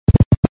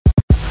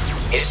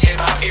It's Hip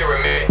Hop Era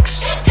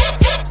Mix.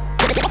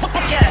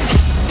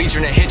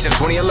 Featuring the hits of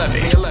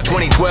 2011,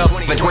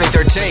 2012, and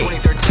 2013.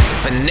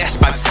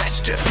 Finessed by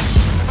Festa.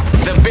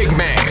 The Big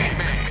Man.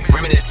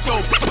 Reminisce.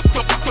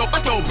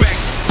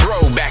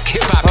 Throwback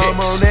hip hop hits. I'm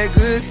on that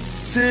good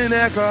tin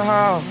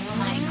alcohol.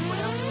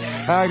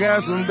 I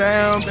got some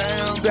damn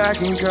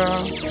stacking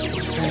call.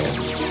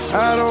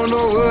 I don't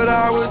know what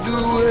I would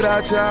do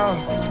without y'all.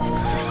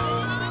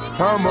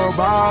 I'm a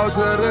ball to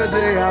the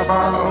day I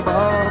fall.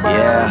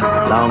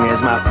 Yeah, long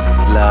as my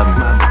love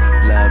me.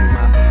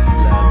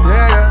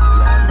 Yeah.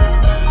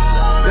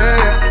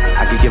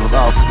 I could give a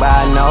fuck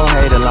by no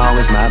hate as long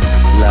as my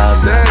love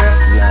me.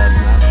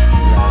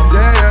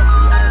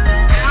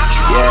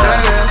 Yeah,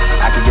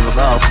 I could give a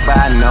fuck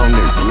by no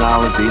nigga as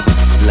long as these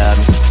love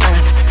me.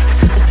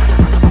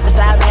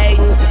 Stop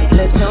hating,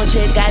 Lil' Tune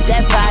chick got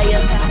that fire,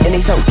 and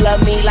he so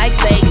love me like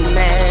Satan,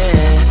 man.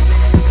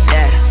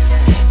 Yeah,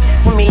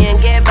 for me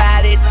and get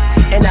about it,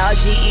 and all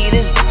she eat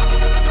is.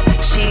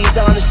 She's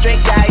on a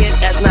strict diet,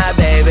 that's my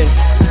baby.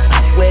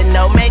 With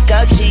no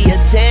makeup, she a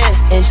 10,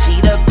 and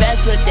she the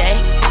best with that.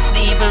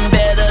 Even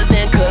better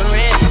than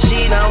Corinne.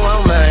 She don't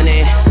want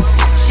money,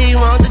 she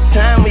want the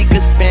time we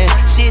could spend.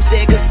 She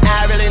said, 'cause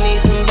I really need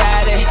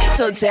somebody.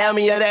 So tell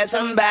me you're that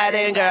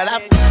somebody, girl.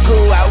 I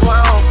who I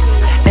want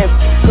and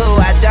who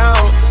I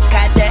don't.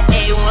 Got that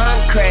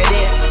A1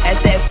 credit as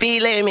that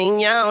filet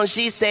mignon.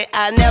 She say,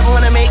 I never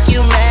wanna make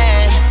you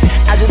mad,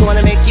 I just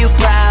wanna make you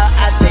proud.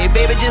 I say,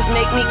 baby, just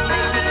make me,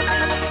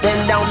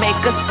 then don't make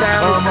a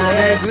sound. I'm on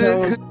that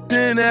good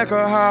tin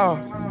alcohol.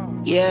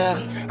 Yeah,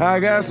 I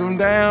got some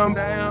damn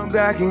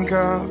stacking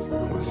call.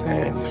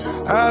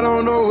 I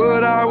don't know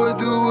what I would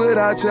do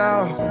without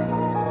y'all.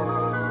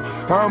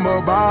 I'm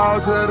a ball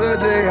to the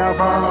day I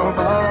fall.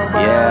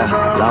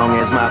 Yeah, long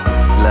as my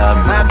love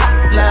me.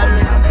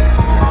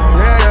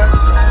 Yeah.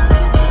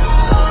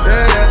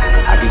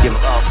 I could give a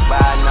fuck by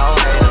no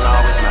hate as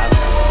long as my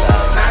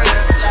love me.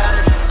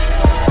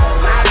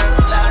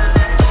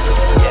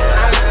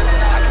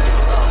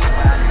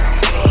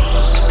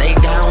 Stay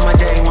down with my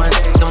day one.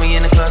 Throw me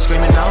in the club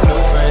screaming, no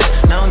new friends,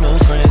 no new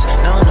friends,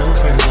 no new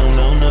friends, no.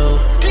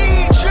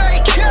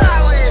 DJ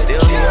Khaled.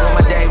 Still here on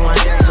my day one,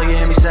 so you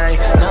hear me say,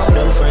 no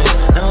new friends,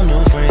 no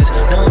new friends,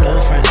 no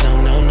new friends,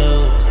 no.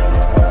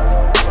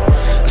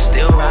 I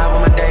still ride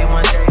with my day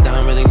one,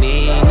 don't really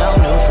need no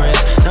new friends,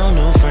 no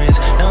new friends,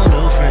 no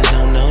new friends, no.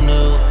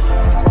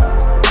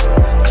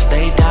 I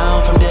stay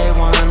down from day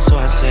one, so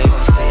I say,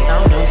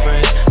 no new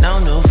friends, no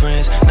new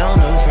friends, no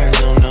new friends,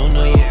 no.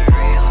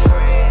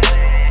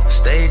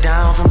 Stay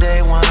down from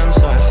day one,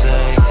 so I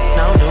say,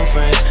 no new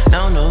friends,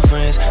 no new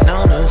friends, no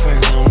new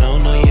friends,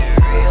 no.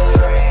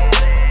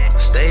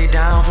 Stay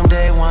down from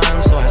day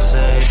one, so I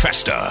say,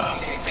 Festa.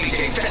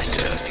 DJ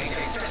Festa.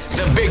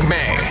 The Big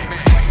Man.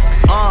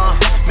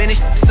 man,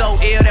 this so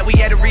ill that we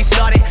had to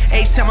restart it.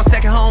 H-Town, my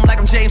second home, like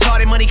I'm James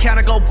Harden. Money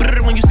counter go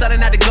brrr when you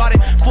selling out the garden.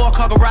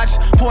 4-car garage,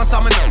 pouring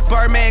something up.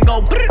 Birdman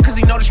go brrr, cause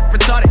he know this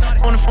retarded.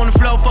 On the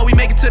floor before we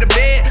make it to the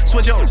bed.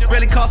 Switch up,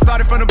 really call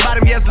started from the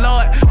bottom, yes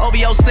Lord.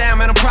 OVO Sam,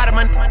 man, I'm proud of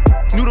my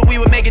knew that we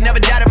would make it, never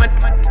doubted my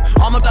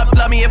all my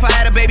love me if I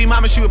had a baby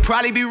mama, she would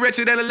probably be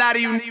richer than a lot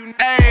of you.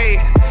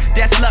 Hey,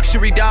 that's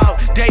luxury, dog.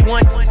 Day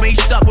one, man, you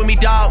stuck with me,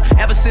 dog.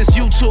 Ever since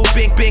YouTube,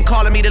 been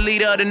calling me the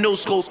leader of the new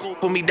school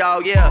with me,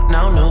 dog, yeah.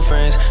 No new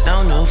friends,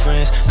 no new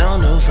friends, no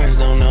new friends,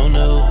 no.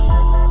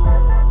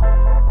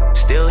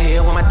 Still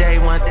here with my day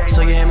one,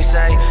 so you hear me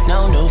say,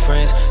 no new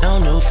friends, no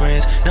new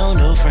friends, no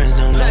new friends,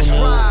 no. Let's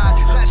ride.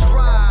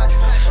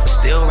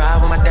 Still ride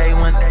with my day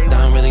one,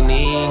 don't really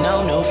need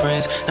no new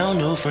friends, no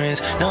new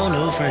friends, no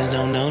new friends,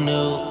 no.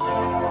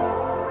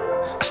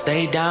 I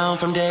stay down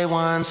from day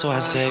one, so I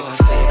say,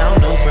 no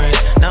new friends,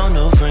 no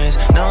new friends,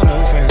 no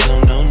new friends,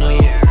 no.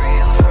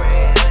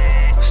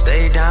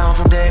 Stay down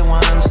from day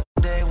one.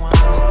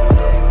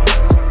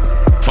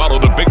 Follow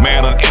the Big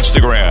Man on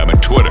Instagram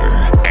and Twitter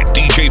at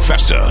DJ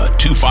Festa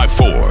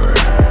 254.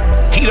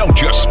 He don't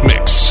just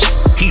mix,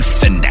 he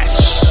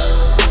finesse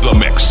the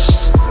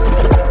mix.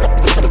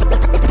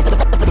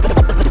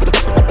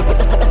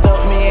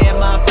 Look me in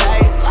my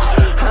face,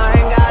 I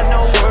ain't got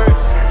no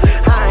words,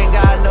 I ain't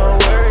got no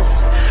words,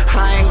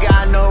 I ain't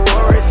got no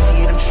worries.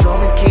 See them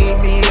strums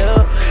keep me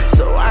up,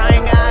 so I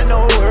ain't got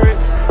no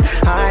words,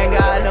 I ain't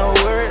got no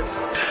words,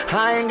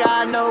 I ain't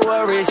got no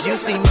worries. You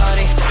see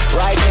money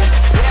right there,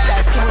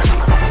 that's Tunechi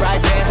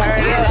right there. Turn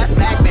it, that's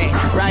Mac-Man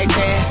right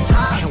there.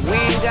 And we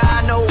ain't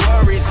got no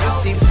worries.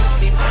 You see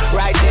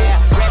right there,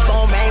 Red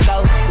Bone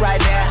Mangoes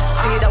right there.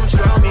 See them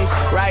strummies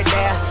right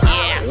there.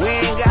 Yeah, we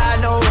ain't got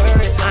no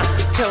worries.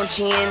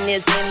 Tunechi in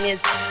this,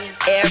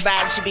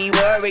 everybody should be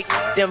worried.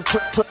 Them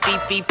put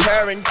be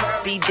purring,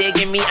 be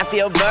digging me. I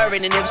feel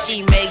buried, and if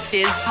she make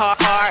this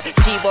hard,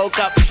 she woke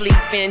up a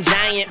sleeping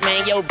giant.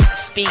 Man, yo,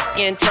 speak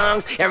in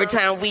tongues every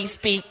time we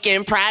speak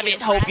in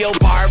private. Hope your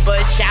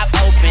barber shop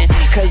open,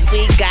 cause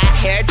we got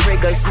hair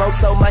triggers. Smoke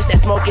so much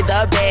that smoke it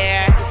up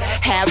there.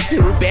 Have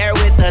to bear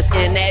with us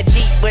in that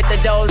Jeep with the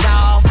doors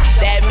off.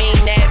 That mean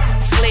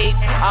that sleep.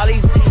 All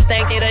these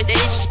think it a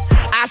dish.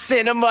 I I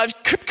send them up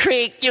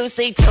creek, you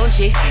see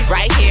Tunchi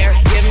right here.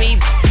 Give me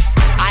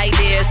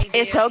ideas.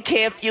 It's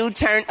okay if you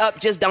turn up,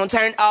 just don't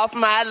turn off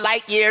my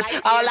light years.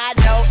 All I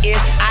know is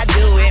I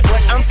do it.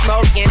 What I'm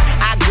smoking,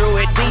 I grew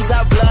it. These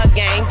are blood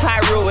gang,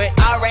 pyro it.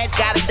 All rats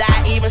gotta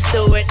die, even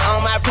stew it.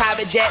 On my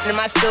private jet and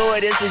my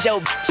steward, this is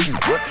your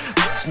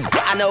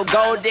I know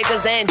gold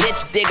diggers and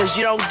ditch diggers.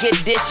 You don't get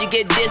this, you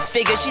get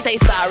disfigured. She say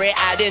sorry,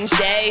 I didn't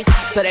shave.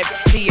 So that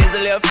he is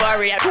a little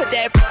furry. I put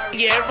that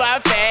in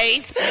my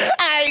face.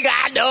 I ain't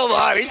got no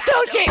worries,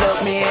 don't you?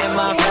 Look me in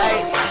my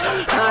face.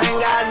 I ain't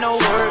got no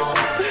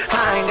words.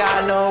 I ain't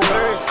got no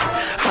words.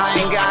 I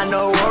ain't got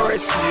no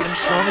worries. See them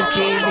strummers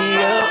keep me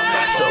up,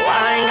 so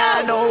I ain't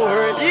got no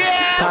words.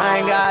 Yeah.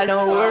 I ain't got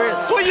no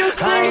words.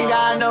 I ain't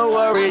got no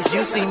worries.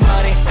 You see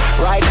money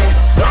right there.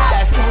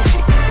 That's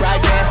Tunchi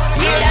right there.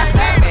 Yeah, that's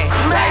Batman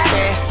right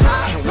there.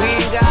 And we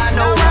ain't got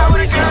no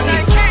worries. You see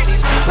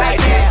right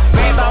there.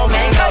 Rainbow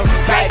mangoes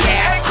right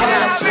there. I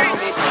got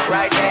Tunchi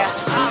right there.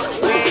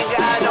 We ain't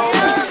got no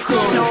worries.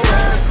 Cool. No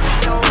worries.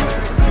 No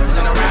worries.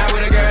 And I ride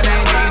with a girl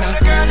named Nina.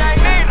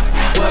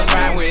 Was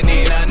riding with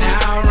Nina, now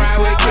I'm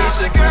riding with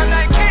Keisha.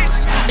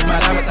 My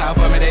diamonds out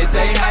for me, they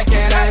say, how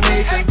can I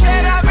meet you?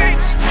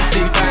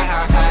 G5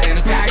 high in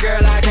the sky,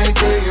 girl, I can't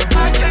see you.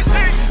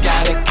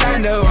 Got a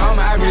condo on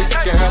my wrist,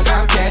 girl,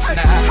 I'm cashing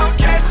out.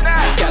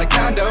 Got a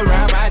condo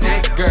around my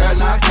neck, girl,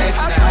 I'm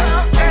cashing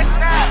out.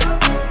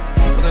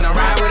 Then I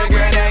ride with a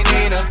girl named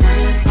Nina.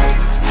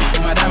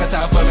 My diamonds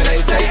out for me,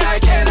 they say, how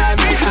can I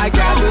meet you? I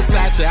got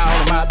Versace all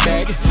on my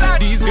back.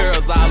 These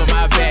girls all on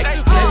my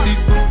back. Plus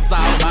these all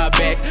on my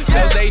back.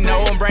 Cause they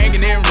know I'm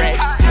bringing in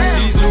racks.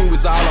 These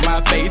Louis all on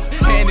my face.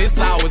 And it's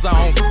always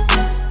on.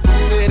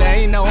 It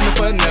ain't on me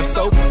for enough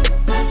soap.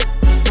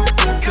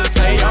 Cause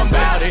hey, I'm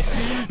bout it.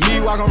 Me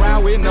walking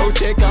around with no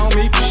check on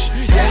me.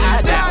 Yeah,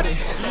 I doubt it.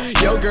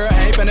 Your girl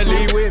ain't finna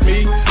leave with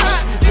me.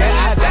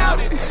 Yeah, I doubt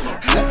it.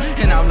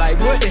 And I'm like,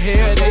 what the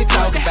hell they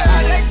talk about?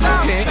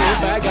 And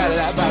if I got it,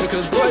 I bought it.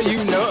 Cause boy,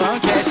 you know I'm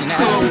cashing out.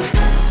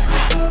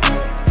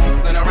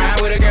 Then I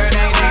ride with a girl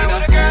named Nina.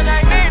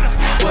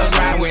 Was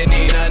riding with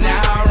Nina,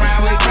 now I'm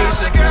riding with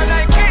Keisha.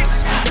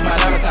 My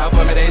diamonds out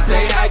for me, they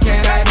say, how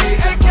can I meet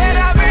you?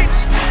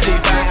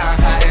 G5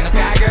 high in the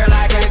sky, girl,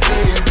 I can't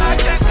see you.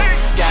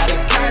 Got a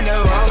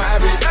condo on my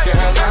wrist, girl,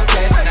 I'm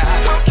cashing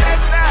out.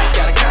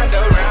 Got a condo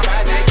around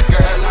my neck,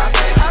 girl, I'm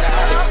cashing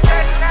out.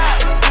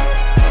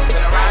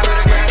 Then I ride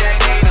with a girl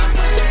named Nina.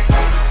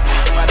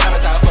 My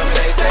diamonds out for me,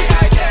 they say,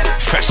 how can I?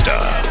 Festa.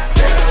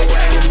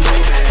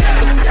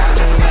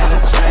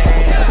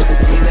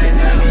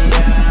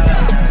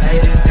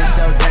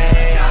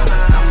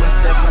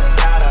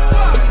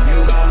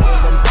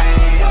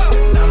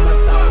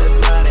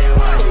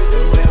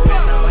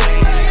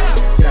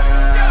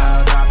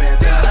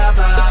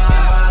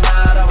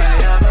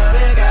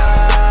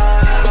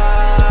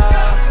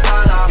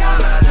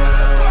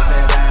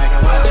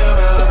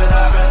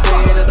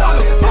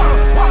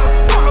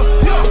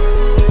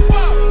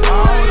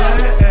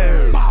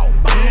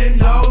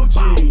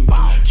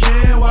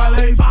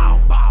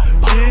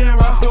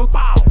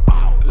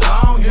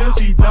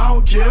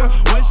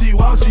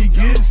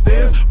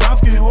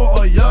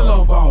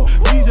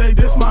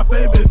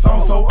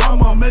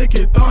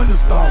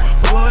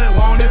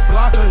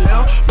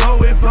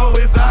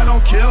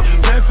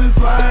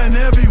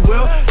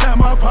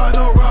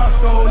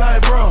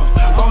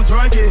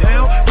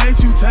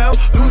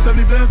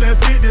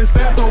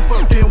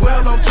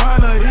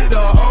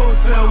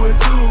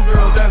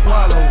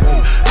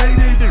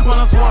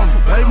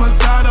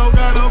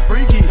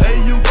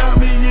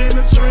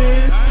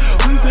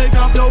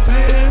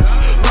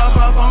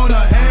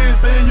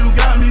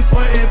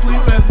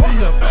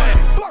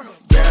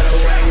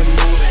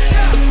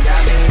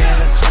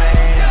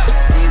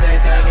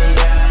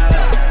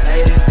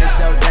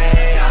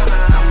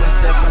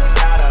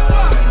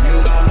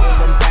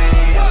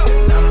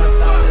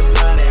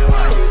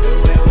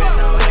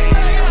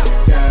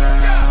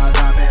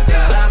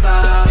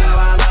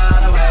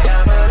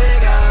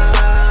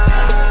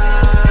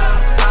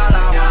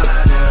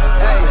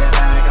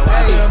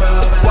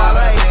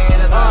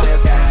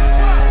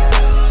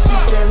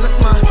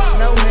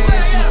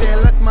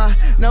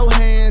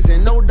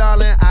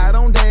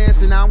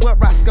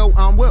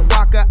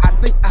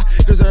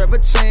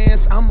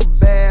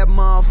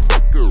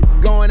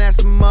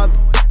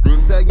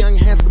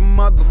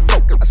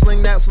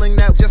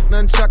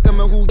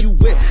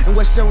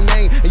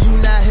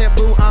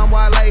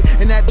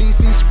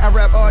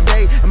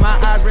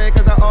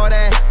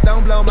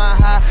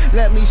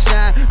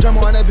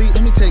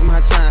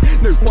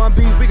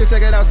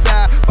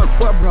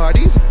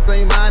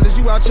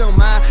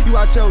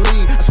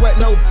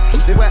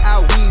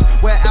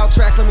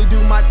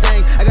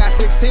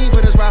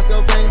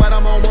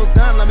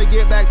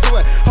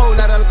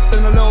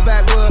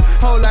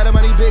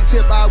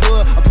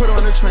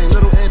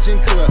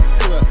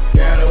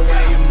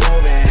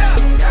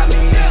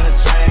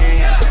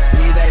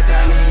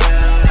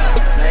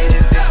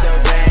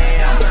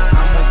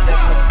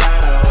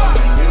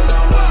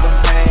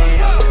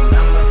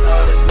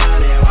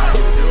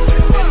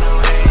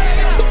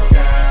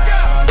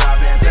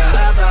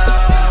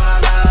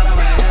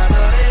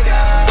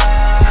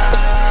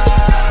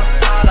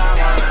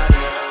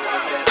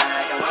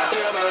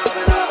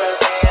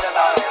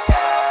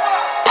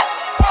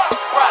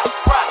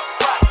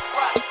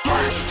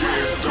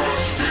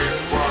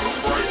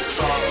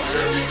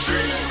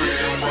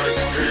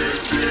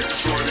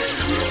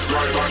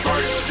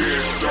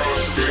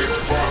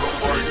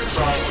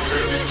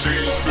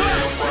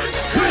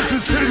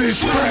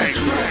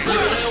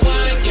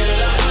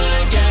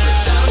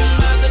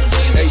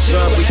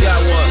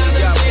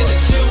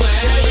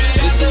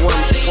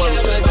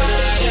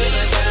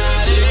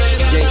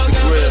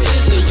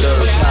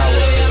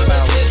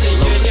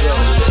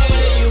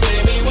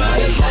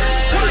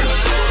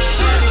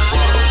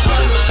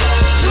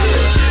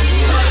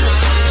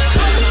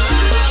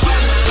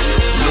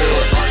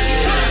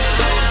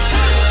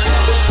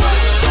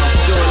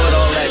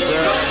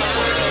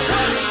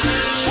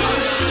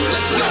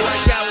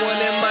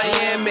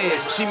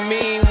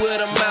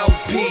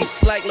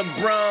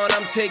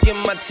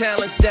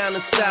 talents down the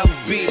South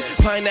Beach.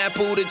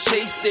 Pineapple to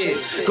chase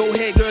it. Go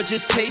ahead, girl,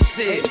 just taste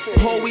it.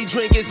 All we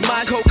drink is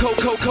my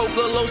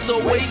Coca-Cola, so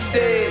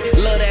wasted.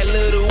 Love that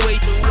little weight.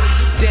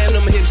 Damn,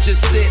 them hips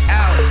just sit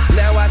out.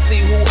 Now I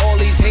see who all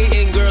these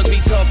hating girls be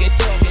talking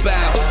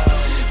about.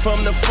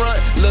 From the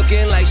front,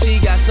 looking like she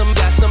got some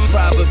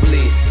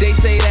probably. They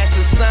say that's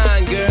a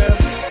sign, girl.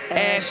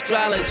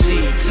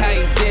 Astrology,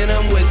 tight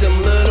denim with them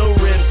little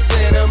rips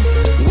in them.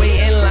 Wait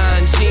in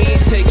line,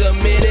 jeans, take a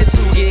minute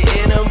to get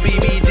in them.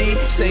 BBD,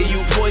 say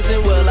you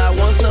poison, well I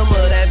want some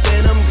of that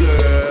venom,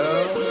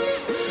 girl.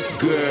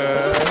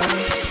 Yeah.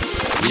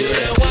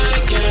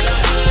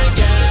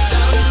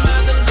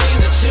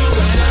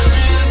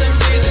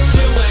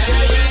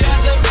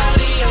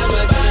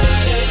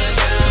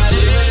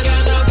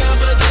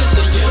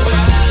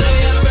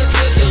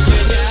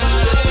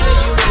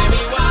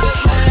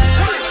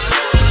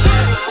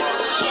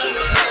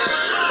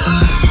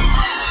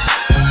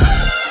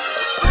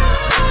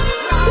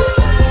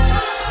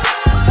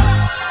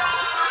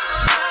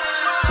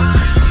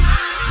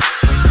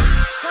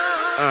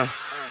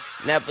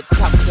 Never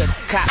talk to the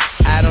cops,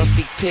 I don't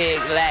speak pig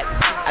Latin.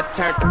 I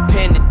turned the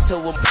pen into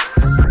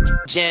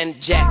a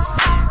Janet Jackson.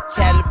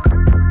 Tell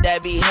the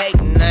that be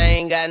hating, I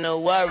ain't got no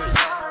worries.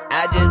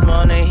 I just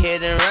wanna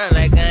hit and run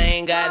like I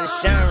ain't got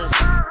insurance.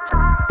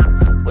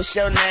 What's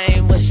your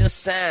name, what's your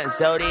sign?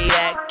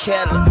 Zodiac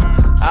killer.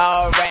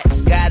 All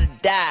rats gotta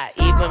die,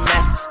 even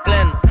Master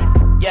Splinter.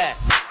 Yeah,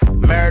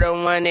 murder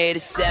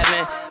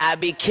 187, I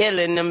be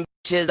killing them.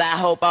 I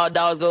hope all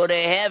dogs go to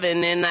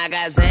heaven. And I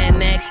got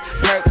Xanax,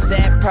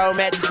 Percocet,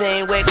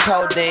 Promethazine with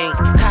codeine.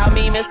 Call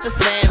me Mr.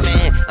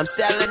 Sandman, I'm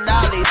selling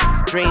all these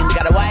dreams.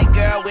 Got a white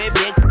girl with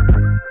big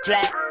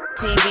flat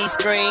TV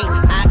screen.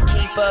 I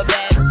keep a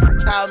bad,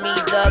 call me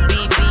the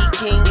BB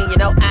King. And you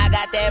know I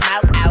got that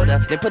mouth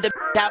outer. Then put the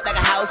out like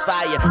a house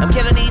fire. I'm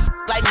killing these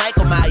like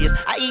Michael Myers.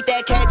 I eat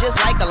that cat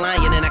just like a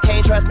lion. And I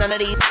can't trust none of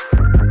these.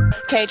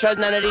 Can't trust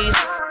none of these.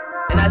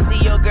 And I see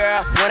your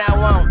girl when I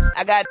want.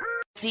 I got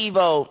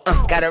TiVo,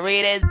 gotta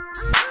read it.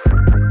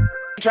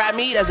 Try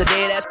me, that's a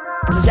dead ass.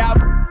 Since y'all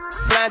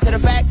blind to the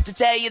fact, to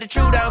tell you the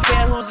truth, I don't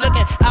care who's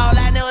looking. All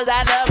I know is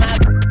I love my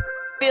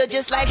feel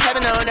just like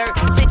heaven on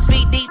earth. 6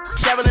 feet deep,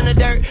 shovel in the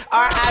dirt.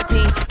 R.I.P.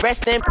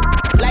 Rest in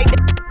like the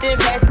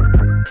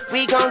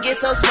we gon' get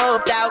so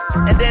smoked out.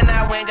 And then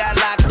I went got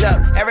locked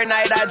up. Every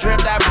night I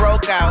dreamt I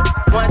broke out.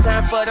 One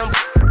time for them,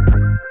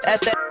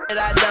 that's that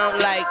I don't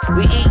like.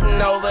 We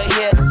eating over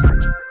here.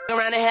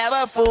 Around and have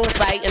a food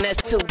fight, and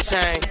that's 2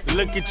 Chainz.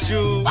 Look at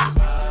you,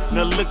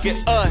 now look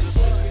at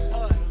us.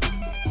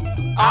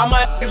 All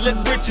my niggas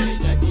look rich as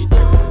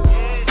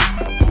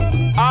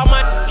all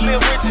my niggas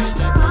live rich as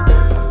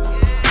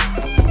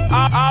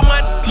all my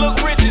niggas look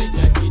rich as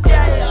look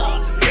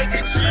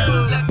at you,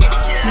 look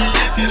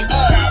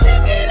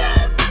at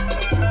us.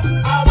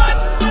 All my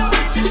niggas look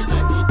rich as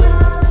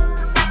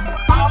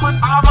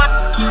all my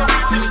niggas look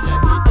rich as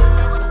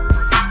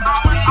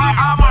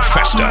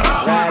Festa.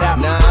 Right out.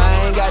 Nah,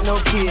 I ain't got no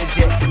kids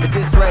yet, but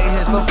this right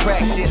here's for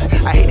practice.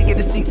 I hate to get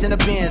the seats in the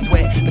bins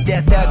wet, but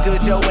that's how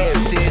good your air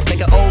is. Make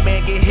an old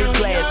man get his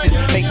glasses,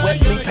 make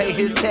Wesley pay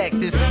his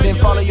taxes, then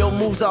follow your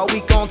moves all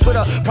week on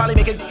Twitter. Probably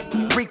make it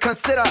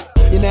reconsider.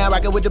 You're now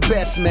rockin' with the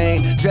best,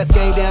 man. Dress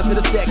game down to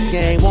the sex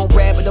game. Won't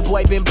rap, but the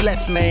boy been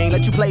blessed, man.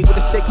 Let you play with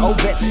a stick,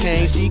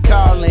 Ovechkin. She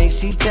calling,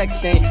 she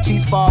texting,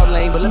 she's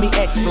falling, but let me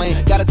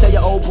explain. Gotta tell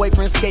your old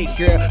boyfriend skate,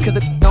 girl, cause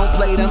it don't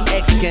play them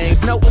X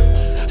games. Nope,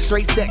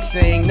 straight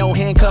sexing, no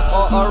handcuff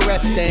or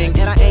arresting.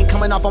 And I ain't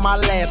coming off on my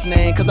last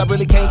name, cause I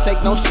really can't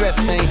take no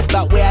stressing.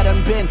 About where I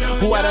done been,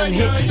 who I done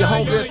hit. Your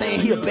homegirl saying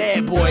he a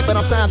bad boy, but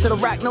I'm signed to the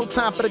rock, no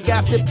time for the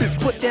gossip.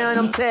 Put down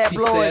them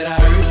tabloids. She said, I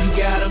heard you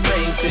got a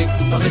main chick,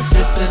 a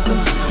mistress and some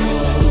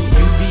hoes.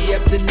 You be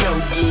up to no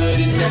good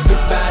and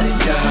everybody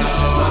know.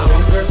 My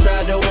homegirls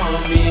tried to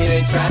want me,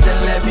 they tried to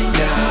let me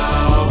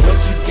know. What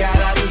you got, I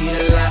need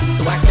a lot,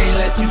 so I can't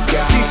let you go.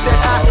 She said,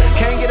 I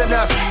can't get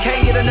enough,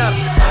 can't get enough.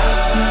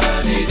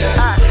 I need that.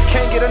 I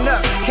can't get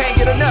enough, can't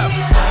get enough.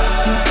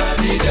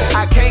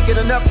 I can't get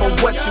enough for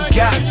what you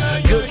got.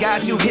 Good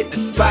guys, you hit the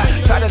spot.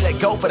 Try to let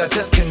go, but I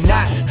just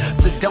cannot.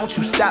 So don't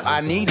you stop,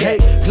 I need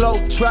it.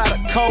 Glow, try to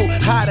cold,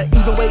 hotter,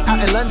 either way out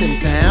in London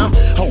town.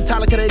 Whole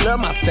Tyler, cause they love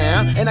my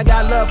sound. And I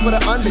got love for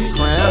the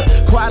underground.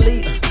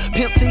 Quali,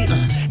 Pimp C,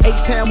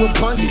 H-Town will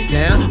bunk it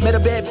down. Met a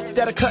bad bitch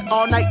that'll cut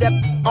all night, that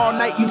all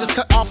night, you just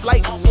cut off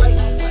lights.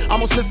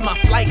 Almost missed my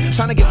flight,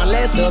 tryna get my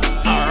last look,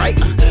 alright.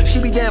 She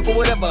be down for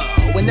whatever,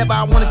 whenever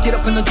I wanna get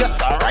up in the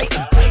guts, alright.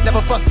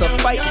 Never fuss or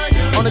fight,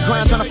 on the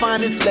ground tryna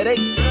find this lead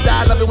ace.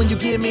 I love it when you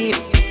give me,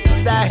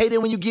 I hate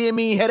it when you give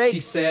me headaches. She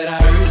said,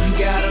 I heard you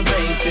got a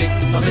main chick,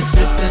 a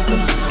mistress and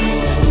some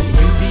hoes.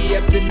 You be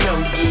up to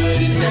no good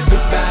and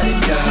everybody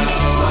know.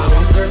 My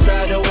homegirls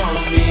tried to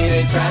want me,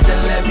 they tried to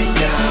let me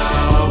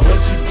know.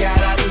 What you got,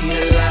 I need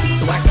a lot,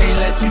 so I can't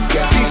let you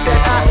go. She said,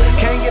 I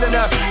can't get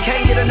enough,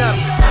 can't get enough.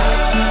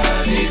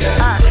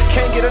 I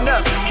can't get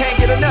enough, can't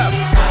get enough.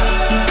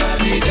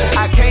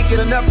 I can't get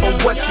enough for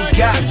what you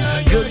got.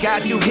 Good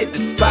guys, you hit the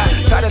spot.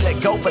 Try to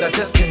let go, but I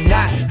just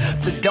cannot.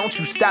 So don't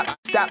you stop.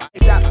 Stop.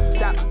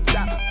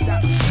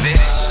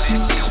 This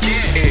is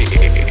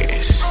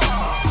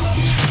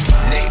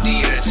Nate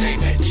D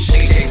Entertainment,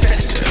 DJ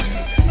Festa.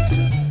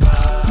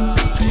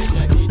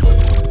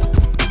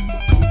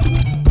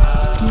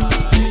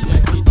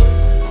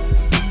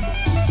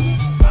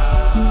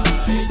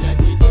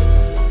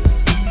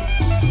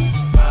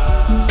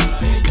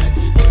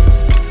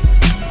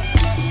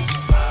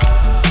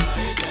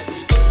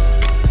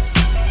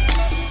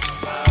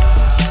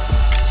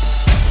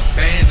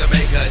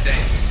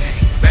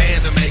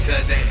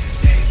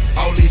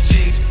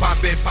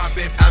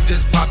 Poppin', I'm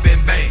just poppin'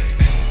 bang.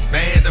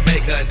 Bands will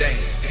make her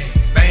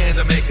dance. Bands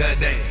will make her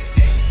dance.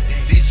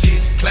 These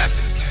chicks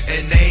clappin'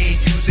 and they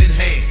ain't using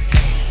hands.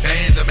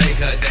 Bands will make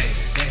her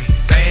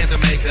dance. Bands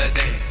will make her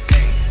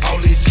dance. All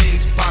these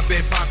chicks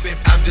poppin',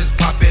 I'm just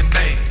poppin'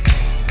 bang.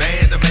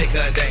 Bands will make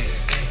her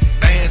dance.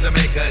 Bands will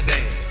make her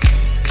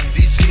dance.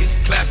 These chicks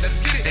clappin'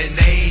 and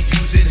they ain't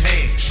using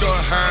hands. Short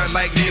hair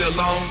like Neil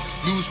Long.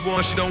 Loose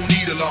one, she don't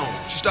need a loan.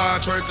 She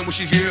start twerking when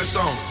she hear a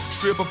song.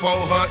 Stripper for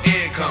her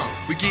income.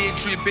 We get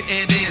trippin'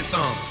 and then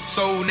some.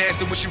 So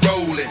nasty when she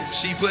rollin'.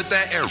 She put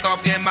that air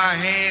off in my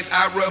hands,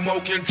 I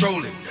remote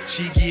control it.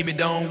 She give me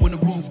down when the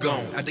roof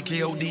gone. At the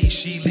KOD,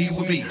 she leave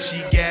with me.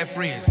 She got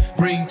friends,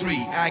 bring 3.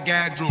 I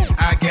got drew,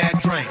 I got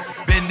drink.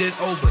 Bend it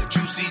over,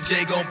 Juicy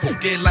J gon'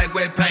 poke it like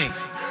wet paint.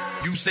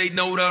 You say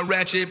no to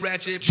ratchet,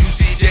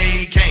 Juicy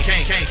J can't.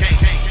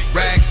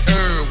 Racks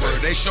everywhere,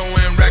 they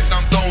showing racks,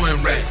 I'm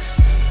throwing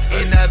racks.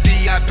 In the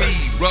VIP,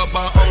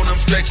 rubber on, I'm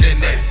stretching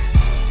that.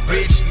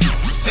 Rich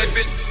niggas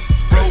tipping,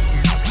 broke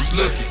niggas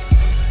looking.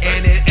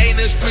 And it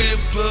ain't a strip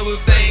club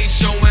if they ain't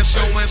showing.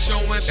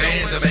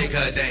 Bands will make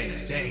her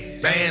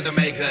dance. Bands will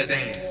make her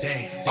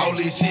dance. All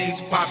these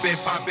chicks poppin',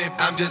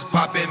 I'm just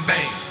poppin'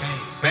 bang.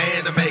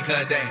 Bands will make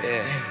her dance.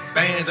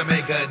 Bands will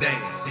make her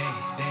dance.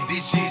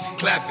 These chicks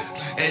clappin'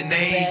 and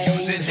they ain't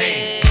using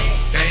hands.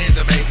 Bands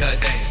will make her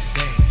dance.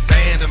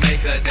 Bands will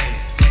make her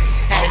dance.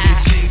 All these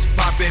chicks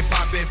poppin',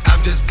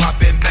 I'm just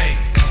poppin' bang.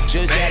 Bands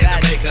will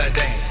make her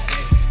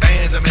dance.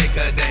 Bands will make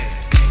her dance.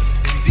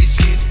 These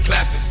chicks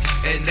clappin'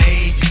 and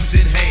they ain't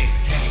using hands.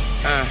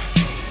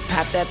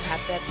 Pop that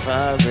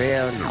for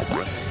real.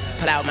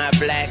 Put out my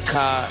black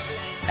card,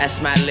 that's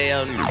my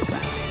lil.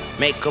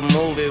 Make a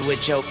movie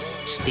with your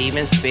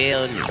Steven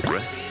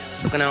Spielberg.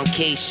 Smoking on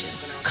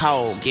Keisha,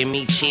 cold, give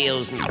me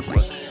chills.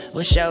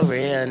 What's your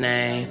real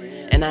name?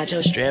 And not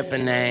your stripper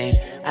name.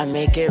 I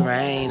make it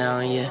rain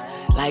on you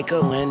like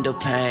a window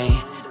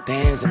pane.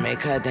 Bands and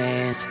make her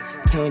dance.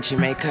 Tune you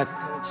make her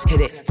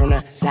hit it from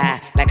the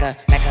side like a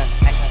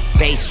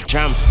bass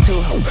drum. 2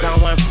 hoops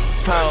on 1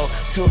 pole,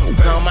 2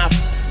 hoops on my.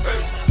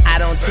 I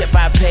don't tip,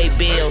 I pay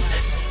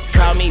bills.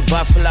 Call me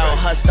Buffalo,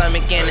 her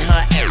stomach in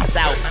her ass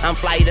out. I'm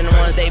flyer than the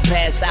ones they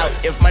pass out.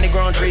 If money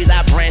growing trees,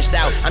 I branched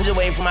out. I'm just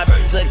waiting for my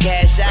to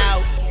cash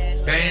out.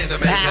 Bands will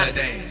make her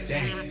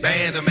dance.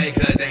 Bands will make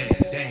her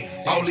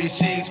dance. All these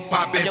chicks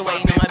poppin',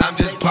 I'm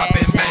just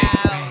poppin'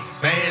 bang.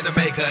 Bands will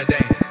make her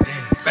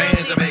dance.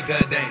 Bands will make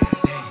her dance.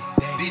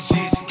 These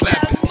chicks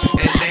clappin'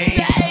 and they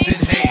ain't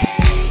using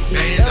hands.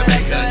 Bands will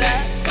make her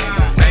dance.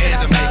 Bands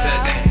will make her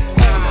dance.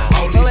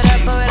 All these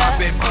chicks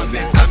poppin',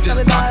 I'm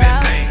just poppin'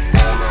 bang.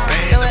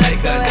 Bands will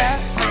make her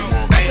dance.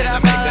 Bands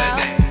will make her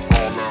dance.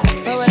 These chicks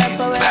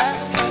clappin'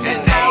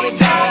 and they ain't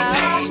using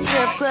hands.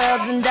 Strip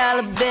clubs and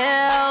dollar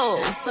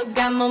bills. Still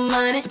got more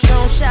money.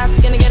 Patron shots,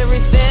 gonna get a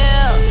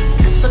refill.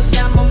 Still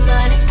got more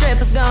money.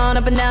 Strippers going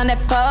up and down that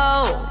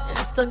pole.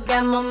 I still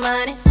got more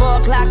money.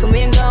 4 o'clock and we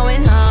ain't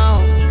going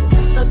home.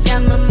 Still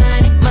got more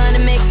money. Money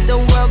make the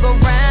world go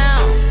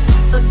round.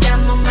 Still got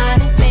more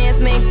money. Fans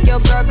make your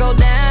girl go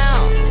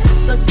down.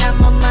 Still got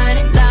more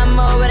money. Lot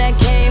more where that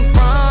came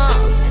from.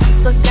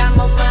 Still got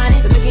more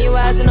money. Look in your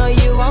eyes and know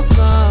you want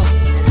some.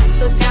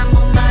 Still got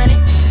more money.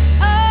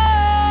 Oh,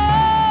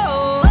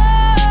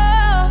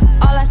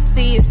 all I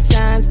see is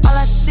signs. All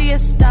I see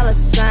is dollar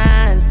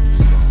signs.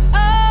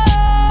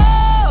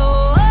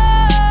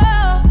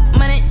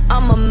 Money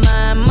on my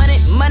mind.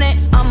 Money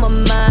on my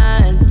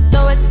mind.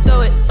 Throw it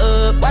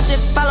up. Watch it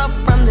fall up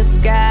from the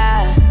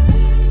sky.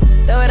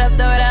 Throw it up.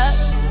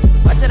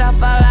 Watch it all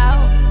fall out.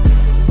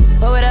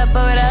 Blow it up.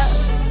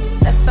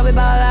 That's how we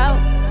ball out.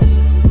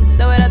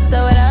 Throw it up.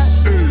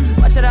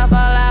 Watch it all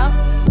fall out.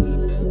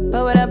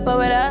 Blow it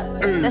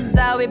up. That's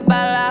how we ball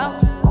out.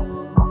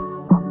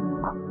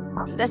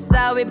 That's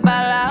how we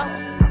ball out.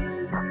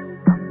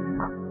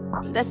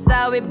 That's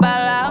how we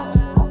ball out.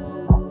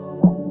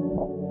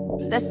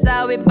 That's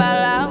how we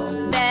ball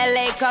out. That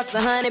LA cost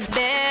 $100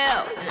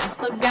 bills. I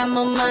still got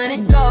more money.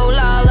 Gold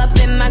all up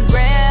in my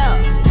grill.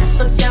 I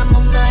still got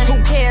more money. Who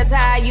cares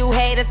how you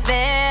haters feel?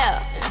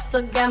 I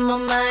still got more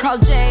money. Call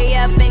Jay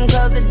up and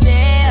close the deal.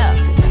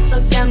 I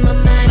still got more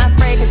money. My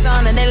fragrance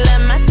on and they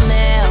love my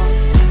smell.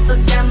 I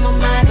still got more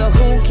money. So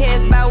who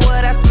cares about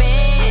what I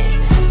spend?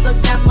 I still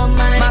got more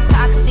money. My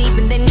pockets deep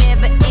and they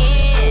never end.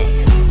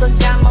 I still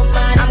got more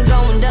money. I'm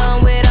going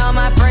done with all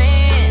my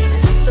friends.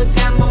 I still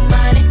got more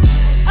money.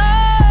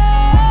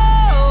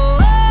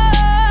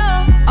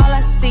 All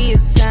I see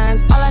is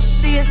signs. All I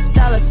see is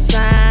dollar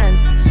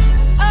signs.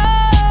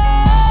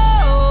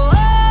 Oh,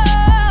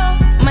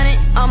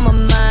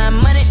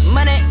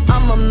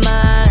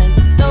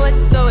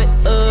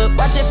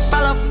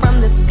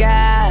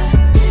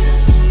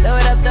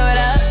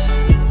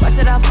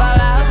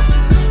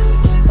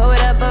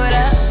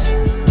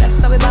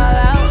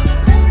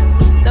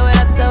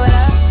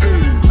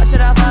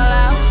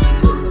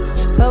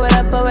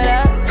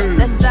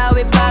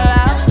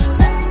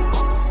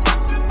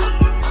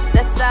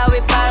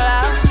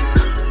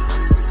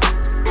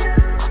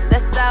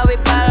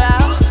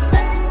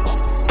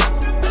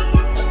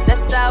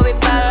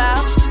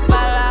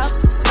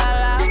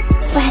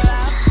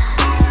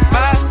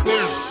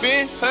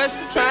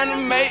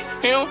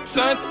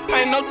 something.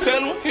 Ain't no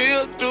telling what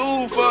he'll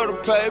do for the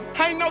paper.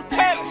 Ain't no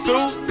telling.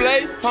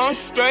 Souffle, I'm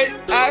straight.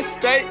 I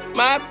stay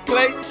my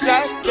plate.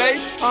 Shot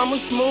day. I'm a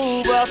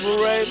smooth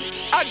operator.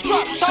 I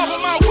drop top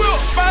of my wheel,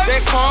 baby.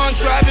 That car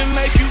driving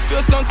make you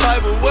feel some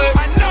type of way.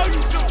 I know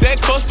you do. That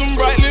custom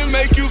brightly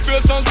make you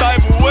feel some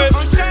type of way.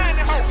 I'm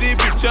shining home. This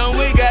bitch on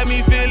we got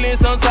me feeling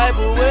some type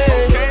of way.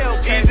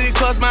 Okay. Easy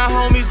cause my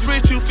homies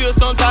rich, you feel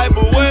some type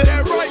of way.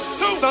 That right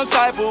too. Some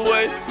type of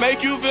way.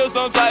 Make you feel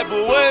some type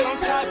of way.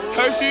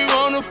 Heard she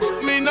wanna f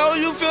me, know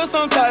you feel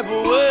some type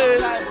of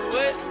way.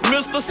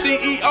 Mr.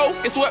 CEO,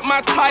 it's what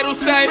my title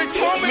say.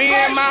 Me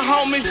and my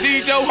homies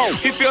DJ Ho,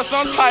 he feel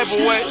some type of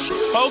way.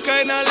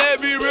 Okay, now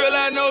let me real,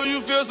 I know you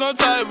feel some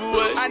type of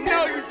way. I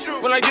know you do.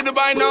 When I get to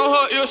bite on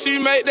her ear, she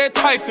make that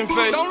Tyson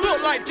face. Don't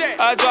look like that.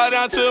 I drop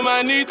down to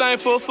my knee,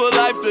 thankful for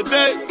life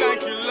today.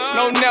 Thank you, love.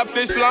 No nap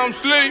since I'm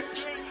sleep.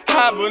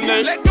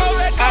 Hibernate. Let go.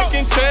 I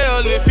can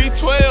tell if he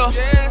 12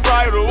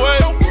 right away.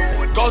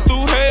 Go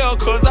through hell,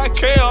 cause I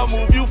care.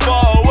 Move you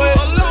far away.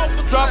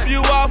 Drop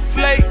you off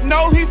late.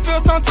 No, he feel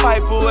some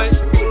type of way.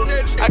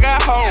 I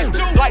got home.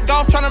 Like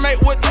golf tryna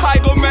make what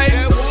Tiger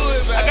made.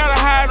 I gotta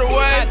hide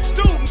away.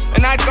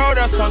 And I go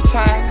there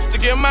sometimes to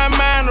give my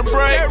mind a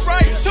break.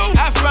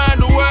 I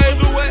find a way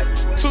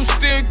to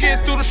still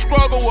get through the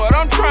struggle. What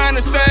I'm trying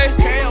to say.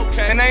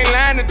 And ain't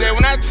lying today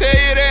when I tell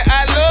you that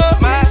I love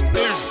my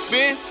nigga.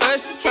 Been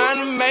hustling, trying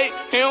to make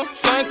him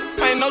something.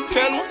 Ain't no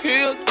telling what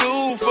he'll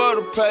do for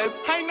the paper.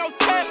 Ain't no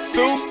telling.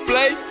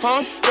 Souffle,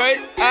 I'm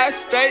straight. I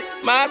stay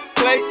my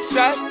plate.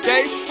 Shot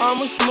day. I'm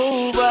a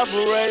smooth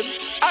operator.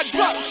 I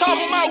drop top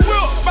of my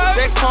wheel, baby.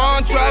 That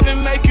car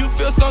driving make you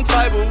feel some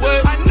type of way.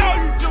 I know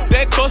you do.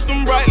 That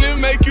custom brightly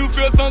make you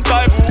feel some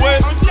type of way.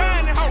 I'm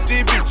shining home.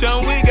 This bitch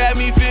on we got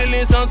me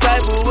feeling some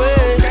type of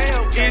way.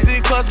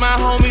 Easy cause my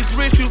homies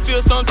rich, you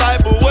feel some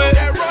type of way.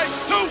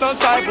 Some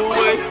type of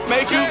way.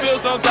 Make you feel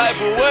some type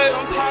of way.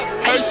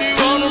 Heard she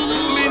wanna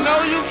me,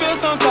 know you feel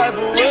some type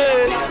of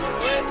way.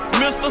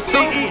 Mr.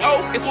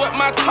 CEO, it's what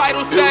my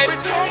title say.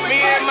 Me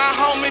and my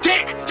homie.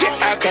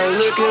 I come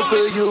looking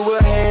for you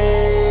with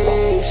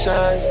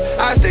Haitians.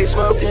 I stay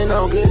smoking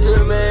on good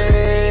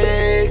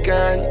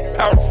Jamaican.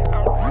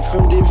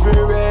 From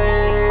different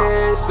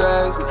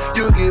races.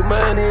 You get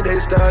money, they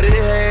started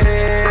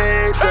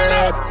hating.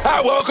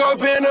 I woke up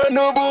in a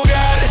new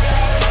Bugatti.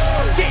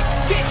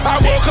 I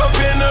woke up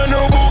in a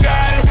new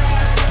Bugatti.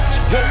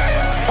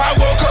 I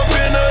woke up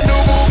in a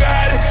new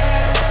Bugatti.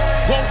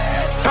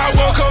 I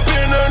woke up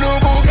in a new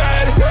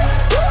Bugatti.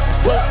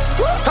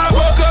 I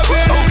woke up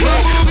in a new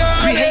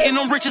Bugatti. We hating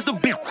on rich as a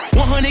bitch.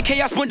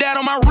 100K I spent that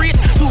on my wrist.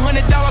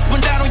 $200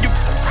 spent that on your.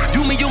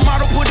 You me your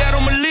model, put that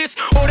on my list.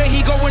 Oh, there he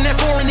going that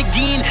foreign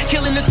again.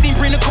 Killing the scene,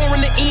 bring the core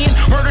in the end.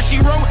 Murder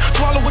she wrote,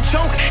 swallow a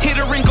choke. Hit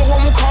her and go,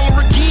 I won't call her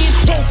again.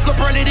 Woke up,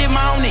 run it in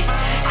mountain.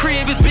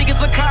 Crib as big as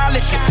a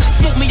college.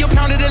 Smoke me a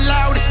pound of the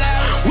loudest.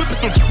 Whipping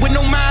some with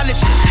no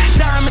mileage.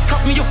 Diamonds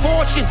cost me a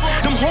fortune.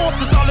 Them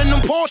horses all in them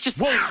Porsches.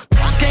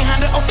 Can't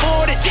handle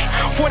afford it.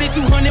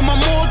 4,200 my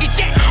mortgage.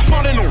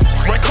 Ballin' on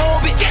my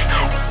Corbett.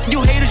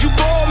 You haters, you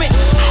bore me.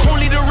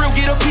 Only the real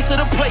get a piece of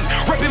the plate.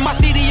 Reppin' my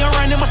city and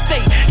running my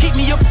state. Keep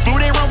me up, through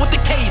they run with the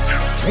case.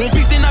 Won't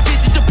beef, then I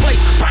visit your place.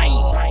 Bang.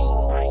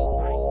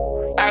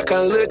 I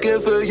come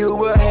looking for you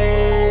with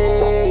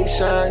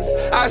Haitians.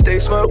 I stay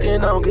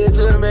smoking on good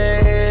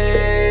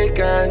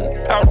Jamaican.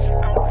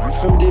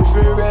 From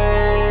different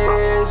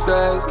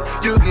races.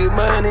 You get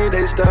money,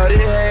 they started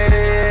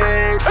hating.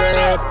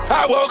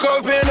 I woke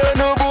up in a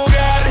new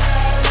Bugatti.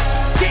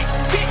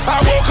 I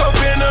woke up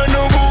in a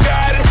new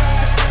Bugatti.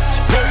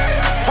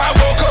 I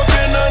woke up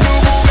in a new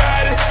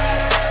Bugatti.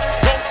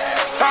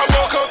 I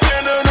woke up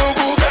in a new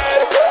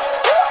Bugatti.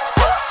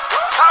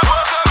 I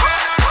woke up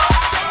in a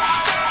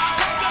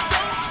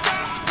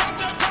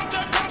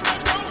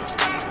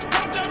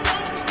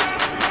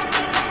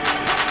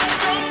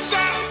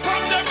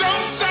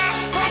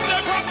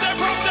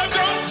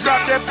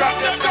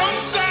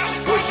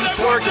What you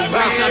twerking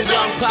with? Some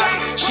young pop,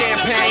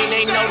 champagne,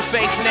 they know the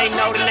face and they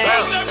know the name.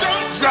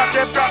 Drop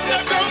that,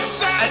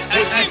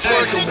 what you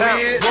twerking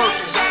with? Work,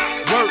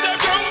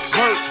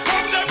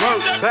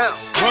 bounce,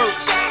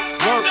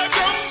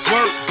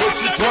 work, what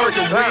you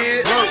twerking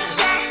with? Work,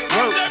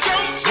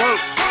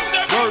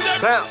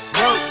 bounce,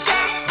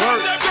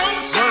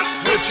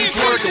 what you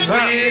twerking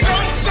with?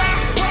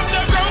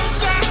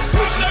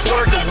 What you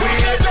twerking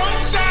with?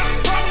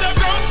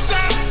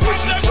 What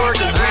you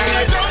twerking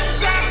with?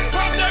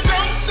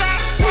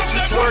 What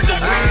you twerking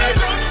with?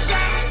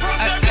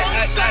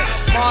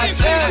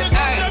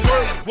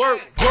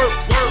 Work,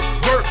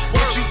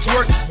 what you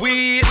twerking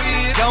with?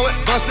 Go it,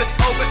 bust it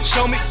open,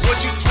 show me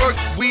what you twerk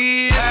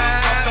with.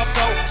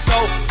 So,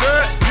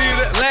 third, need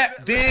a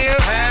lap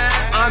dance.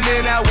 I'm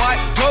in that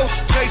white ghost,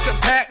 chasing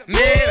Pac-Man.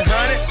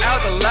 100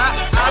 out the lot,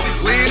 I be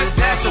with it,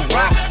 that's a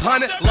rock.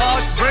 100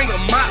 large, bring a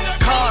mop,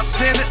 cars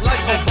tinted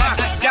like a rock.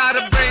 Got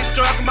a brain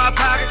struck in my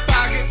pocket,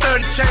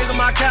 30 chains on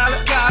my collar,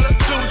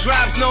 2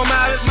 drops, no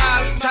mileage.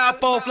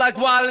 Top off like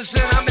Wallace,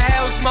 and I'm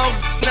hell smoke.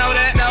 Know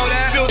that.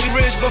 Filthy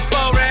rich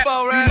before that.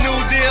 You new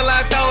deal,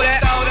 I throw that.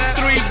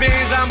 3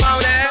 beans, I'm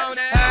on that.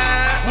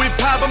 We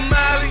pop a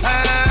Molly.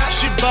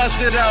 She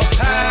bust it up.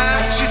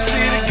 She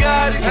see the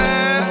Gotti.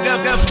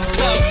 What's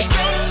up?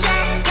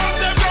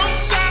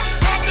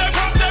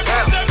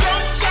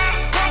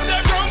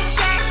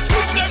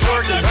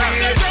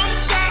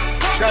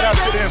 Shout out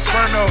to the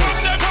Infernos,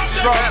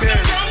 Strawberries,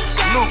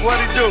 Luke, what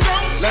he do?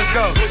 Let's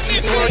go.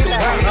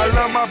 I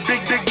love my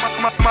big,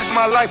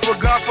 my life a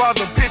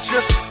Godfather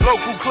picture.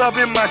 Local club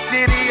in my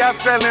city, I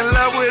fell in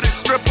love with a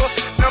stripper.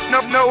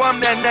 No, I'm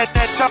that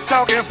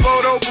talking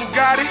photo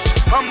Bugatti.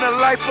 I'm the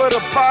life of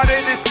the party,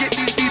 let's get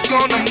these heat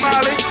on the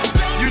molly.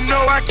 You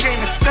know I came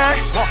to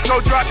stunt, so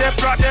drop that.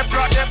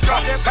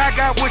 I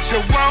got what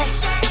you want.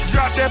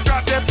 Drop that.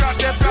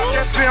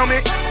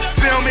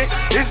 Film it.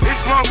 It's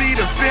gonna be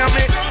the film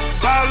it.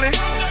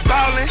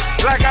 Ballin',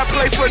 like I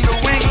play for New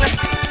England.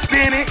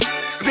 Spin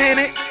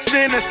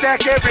a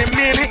stack every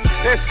minute.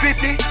 That's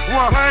 50,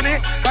 100.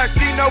 I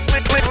see no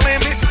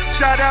limits.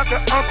 Shout out to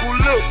Uncle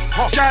Luke.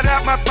 Shout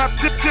out my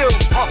two.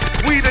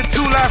 We the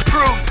 2 Live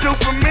crew. 2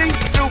 for me,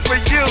 2 for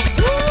you.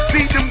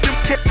 Feed them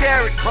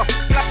carrots.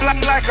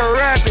 Like a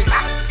rabbit.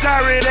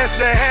 Sorry, that's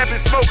a habit.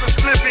 Smoke a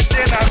spliff it,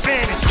 then I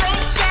vanish.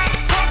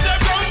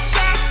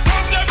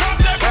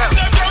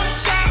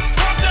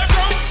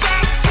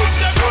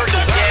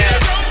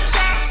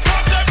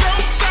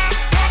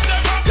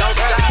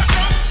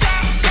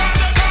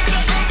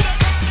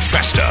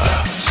 Festa.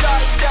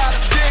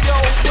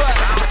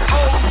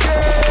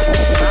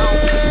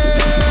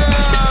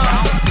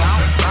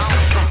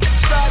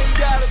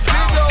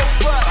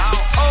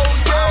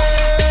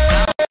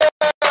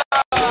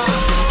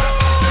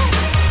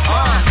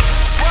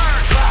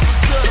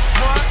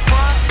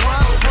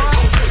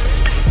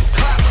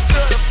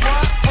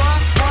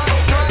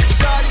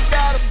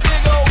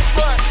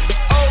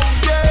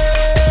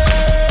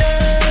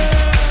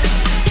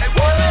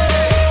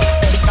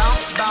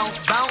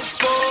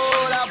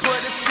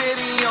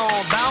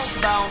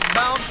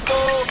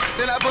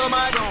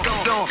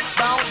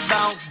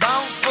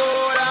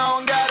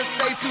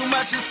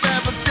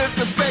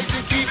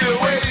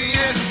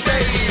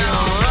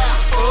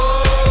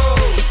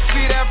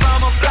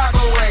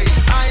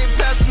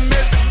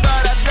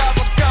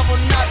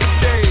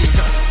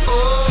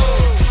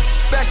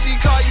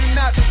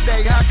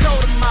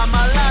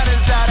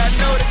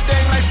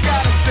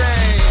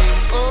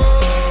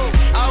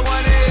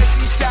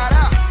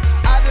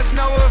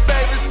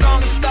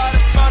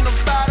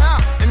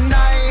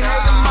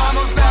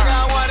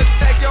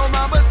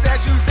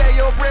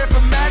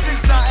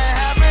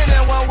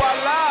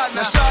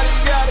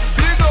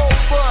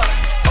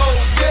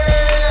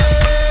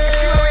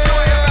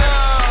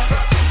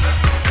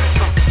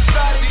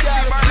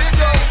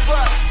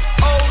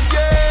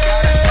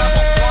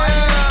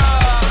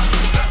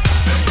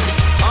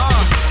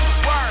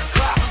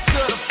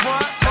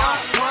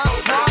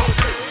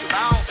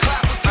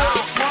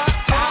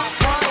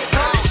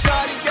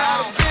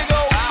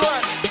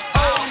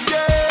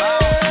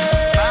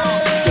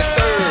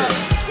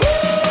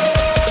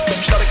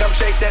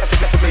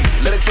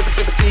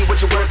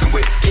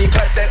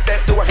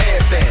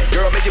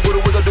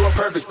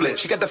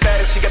 She got the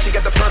fattest, she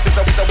got the perfect.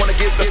 So I wanna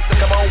get some.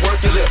 Come on,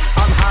 work your lips.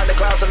 I'm high in the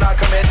clouds and not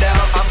coming down.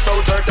 I'm so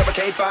turned up I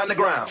can't find the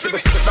ground.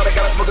 Sippin', not I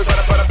gotta smoke a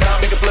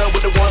pound. Make a flood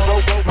with the one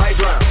rope, might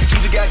drown.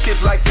 Choose got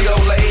chips like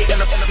Fiole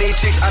and these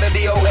chicks out of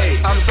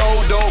DOA. I'm so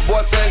dope,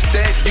 boy, fresh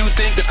that you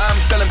think that I'm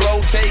selling blow.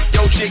 Take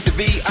your chick to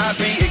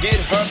VIP and get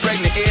her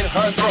pregnant in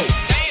her throat.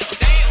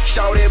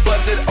 Shout it,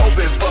 bust it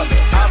open for me.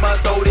 I'ma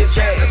throw this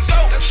cash.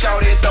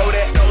 Shout it, throw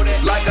that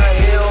like a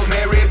Hail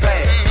Mary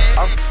pass.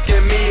 I'm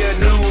give me a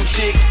new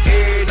chick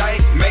every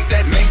night. Make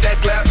that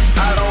clap.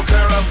 I don't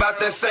care about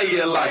that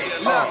cellulite.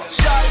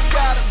 Shawty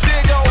got a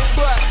big old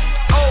butt.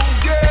 Oh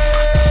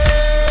yeah.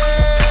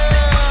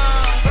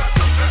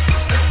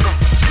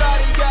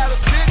 Shawty got a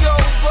big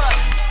old butt.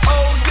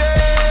 Oh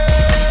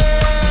yeah.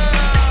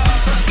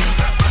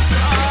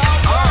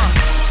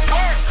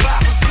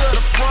 Clappers to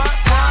the front.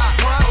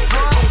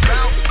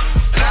 Bounce.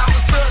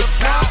 Clappers to the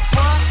front.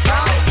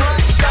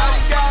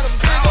 Shawty got a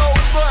big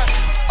old butt.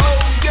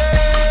 Oh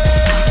yeah.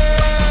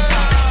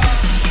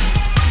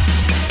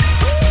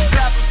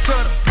 Clappers to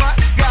the front.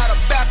 Got a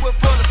back whip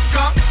full of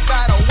skunk.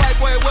 Got a white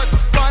boy with the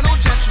funnel.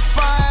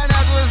 Gentrifying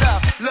as was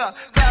out. Look,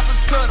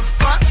 clappers to the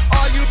front.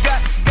 All you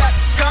got is got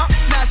the skunk.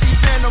 Now she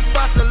finna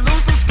bust a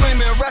loose. I'm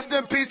screaming, rest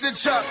in peace to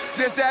Chuck.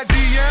 This that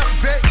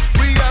DMV.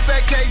 We up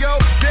at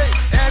KOD.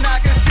 And I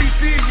can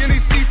CC any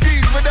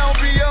CCs, but don't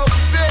be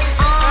OC.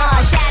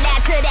 Shout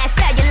out to that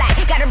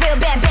cellulite. Got a real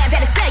bad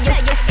that'll sell you.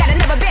 Got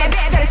another bad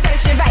that'll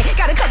set you right.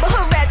 Got a couple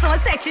hood rats on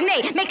section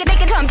 8. Make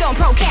it come, don't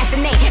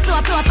procrastinate.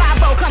 Throw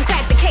 5-0, come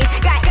crack the case.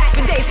 Got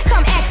the days,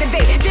 come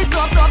activate. This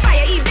door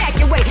fire,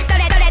 evacuate. Throw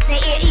that in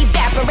the air,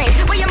 evaporate.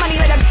 Where your money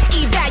let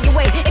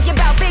evaluate. If you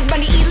bout big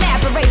money,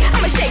 elaborate.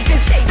 I'ma shake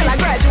this shake till I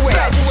graduate.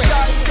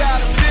 Shawty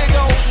got a big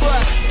old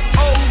butt.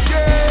 Oh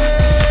yeah.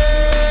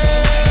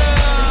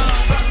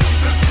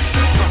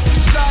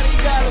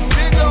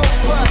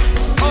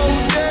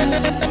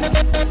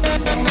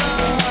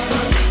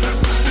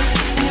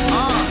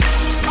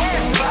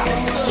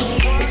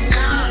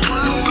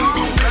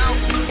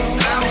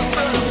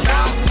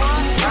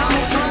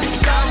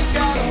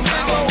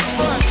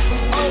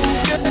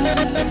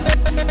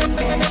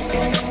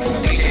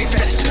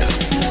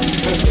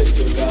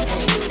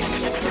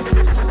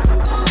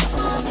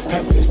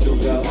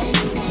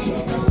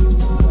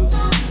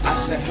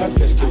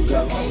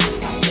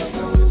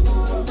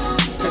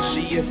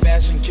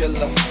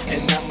 killer,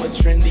 and I'm a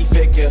trendy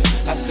figure.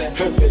 I said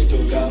her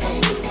pistol go,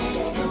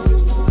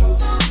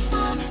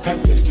 her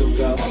pistol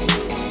go.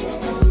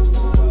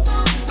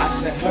 I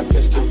said her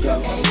pistol go,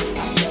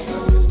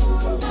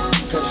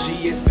 cause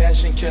she a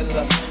fashion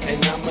killer,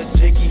 and I'm a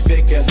jiggy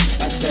figure.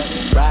 I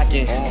said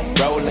rockin',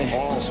 rollin',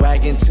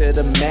 swaggin' to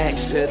the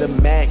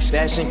max,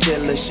 fashion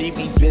killer. She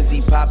be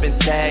busy poppin'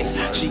 tags.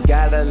 She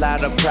got a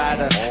lot of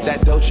Prada,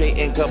 that Dolce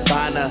 &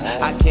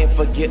 Gabbana. I can't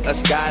forget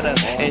Escada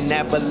and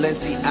that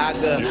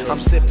Balenciaga. I'm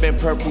sippin'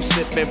 purple,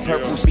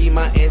 be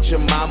my Aunt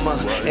Jemima.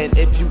 And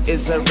if you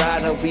is a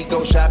rider, we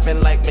go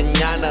shopping like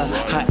manana.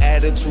 Her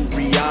attitude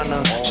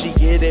Rihanna, she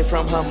get it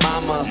from her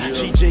mama.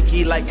 She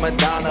jiggy like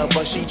Madonna,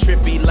 but she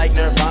trippy like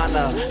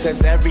Nirvana,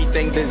 cause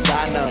everything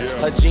designer.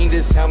 Her jeans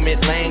is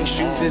Helmet Lang,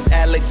 shoes is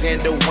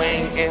Alexander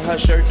Wang, and her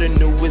shirt the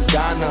newest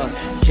Donna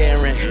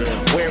Karen.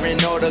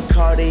 Wearing all the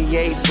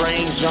Cartier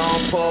frames,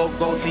 Jean Paul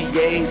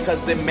Gaultier's,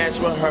 cause they match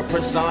with her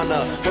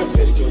persona. Her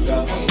pistol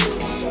go,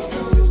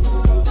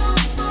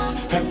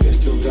 her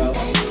pistol go.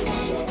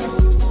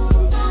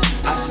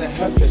 I said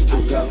her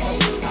pistol go,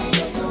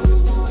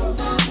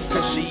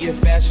 cause she a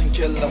fashion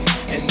killer,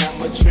 and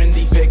I'm a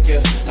trendy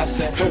figure. I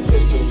said her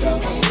pistol go,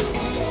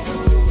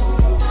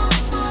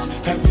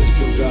 her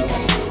pistol go.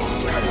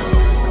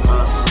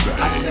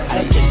 I said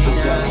her pistol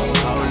go,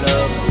 hold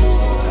up,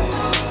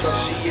 cause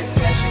she a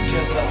fashion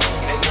killer,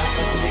 and I'm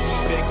a jiggy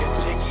figure.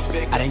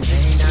 I done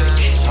came down,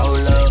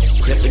 hold up,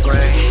 flip the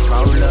grain,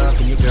 roll up,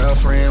 and your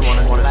girlfriend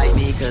wanna like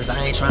me, cause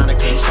I ain't tryna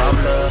control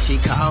her. She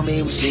called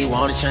me when she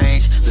wanna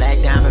change,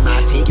 black diamond,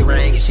 my pinky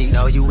ring, and she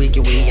know you weak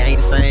and we ain't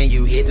the same.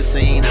 You hit the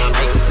scene, I'll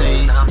make the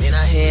scene. I'm in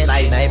her head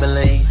like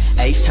Maybelline,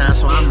 H-time,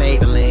 so I'm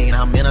Maybelline.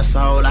 I'm in her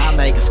soul, I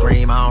make her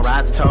scream. I don't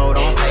ride the toll,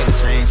 don't pay the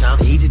change.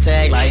 I'm easy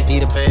tag like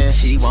Peter Pan.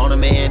 She want a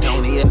man,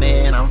 don't need a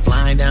man. I'm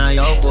flying down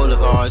your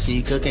boulevard.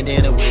 She cooking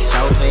dinner with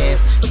your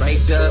plans.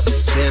 Draped up,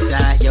 tripped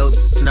out, yo,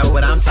 know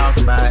what I'm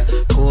talking about.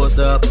 Pulls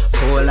up,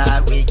 pull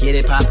out, we get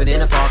it poppin' in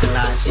the parking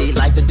lot. She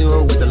like to do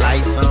it with the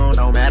lights on.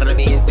 Don't matter to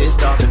me if it's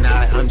dark or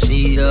not. I'm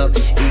G'd up,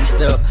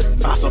 eased up,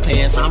 fossil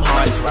pants, I'm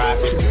hard to rock.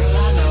 Girl,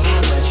 I know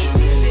how much you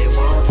really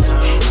want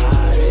somebody.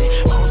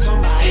 Want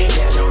somebody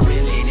that don't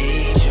really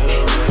need you.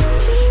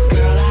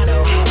 Girl, I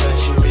know how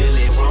much you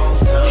really want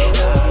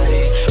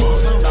somebody. Want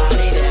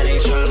somebody that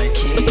ain't tryna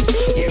keep.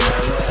 You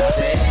heard what I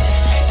said?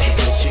 They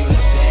put you to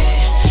bed.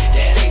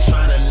 That ain't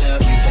tryna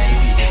love you,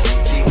 baby. Just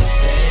keep it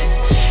steady.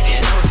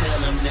 And don't tell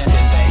them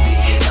nothing, baby.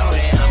 You know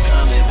that I'm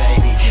coming,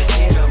 baby. Just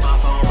hit up my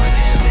phone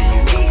whenever you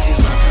need you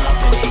some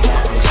company.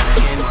 Got me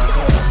drinking my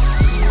cup.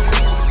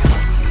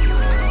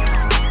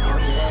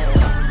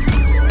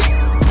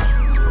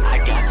 I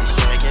got this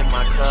drink in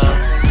my cup.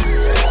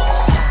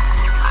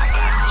 I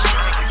got this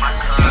drink in my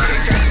cup. DJ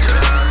Festa,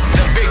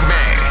 the big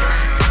man.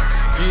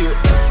 Yeah,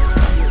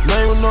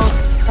 name no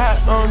hat,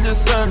 I'm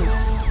just honest.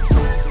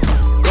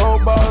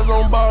 Gold bottles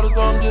on bottles,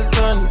 I'm just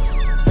honest.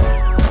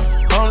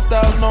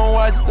 100,000 on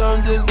watches,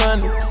 I'm just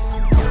honest.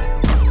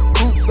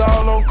 Coops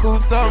all on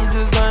coops, I'm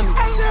just honest.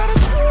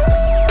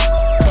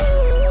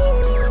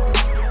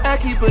 I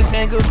keep a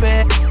gang of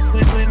bad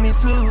with me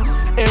too,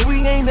 and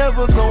we ain't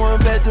never going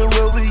back to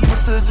what we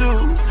used to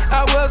do.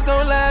 I was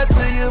gonna lie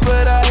to you,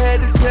 but I had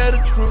to tell the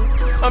truth.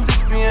 I'm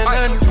just being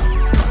honest.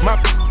 My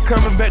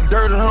coming back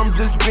dirty, I'm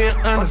just being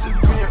honest.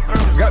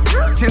 Got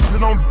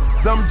kisses on,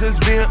 so I'm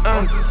just being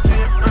honest.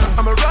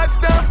 I'm a rock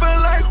star for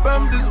life,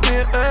 I'm just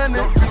being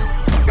honest.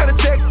 Got a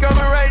check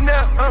coming right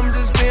now, I'm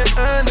just being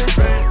honest.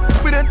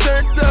 We done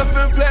turned up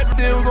and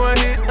platinum, gon'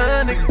 hit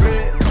honest.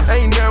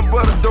 Ain't nothing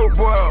but a dope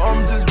boy,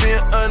 I'm just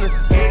being honest.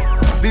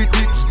 These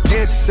just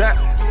getting shot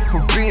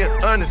for being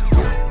honest.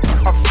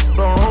 I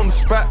on the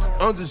spot,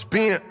 I'm just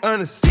being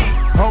honest.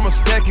 I'ma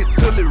stack it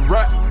till it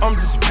rock, I'm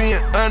just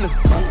being honest.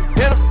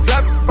 And I'm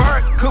dropping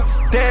fire, coops,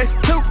 dash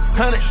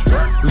 200.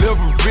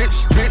 Live a rich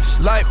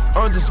life,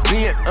 I'm just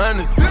being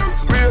honest.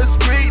 Real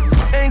street,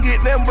 ain't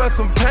get nothing but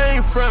some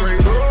pain from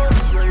it.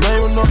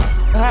 Name no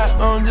hot,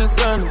 I'm just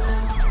honest.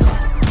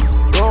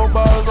 Gold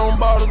bottles on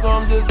bottles,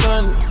 I'm just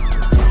honest.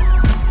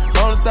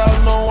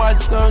 100,000 on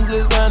watches, I'm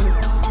just honest.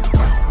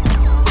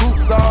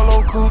 Coops all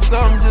on coops,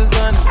 I'm just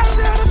honest.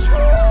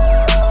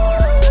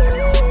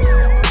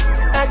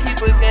 I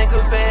keep a gang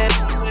of bad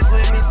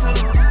with me too,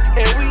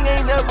 and we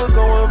ain't never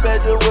going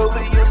back to what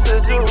we used to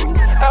do.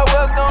 I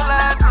was gonna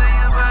lie to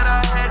you, but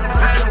I had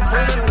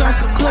to. Got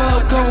the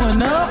club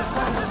going up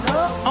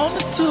on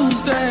the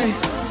Tuesday.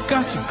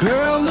 Got your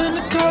girl in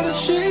the color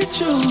she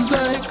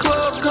Tuesday.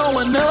 Club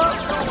going up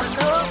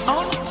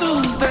on the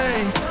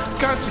Tuesday.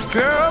 Got your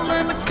girl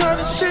in the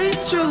color she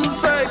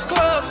Tuesday.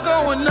 Club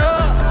going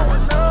up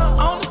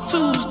on the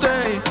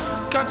Tuesday.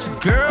 Got your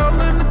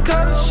girl in the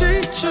color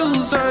she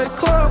Tuesday.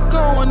 Club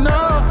going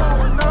up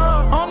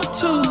on the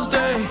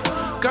Tuesday.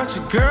 Got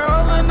your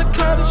girl in the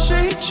color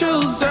she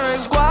Tuesday.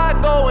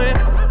 Squad going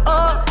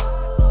up.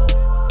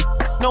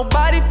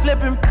 Nobody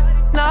flipping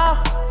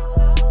now.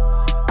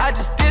 I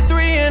just did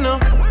 3 in a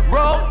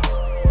row.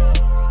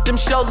 Them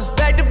shows is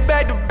back to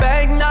back to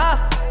back now.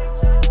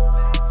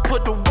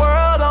 Put the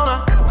world on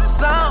a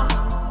sound.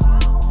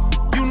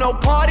 You no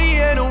party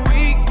in a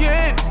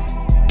weekend.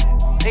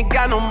 Ain't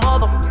got no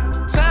mother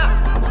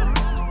time.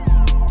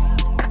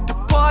 The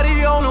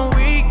party on the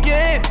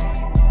weekend.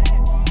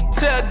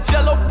 Tell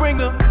Jello bring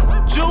the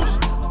juice.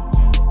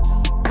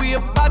 We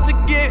about to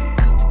get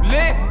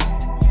lit.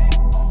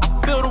 I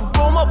fill the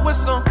room up with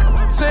some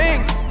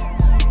things.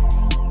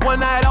 One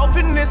night off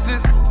and this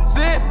is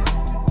it.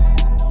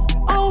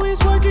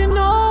 Always working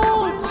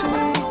OT.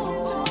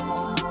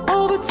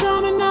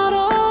 Overtime and out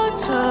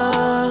of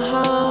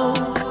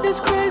time. It's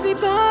crazy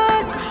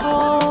back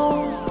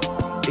home.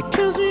 It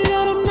kills me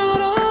that I'm not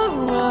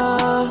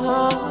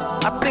around.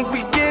 I think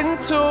we getting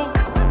too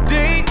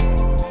deep.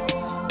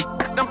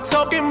 I'm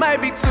talking might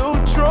be too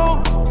true.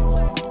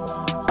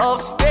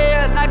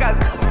 Upstairs, I got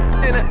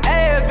in an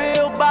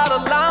Advil bottle.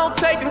 I don't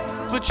take them,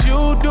 but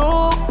you do.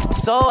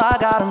 So I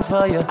got them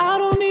for you. I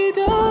don't need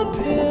the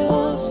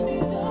pills.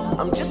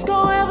 I'm just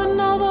gonna have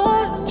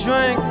another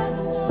drink.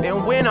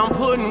 And when I'm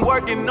putting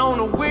working on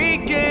the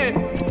weekend,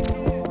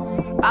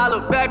 I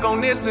look back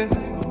on this and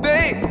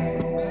think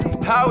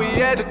how we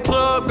at the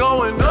club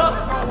going up.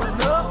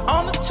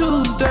 On a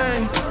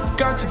Tuesday,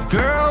 got your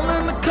girl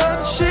in the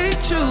cut, she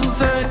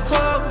Tuesday.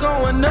 Club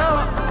going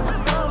up.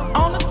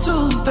 On a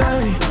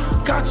Tuesday,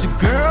 got your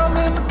girl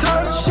in the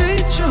cut, she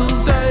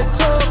Tuesday.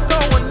 Club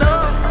going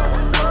up.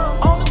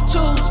 On a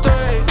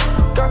Tuesday,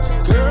 got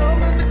your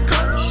girl in the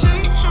cut,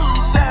 she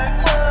Tuesday.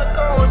 Club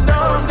going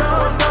up.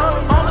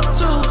 On a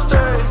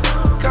Tuesday,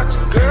 got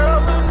your girl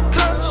in the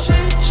cut, she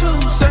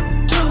Tuesday.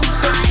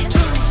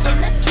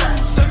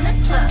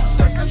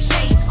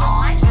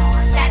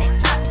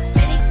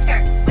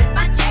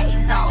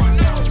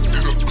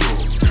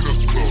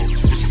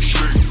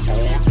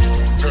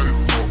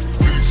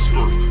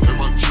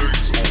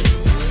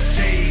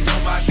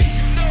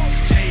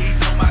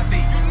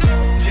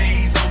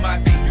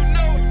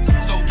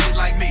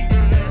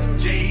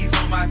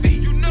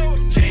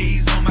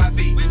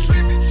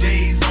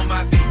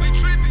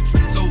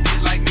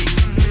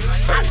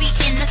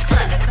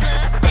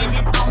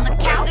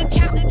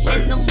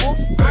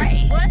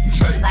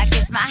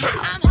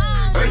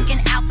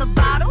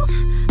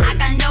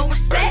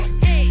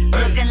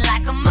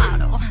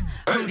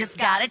 Just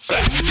gotta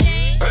check.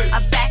 I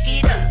back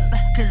it up,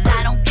 cause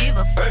I don't give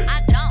a fuck.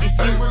 If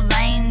you were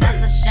lame,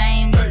 that's a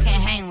shame. You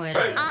can't hang with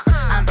us.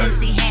 I'm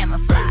MC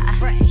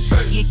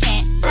Hammerfly. You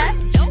can't touch.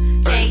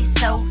 Jay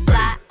so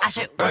fly, I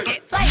should work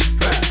at Flight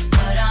Club.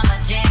 Put on my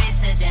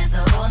jammies to dance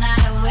the whole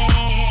night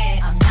away.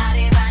 I'm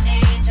naughty by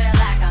nature,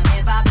 like I'm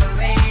hip-hop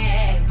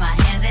parade. My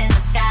hands in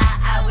the sky,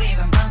 I wave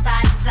them from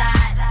side to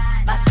side.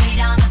 My feet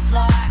on the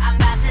floor, I'm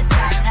about to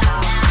turn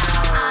up now.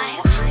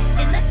 I'm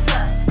in the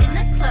club,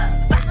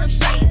 got some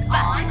shades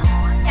on,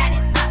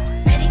 tatted up,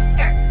 mini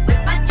skirt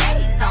with my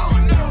J's on.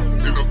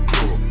 In the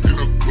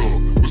club,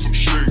 with some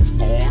shades on,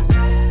 tatted up,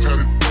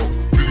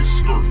 mini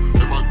skirt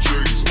and my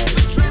J's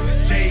on.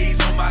 J's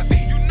on my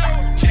feet,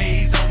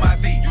 J's on my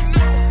feet,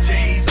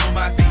 J's on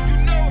my feet.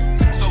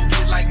 So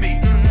get like me.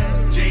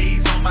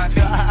 J's on my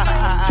feet,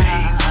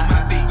 J's on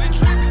my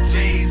feet,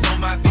 J's on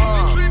my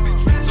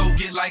feet. So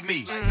get like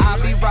me. I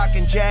be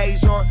rockin'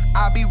 J's or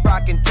I be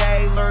rockin'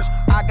 Taylors.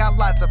 I got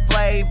lots of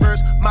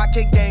flavors. My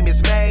kick game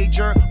is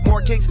major.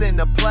 More kicks than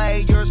the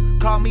players.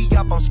 Call me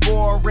up, I'm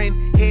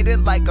scoring. Hit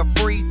it like a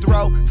free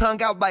throw.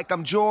 Tongue out like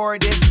I'm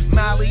Jordan.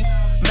 Mally,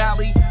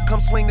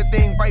 come swing the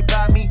thing right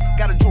by me.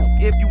 Got a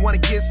drink if you wanna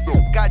kiss.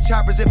 Got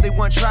choppers if they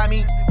wanna try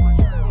me.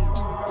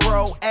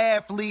 Pro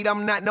athlete,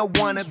 I'm not no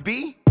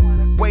wannabe.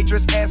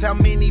 Waitress asked how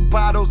many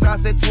bottles, I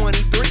said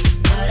 23.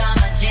 Put on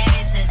my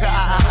J's to dance the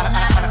whole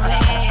night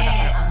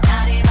away. I'm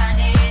naughty by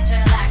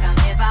nature, like I'm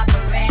hip-hop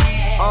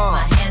parade.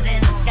 My hands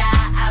in the sky,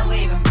 I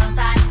wave them from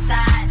side to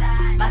side.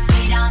 My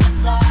feet on the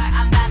floor,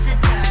 I'm about to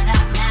turn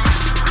up now.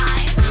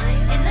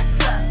 I'm in the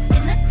club,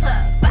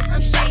 got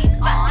some shades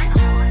on,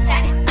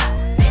 tatted up,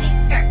 mini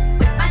skirt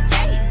with my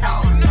J's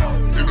on. In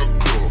the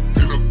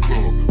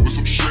club, with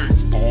some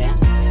shades on, tatted up,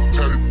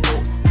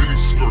 mini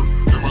skirt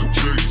and my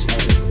J's on.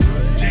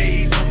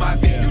 J's on my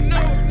feet,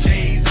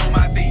 J's on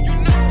my feet,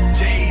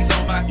 J's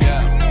on my feet.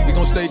 Yeah, we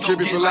gon' stay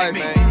trippy for life,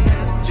 man.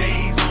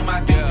 J's on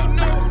my feet,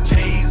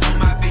 J's on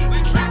my feet.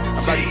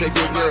 I'm about to take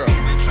your girl.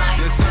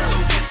 Yes, sir.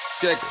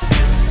 Check it.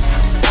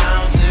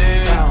 Bounce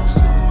it, bounce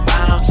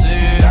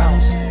it.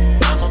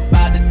 I'm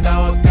about to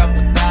throw a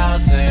couple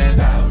thousand.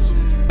 Bounce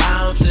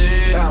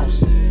it,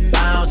 bounce it.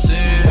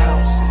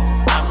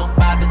 I'm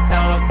about to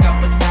throw a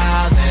couple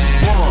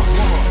thousand.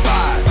 1,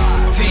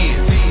 5,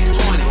 10,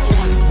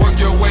 20. Work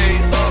your way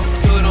up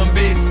to them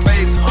big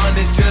face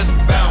hundreds. Just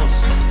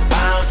bounce,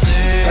 bounce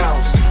it,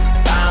 bounce it.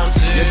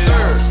 Yes,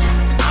 sir.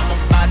 I'm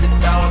about to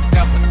throw a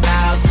couple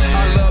thousand.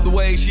 I love the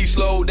way she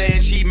slow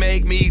dance. She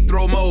make me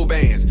throw more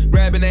bands.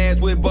 Grabbing ass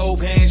with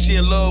both hands. She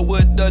in love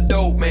with the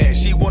dope man.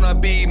 She wanna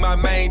be my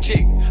main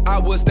chick. I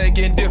was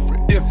thinking different.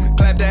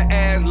 Clap that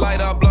ass,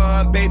 light up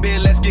blonde, baby,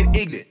 let's get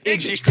ignorant.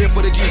 She stripped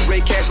for the G,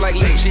 Ray cash like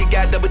Lee. She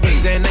got double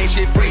D's and ain't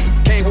shit free.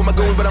 Came with my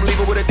goon, but I'm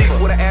leaving with a diva.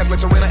 With an ass like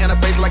Serena and a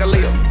face like a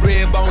Leo.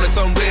 Red bone and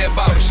some red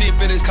bottom. She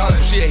finished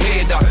college, she a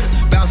head doctor.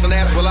 Bouncing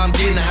ass while I'm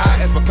getting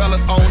high as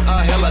propellers on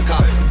a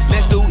helicopter.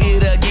 Let's do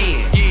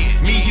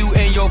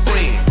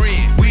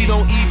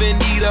even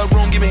need a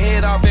room, give me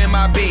head off in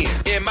my Benz.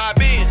 In my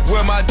bin.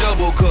 Where my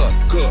double cup?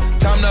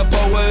 Time to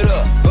pour it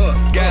up.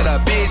 Got a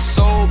bitch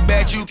so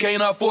bad you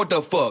can't afford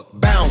to fuck.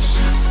 Bounce,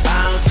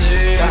 bounce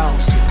it,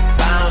 bounce it,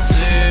 bounce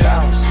it,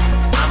 bounce it.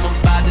 I'm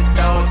about to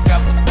throw a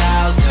couple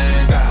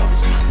thousand.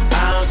 Bounce it,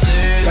 bounce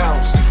it,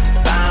 bounce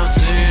it, bounce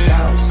it,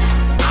 bounce it.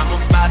 I'm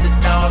about to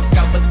throw a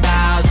couple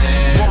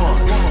thousand. 1,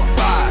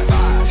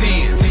 5,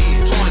 10,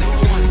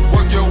 20.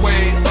 Work your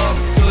way up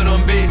to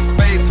them big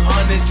face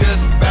hundreds,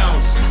 just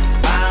bounce,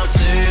 bounce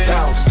it,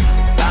 bounce it,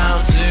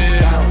 bounce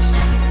it, bounce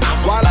it. I'm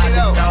about to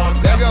throw a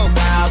couple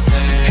thousand.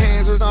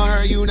 Hands was on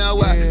her, you know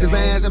what? This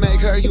bands to make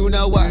her, you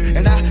know what?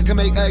 And I can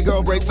make a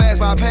girl break fast.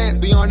 My pants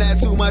be on that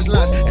too much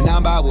lunch. And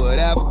I'm by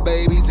whatever,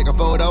 baby. Take a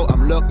photo,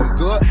 I'm looking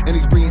good. And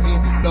these breezes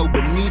is so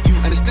beneath you.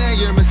 Understand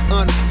you're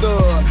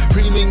misunderstood.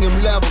 Premium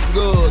level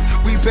goods,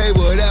 we pay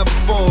whatever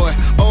for it.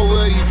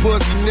 Over these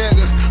pussy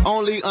niggas,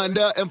 only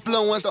under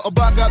influence. So a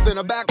buck up, then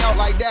a back out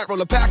like that.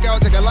 Roll a pack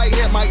out, take a light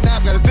hit, might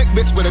nap. Got a thick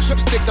bitch with a strip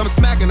stick, I'm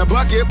smacking a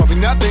bucket. Probably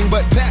nothing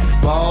but that.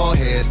 Ball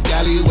head,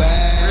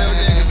 scallywag. Real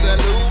niggas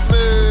salute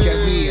me.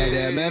 Catch me at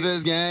that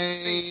Memphis game.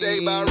 Say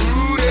by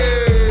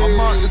Rudy. I'm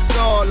Mark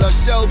Gasol or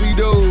Shelby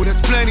though. That's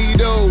plenty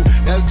though.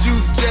 That's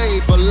Juice J.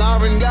 For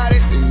Lauren got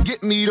it, then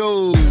get me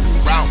though.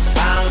 Bounce,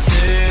 bounce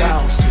it,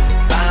 bounce it,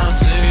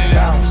 bounce it,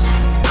 bounce it.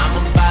 I'm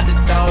about to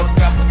throw a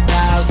couple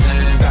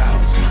thousand.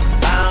 Bounce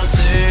it, bounce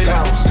it,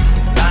 bounce it,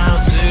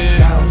 bounce it,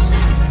 bounce it.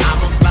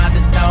 I'm about to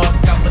throw a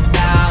couple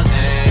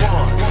thousand.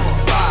 1,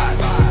 5,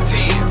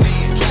 10,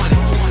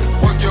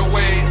 20. Work your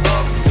way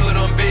up to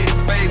them big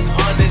face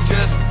hundreds,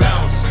 just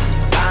bounce,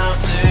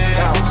 bounce it,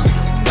 bounce it,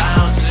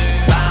 bounce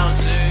it,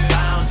 bounce it,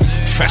 bounce it.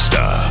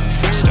 Festa.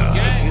 If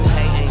you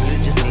hating, you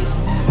just need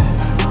some.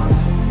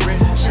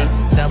 She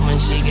felt when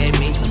she gave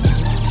me some.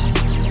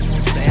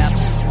 Say I'm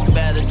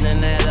better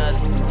than that other.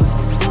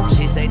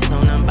 She say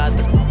tune, I'm about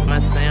to my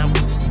Sam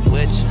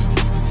with you.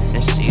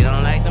 And she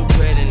don't like them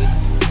pretty,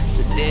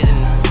 so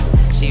didn't.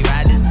 She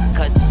ride this,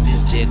 cut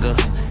this jiggle.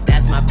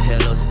 That's my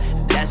pillows.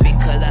 That's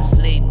because I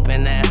sleep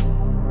in that.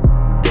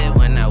 Then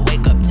when I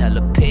wake up, tell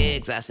the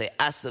pigs, I say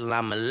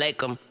assalamu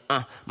alaikum.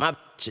 My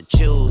bitch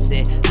choose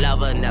it.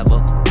 Lover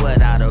never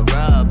without a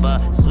rubber.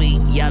 Sweet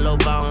yellow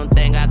bone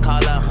thing, I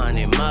call her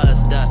honey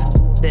mustard.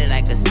 Sit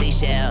like a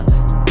seashell,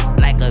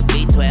 like a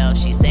V12.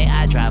 She say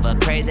I drive her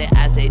crazy.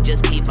 I say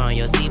just keep on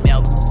your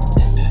seatbelt.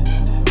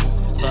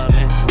 For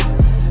me,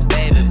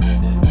 baby.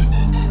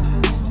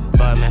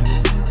 For me,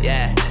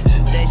 yeah. She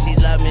say she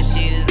love me,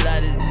 she just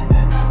love it.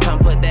 Come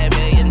put that $1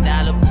 million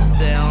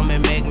there on me,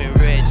 make me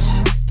rich.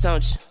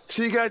 Don't you?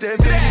 She got that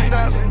 $1 million,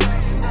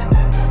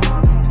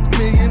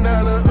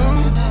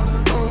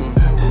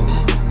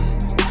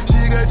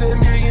 She got that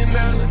 $1 million,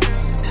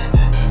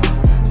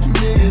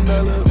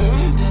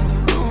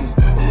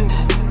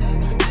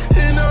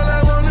 And all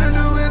I wanna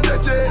do is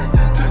touch it,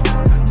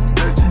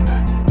 touch it,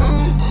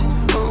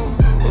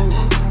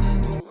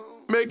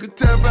 Make her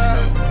tap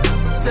out,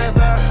 tap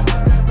out,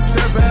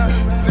 tap out,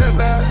 tap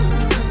out,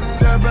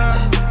 tap out.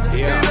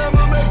 Yeah. And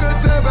I'ma make her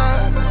tap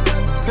out,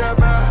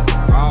 tap out.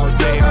 All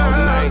day, all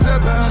night.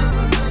 Tap out,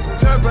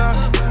 tap out.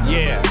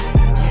 Yeah.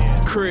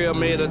 Crib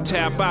made her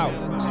tap out.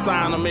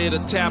 Signer made her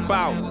tap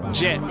out.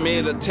 Jet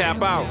made her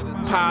tap out.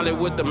 Pilot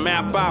with the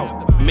map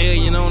out. $1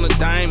 million on the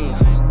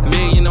diamonds. $1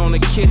 million on the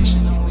kitchen.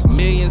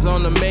 Millions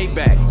on the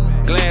Maybach.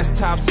 Glass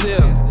top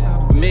ceiling.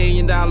 $1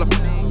 million.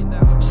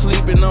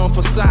 Sleeping on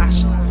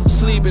Versace.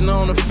 Sleeping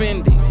on a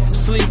Fendi.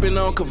 Sleeping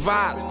on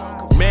Cavalli.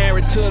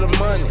 Married to the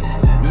money.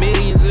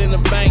 Millions in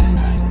the bank.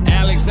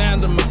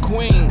 Alexander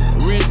McQueen.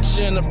 Rich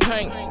in the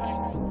paint.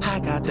 I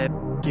got that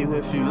you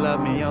if you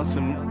love me on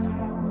some.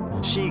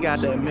 She got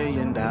that $1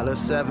 million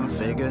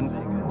 7-figure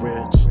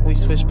rich. We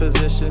switch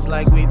positions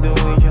like we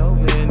doing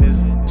yoga in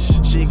this.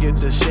 She get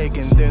the shake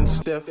and then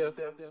stiff.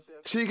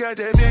 She got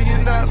that $1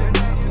 million, $1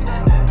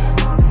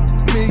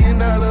 million,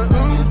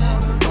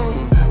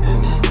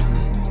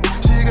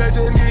 She got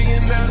that $1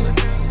 million,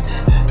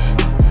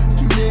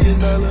 $1 million,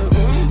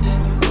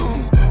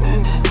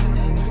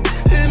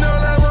 And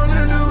all I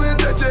wanna do is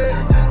touch it,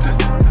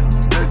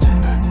 touch it,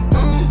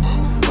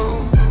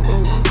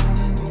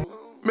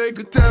 Make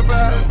her tap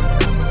out,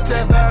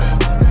 tap out,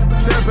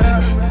 tap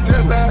out,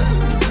 tap out,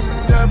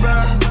 tap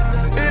out.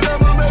 And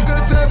I'ma make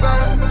her tap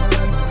out,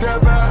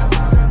 tap out,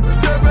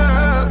 tap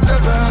out,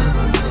 tap out,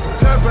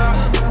 tap out.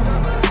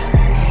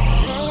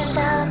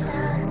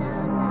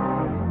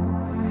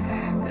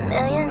 $1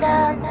 million.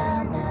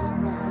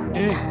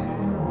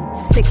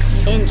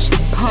 6-inch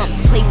pumps,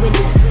 play with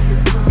his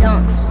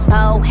dunks.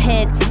 Bald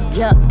head,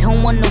 yup,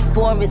 don't want no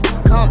Forrest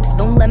Gumps.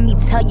 Don't let me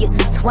tell you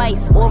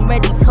twice,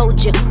 already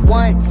told you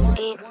once.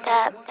 Eat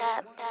that.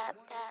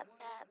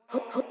 Who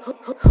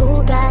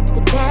got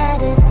the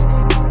baddest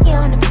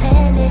on the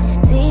planet?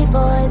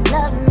 D-boys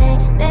love me,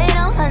 they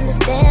don't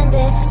understand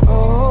it.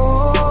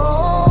 Oh,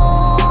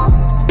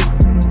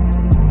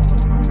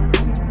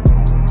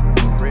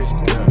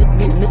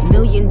 $1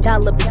 million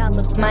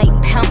might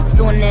pounce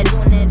on that.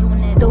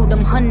 Throw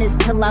them hundreds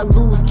till I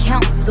lose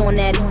counts on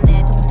that.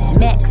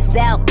 Max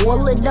out all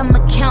of them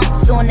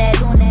accounts on that.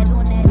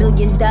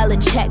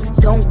 $1 checks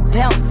don't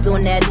bounce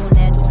on that.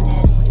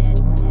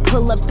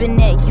 Pull up in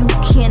that, you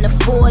can't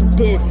afford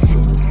this.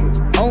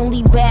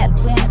 Only rap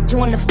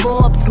on the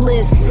Forbes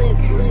list.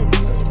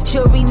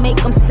 Jury make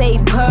them say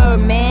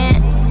bird, man.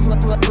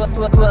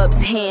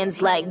 Rubs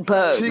hands like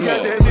bird. She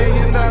got that $1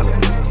 million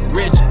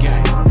rich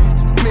gang.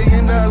 $1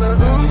 million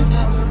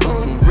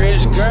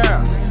rich girl.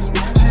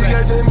 She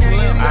got that $1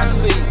 million. I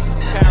see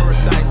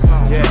paradise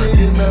on. Yeah.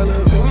 $1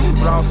 million.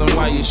 Put on some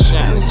while you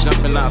shining,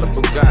 jumping out of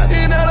Bugatti.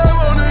 And all I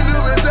wanna do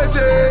is touch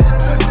it.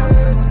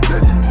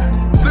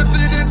 Touch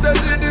it,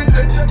 touch it,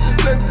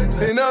 touch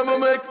it. And I'ma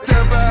make it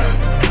tap out,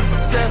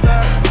 tap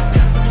out,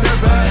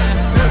 tap out,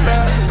 tap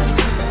out,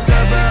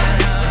 tap out.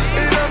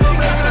 And I'ma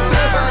make it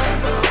tap out,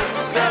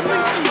 tap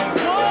out.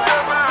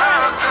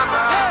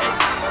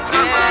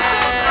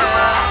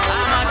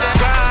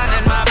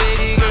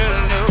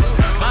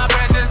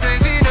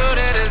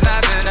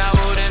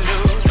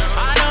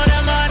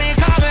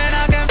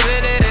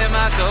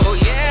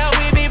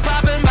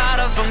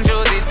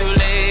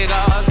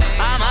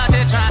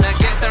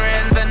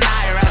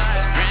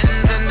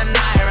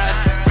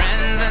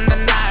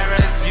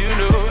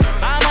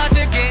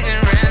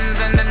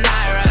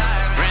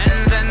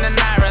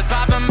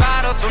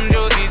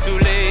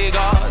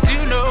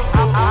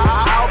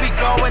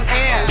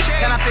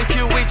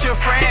 Your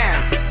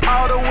friends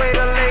all the way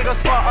to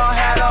Lagos for a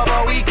hell of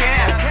a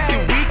weekend. See,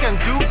 we can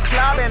do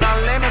clubbing,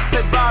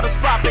 unlimited bottles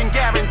popping,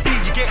 guarantee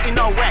you getting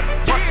no wreck.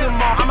 But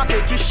tomorrow I'ma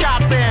take you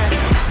shopping,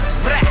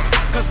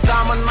 cause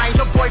I'm a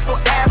Niger boy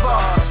forever.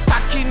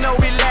 Taki no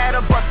we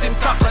letter, but Tim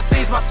Tuckler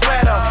sees my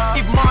sweater.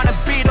 If money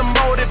be the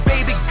motive,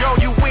 baby girl,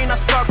 you in a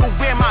circle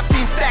where my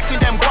team stacking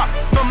them up,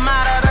 no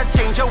matter the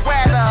change of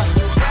weather.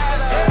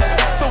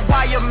 So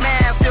why your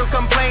man still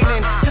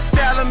complaining? Just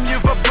tell him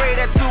you've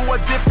upgraded to a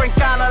different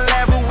kind of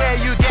level where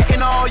you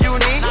getting all you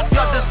need.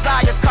 Your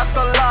desire cost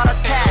a lot of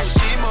cash.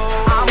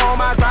 I'm on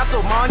my grind,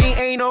 so money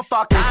ain't no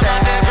fucking thing. I'm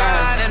on the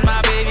grind and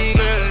my baby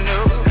girl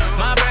knew.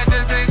 My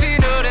precious thing, she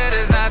knew that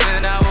there's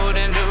nothing I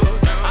wouldn't do.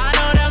 I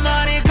know the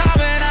money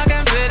coming, I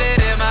can fit it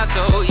in my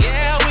soul.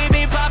 Yeah, we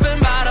be popping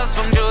bottles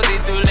from Josie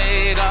to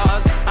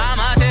Lagos. I'm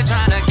out here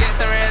trying to get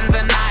the rents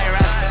and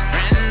Nairas.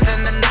 Rents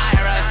and the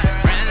Nairas.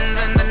 Rents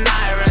and the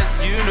Nairas,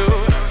 you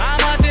know.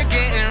 I'm out here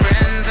getting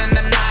rents and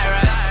the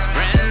Nairas.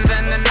 Rents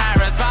and the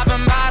Nairas.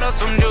 Popping bottles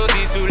from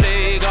Josie to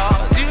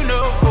Lagos, you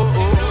know.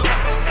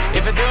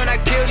 If I do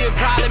not kill you,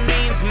 probably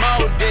means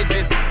more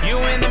digits. You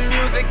in the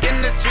music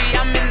industry,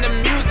 I'm in the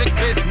music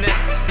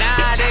business.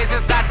 Nowadays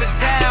it's hard to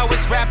tell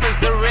which rapper's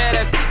the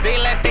realest. They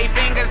let their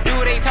fingers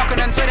do they talking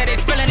on Twitter, they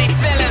spilling their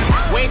feelings.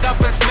 Wake up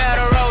and smell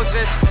the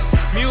roses.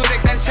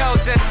 Music then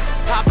chose us.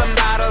 Popping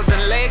bottles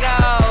and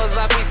Legos,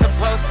 like we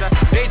supposed to.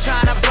 They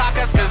tryna block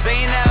us cause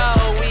they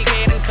know we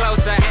getting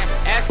closer.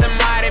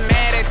 SMI, they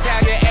mad, they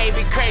tell you, hey,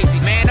 be crazy.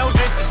 Man, no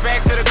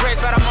disrespect to the grace,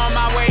 but I'm on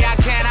my way, I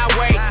cannot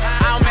wait.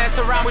 I don't mess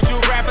around with you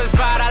rappers,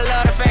 but I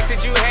love the fact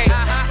that you hate.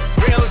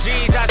 Real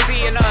G's I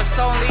see in us,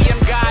 only in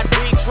God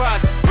we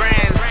trust.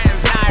 Brands,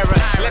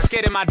 Nairas, let's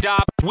get it, my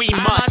dog, we must.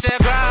 I'm out there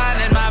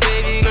grinding, my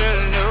baby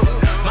girl knew.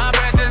 My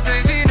precious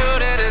thing, she knew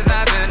that there's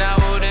nothing I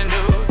wouldn't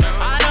do.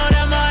 I know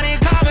the money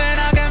coming,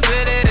 I can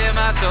fit it in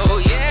my soul.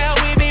 Yeah,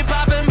 we be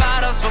popping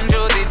bottles from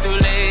Josie to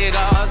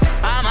Lagos.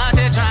 I'm out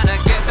here trying to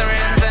get the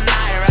rents and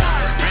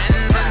Nairas.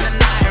 Rents and the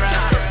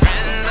Nairas.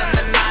 Rents and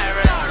the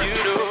Nairas, you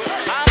do.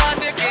 I'm out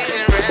here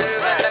getting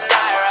rents and the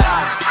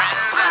Nairas.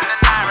 Rents and the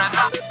Nairas.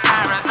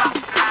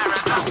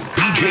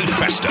 DJ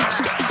Festa.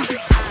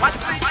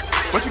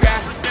 What you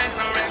got?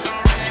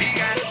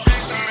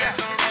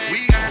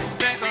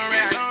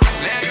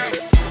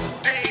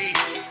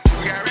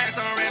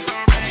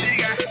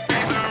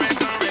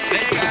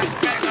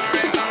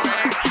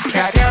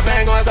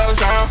 So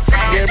strong,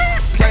 get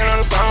playing on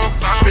the phone.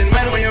 Spend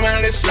money when your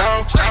mind is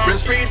slow. Real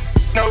street,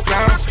 no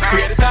clowns.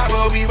 We at the top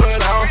where we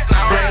belong.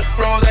 Spread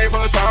rose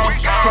for strong.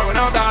 Throwing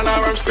on dollar,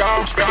 I'm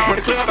strong. When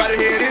the club out of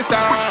here this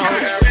time.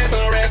 We got rest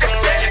on rest on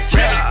rest.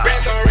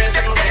 Rest on rest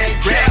on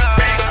rest. Rest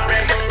on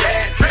rest on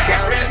rest.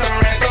 Got rest on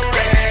rest on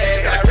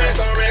rest. Got rest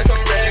on rest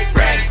on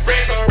rest.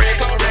 Rest on rest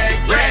on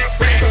rest.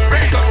 Rest on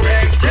rest on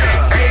rest.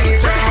 Ain't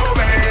even trying to hold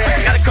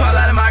back. Got a car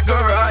out of my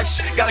garage.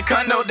 Got a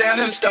condo down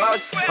in the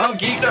stars. I'm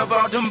geeked up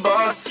on them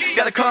bars.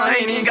 Got a car,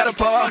 ain't even got a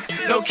park.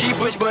 No key,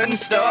 push button,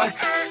 start.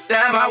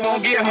 Damn, I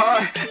won't get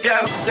hard.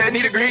 Yeah, they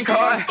need a green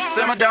card.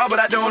 Sell my dog, but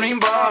I don't even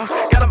bar.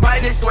 Got a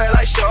bite, they swear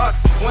like sharks.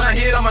 When I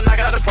hit, I'ma knock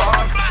out the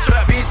park.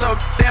 Trap me so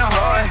damn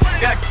hard.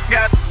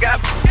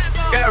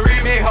 Got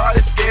read me hard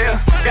to scale.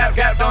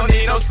 Got, don't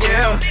need no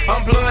scale.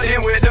 I'm plugged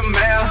in with the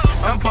mail.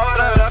 I'm part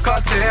of the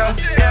cartel.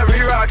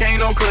 Every rock ain't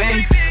no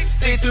clean.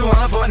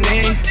 C200 for a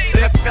knee.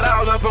 Left it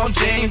all up on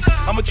jeans.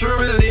 I'm a true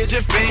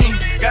religion fiend.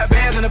 Got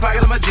bands in the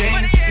pocket of my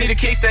jeans. Need a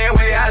kick, stay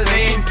away, I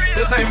lean.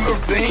 This ain't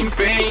routine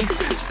fiend.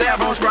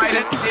 Stab on Sprite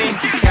and team.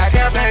 Got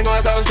campaign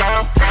going so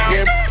strong.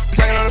 Get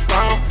playing on the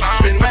phone.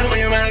 Spend money when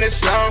your mind is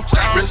slow.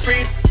 Real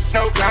street,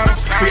 no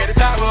clowns. We at the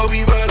top where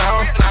we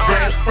belong.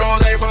 Spread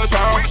rose for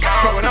strong.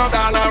 Throwing on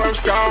dollar, I'm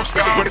strong.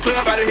 When the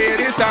club out of here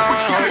this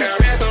time. We got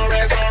rest on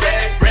rest on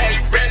rest.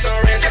 Rest on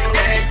rest on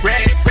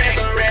rest.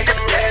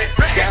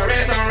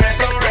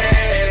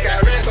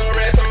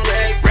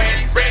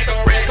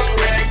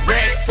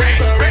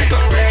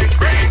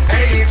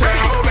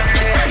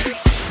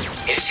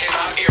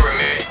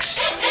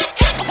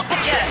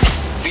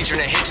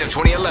 minute hits of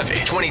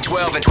 2011,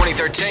 2012, and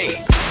 2013.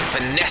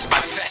 Finesse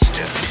by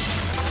Festa.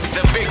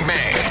 The Big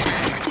Man.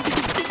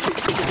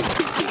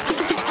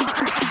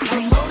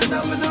 I'm loading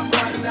up and I'm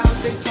riding out.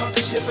 They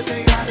talking shit, but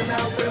they hiding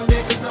out. Real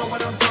niggas know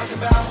what I'm talking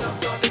about.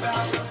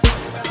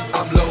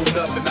 I'm loading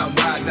up and I'm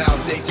riding out.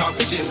 They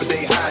talking shit, but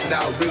they hiding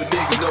out. Real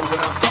niggas know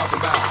what I'm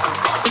talking about.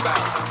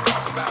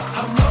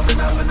 I'm loading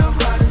up and I'm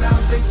riding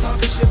out. They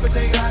talking shit, but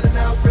they hiding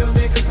out. Real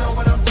niggas know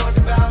what I'm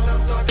talking about.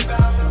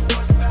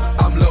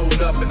 I'm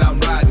loading up and I'm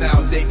riding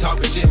out. They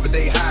talking shit, but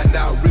they hiding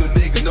out. Real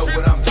niggas know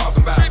what I'm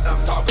talking about.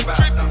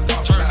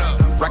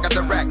 Rack out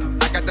the rack,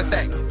 I got the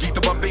sack. Keep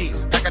the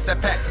beans, pack out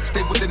that pack.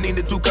 Stay with the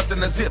Nina, 2 cups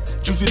and a zip.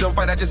 Juicy don't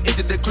fight, I just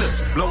emptied the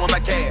clips. Blowing my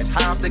cash,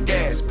 high off the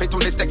gas. Pay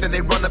 20 stacks and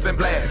they run up and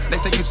blast.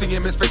 Next thing you see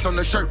him, his face on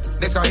the shirt.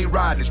 Next car ain't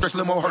riding, stretch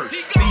limo hurt.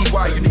 See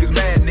why you niggas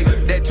mad,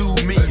 nigga. That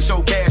 2 million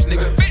show cash,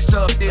 nigga.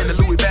 Stuffed in the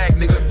Louis bag,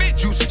 nigga.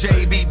 Juicy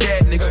JB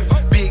that,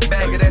 nigga. Big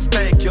bag of that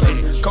stank killer.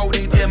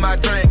 Codeine in my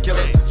drink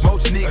killer.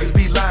 Most niggas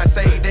be lying,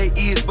 say they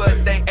is,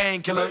 but they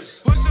ain't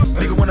killers.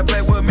 Nigga wanna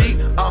play with me,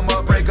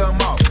 I'ma break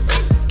them off.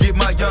 Get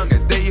my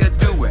youngest, they'll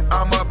do it,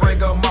 I'ma break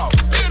them off.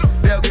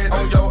 They'll get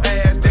on your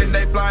ass, then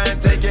they fly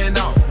and taking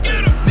off.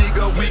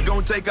 Nigga, we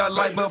gon' take a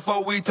life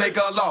before we take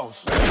a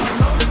loss. I'm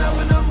loading up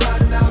and I'm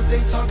riding out.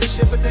 They talking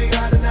shit, but they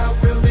hiding out.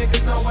 Real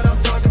niggas know what I'm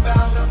talking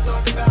about.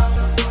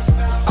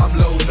 I'm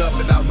loading up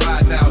and I'm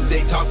riding out.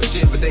 They talking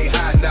shit, but they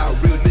hiding out.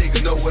 Real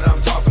niggas know what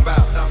I'm talking about.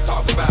 I'm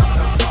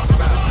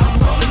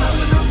rolling up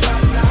and I'm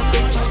riding out.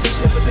 They talking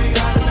shit, but they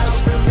hiding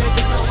out. Real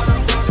niggas know what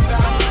I'm talking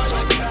about.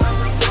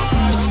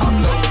 I'm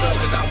loading up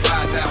and I'm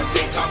riding out.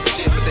 They talking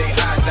shit, but they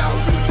hiding out.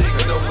 Real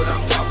niggas know what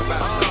I'm talking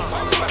about.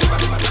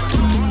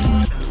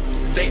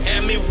 They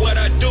ask me what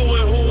I do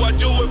and who I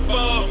do it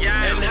for,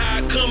 and how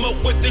I come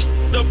up with this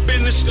up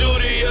in the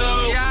studio.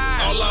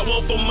 All I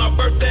want for my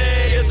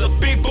birthday is a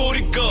big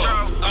booty girl.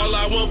 All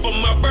I want for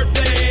my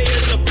birthday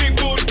is a big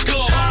booty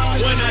girl.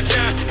 When I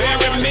die,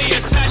 bury me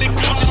inside the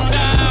Gucci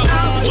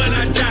style. When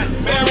I die,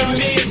 bury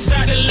me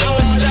inside the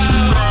Louis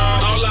style.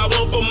 All I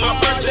want for my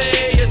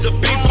birthday is a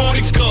big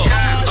booty girl.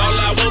 All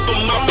I want for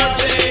my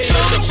birthday is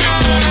a big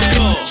booty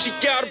girl. She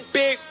got a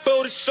big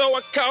booty, so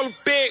I call her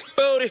big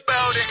booty.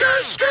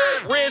 Skirt,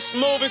 skirt, wrist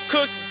moving,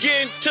 cook,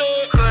 getting to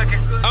it.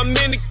 I'm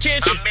in the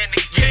kitchen,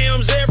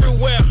 yams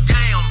everywhere.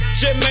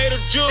 Just made a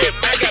jewel,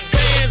 I got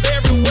bands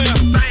everywhere.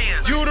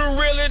 You the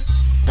really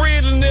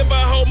breathing if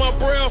I hold my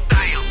breath.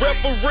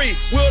 Referee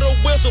with a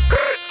whistle,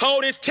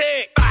 hold his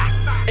tag.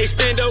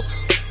 Extendo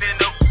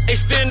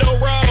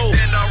roll.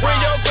 When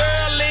your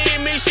girl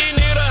leave me, she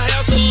need a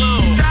house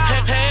alone.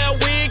 Hell,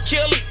 weed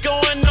killer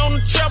going on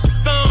the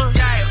chopper-thon.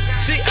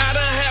 See, I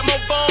done had more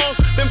bombs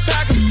than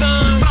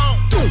Pakistan.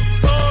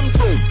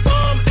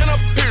 Bomb, and a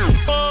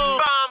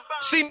bomb.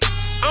 See,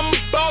 I'm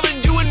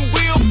ballin', you and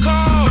Will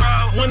call.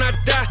 When I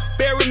die,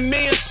 bury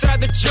me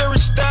inside the jury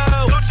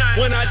style.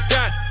 When I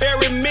die,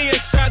 bury me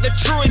inside the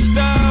truest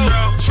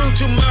style. True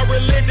to my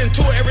religion,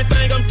 to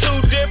everything, I'm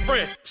too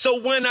different. So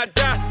when I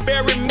die,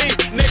 bury me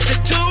next to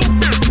 2.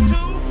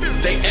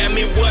 They ask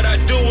me what I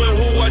do and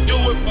who I do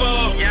it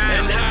for,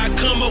 and how I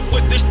come up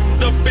with this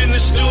up in the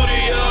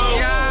studio.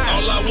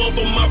 All I want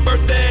for my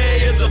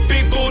birthday is a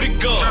big booty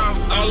girl.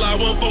 All I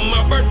want for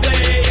my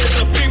birthday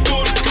is a big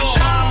booty girl.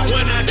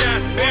 When I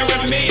die,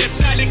 bury me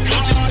inside the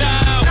Gucci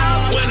style.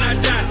 When I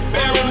die,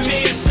 bury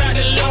me inside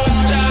the Louis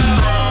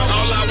style.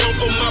 All I want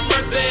for my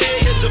birthday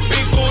is a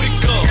big booty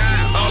girl.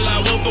 All I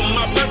want for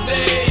my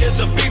birthday is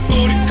a big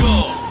booty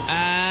girl.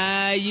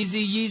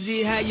 Yeezy,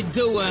 Yeezy, how you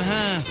doing,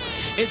 huh?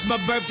 It's my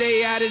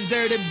birthday, I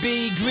deserve to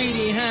be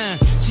greedy, huh?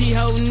 She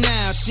holding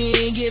out, she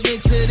ain't giving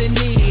to the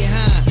needy,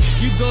 huh?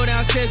 You go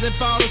downstairs and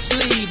fall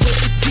asleep with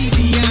the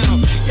TV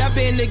on. Y'all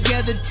been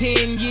together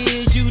 10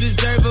 years, you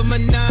deserve a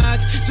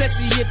menage.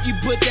 Especially if you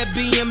put that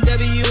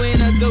BMW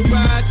in a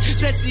garage.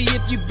 Especially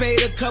if you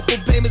paid a couple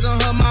payments on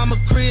her mama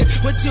crib.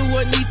 Went to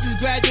her niece's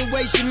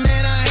graduation,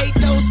 man, I hate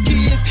those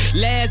kids.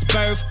 Last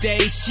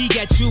birthday, she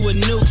got you a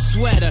new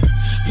sweater.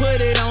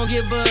 Put it on,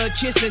 give her a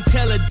kiss and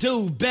tell her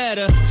do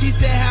better. She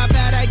said, how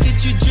about I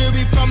get you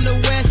jewelry from the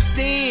West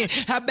End?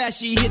 How about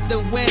she hit the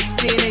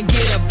West End and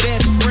get a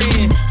best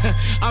friend?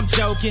 I'm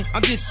joking,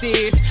 I'm just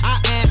serious. I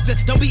asked her,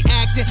 don't be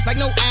acting like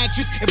no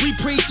actress. If we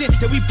preaching,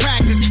 then we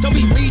practice. Don't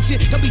be reaching,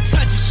 don't be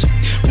touching shit.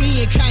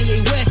 We in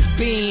Kanye West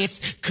Benz,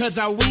 cause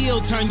I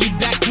will turn you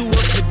back to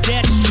a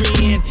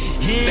pedestrian.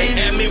 They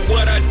ask me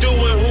what I do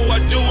and who I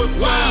do it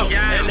for,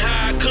 and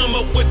how I come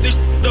up with this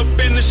up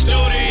in the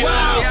studio.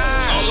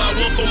 All I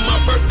want for my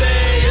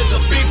birthday is a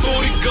big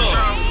booty girl.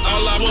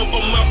 All I want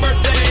for my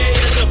birthday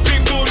is a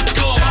big booty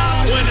girl.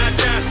 When I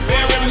die,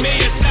 bury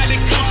me inside the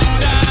Gucci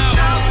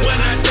style. When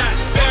I die,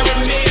 bury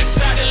me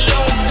inside the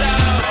Louis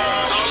style.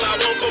 All I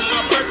want for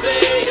my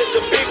birthday is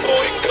a big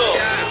booty girl.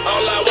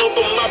 All I want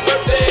for my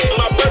birthday,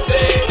 my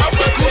birthday, my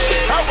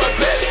birthday. How I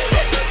bet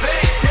at the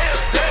same damn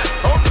time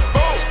on the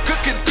phone,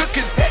 cooking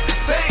at the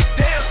same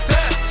damn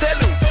time. Tell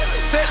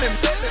him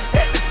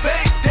at the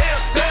same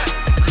damn time.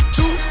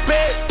 Too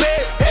bad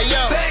at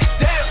the same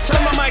damn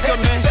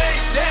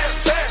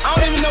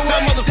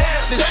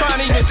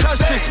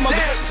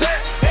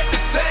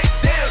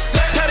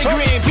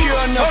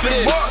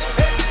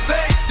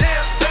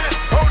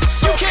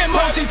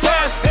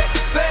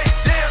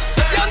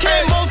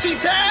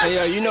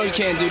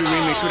can't do the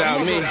remix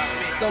without me.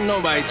 Don't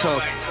nobody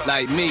talk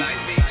like me.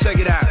 Check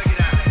it out.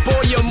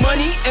 Boy, your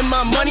money and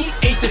my money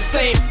ain't the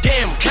same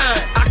damn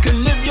kind. I could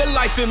live your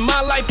life and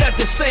my life at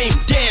the same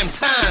damn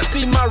time.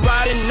 See my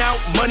riding out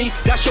money,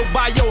 that should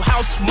buy your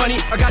house money.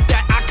 I got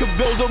that, I could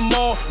build a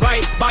mall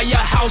right by your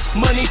house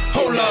money.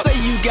 Hold up, say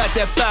you got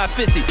that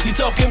 550, you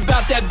talking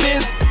about that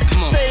Benz?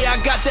 Say I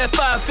got that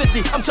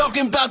 550, I'm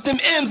talking about them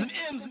M's.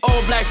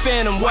 All black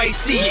Phantom, white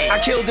seats. I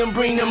killed them,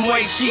 bring them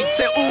white sheets.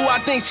 Said, ooh, I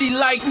think she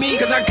like me,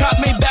 cause I caught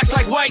me backs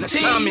like white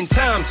tees. Time and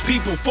times,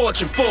 people,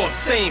 fortune, Forbes,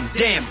 same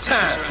damn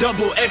time.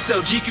 Double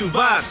XL, GQ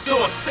vibes,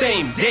 source,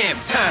 same damn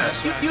time.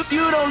 You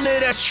don't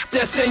live that shit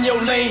that's in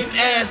your lame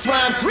ass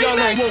rhymes. Y'all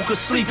don't woke a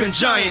sleeping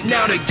giant,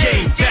 now the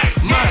game back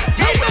mine.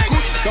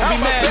 Don't be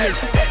mad at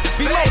me,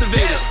 be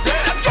motivated.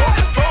 Let's go.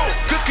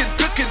 Cooking, at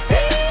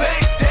the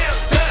same damn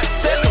time.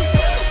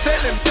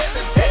 Tell him,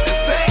 at the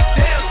same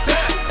damn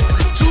time.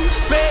 Too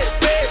bad,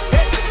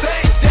 at the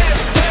same damn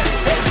time.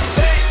 At the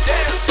same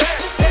damn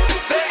time. At the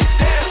same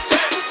damn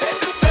time. At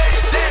the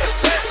same damn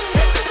time.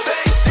 At the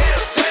same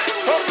damn time.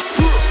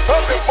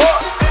 Up and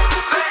walk. At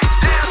the same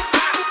damn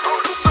time.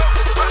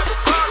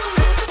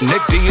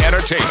 Nick D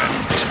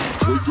Entertainment.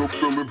 Wake up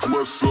feeling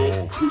blessed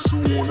up, piss you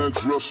on that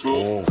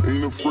dresser.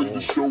 Ain't afraid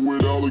to show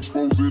it, I'll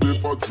expose it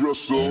if I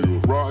dress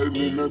up. Riding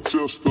in that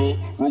tester,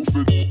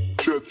 roasted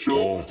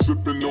ketchup.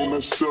 Sipping on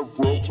that syrup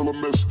till I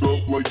messed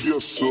up like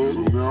yes sir.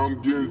 So now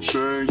I'm getting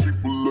changed,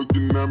 people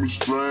looking at me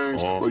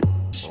strange. Like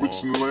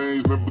switching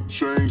lanes, never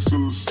change,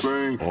 still the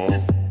same.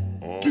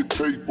 Get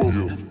paper,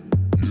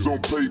 he's on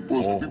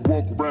papers. We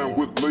walk around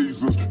with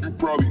lasers, you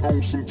probably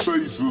own some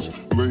tasers.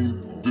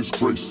 Lame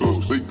disgrace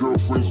us, they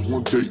girlfriends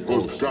won't date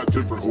us. Got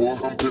different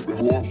whore, I'm pimping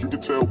whore. You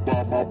can tell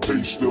by my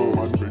pay stub.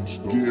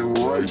 Getting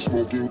right,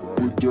 smoking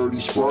with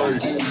dirty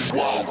Sprite. I'm going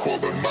wild for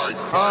the night,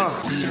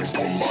 being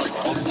polite.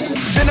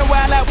 Been a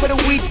while out for the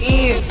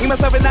weekend. Me,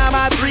 myself, and now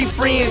my 3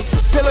 friends.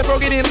 Pillar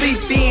broke it and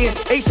leafed in.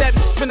 ASAP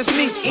finna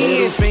sneak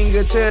in.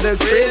 Finger to the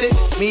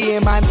critics. Me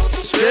and my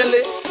drill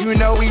it. You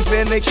know we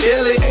finna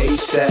kill it.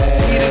 ASAP.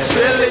 We the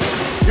drill it.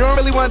 You don't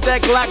really want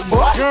that Glock,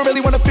 boy. You don't really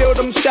wanna feel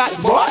them shots,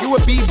 boy. You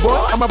a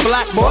B-boy, I'm a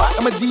black boy.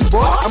 I'm a D-boy,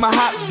 I'm a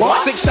hot boy.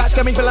 6 shots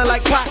got me feeling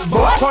like clock,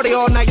 boy. Party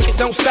all night, it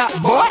don't stop,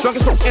 boy. Drunk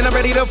as fuck and I'm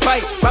ready to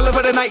fight. Ballin'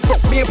 for the night,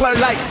 fuck me and play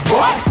like,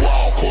 boy.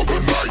 Wild for the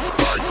night,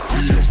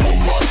 being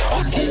polite.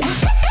 I'm going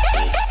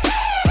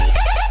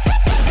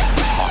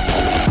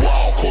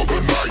wild for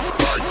the night,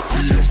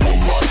 being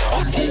polite.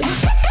 I'm going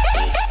wild for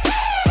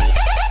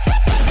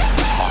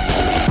the night, being polite. I'm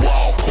going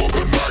wild for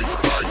the night,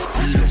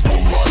 being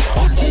polite.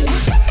 I'm going.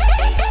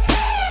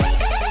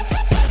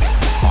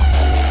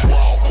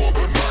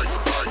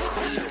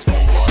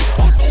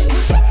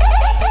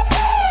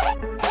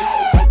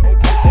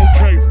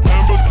 Okay,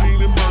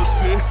 Lamborghini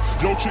Mercy,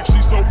 yo chick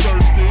she so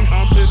thirsty.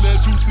 I'm in that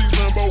juicy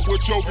Lambo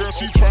with your girl,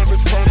 she tryna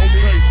turn on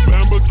me.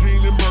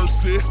 Lamborghini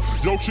Mercy,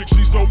 yo chick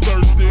she so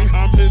thirsty.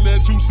 I'm in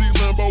that juicy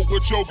Lambo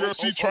with your girl,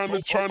 she tryna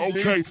turn on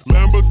me. Okay,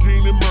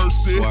 Lamborghini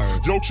Mercy,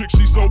 yo chick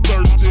she so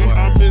thirsty.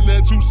 I'm in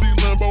that juicy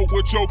Lambo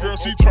with your girl,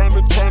 she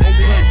tryna turn on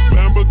me.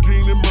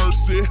 Lamborghini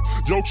Mercy,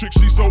 yo chick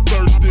she so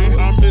thirsty.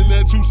 I'm in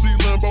that juicy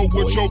Lambo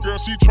with your girl,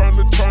 she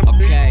tryna turn on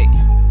me. Okay.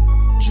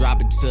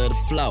 Drop it to the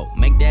floor,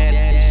 make that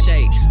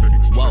shake.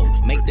 Whoa,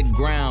 make the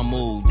ground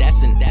move,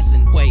 that's an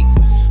wait.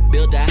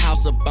 Build a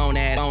house up on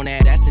that,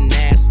 that's an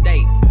ass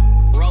state.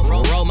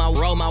 Roll my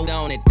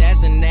on it,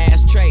 that's an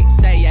ass trait.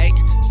 Say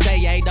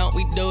yay, don't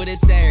we do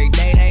this every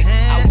day?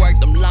 I worked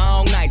them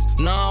long nights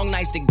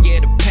to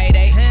get a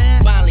payday.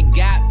 Finally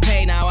got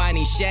paid, now I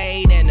need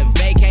shade and a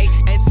vacate.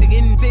 And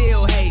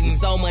still hating,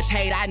 so much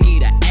hate, I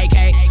need a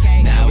AK.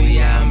 Now we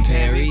out in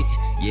Perry,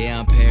 yeah,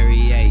 I'm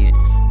Perrier.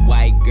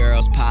 White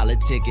girls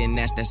politicking,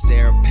 that's that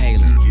Sarah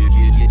Palin.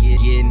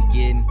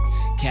 Getting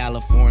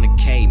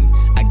Californicating.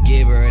 I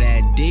give her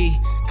that D,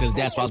 cause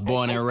that's why I was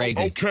born and raised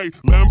in. Okay,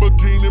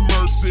 Lamborghini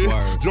Mercy.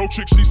 Yo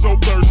chick, she so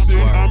thirsty.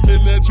 I'm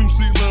in that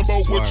juicy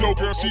Lambo with your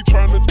girl, she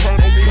tryna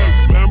turn on me.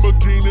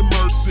 Lamborghini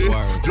Mercy.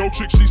 Yo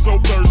chick, she so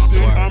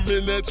thirsty. I'm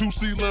in that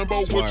juicy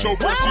Lambo with your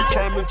girl, she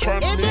tryna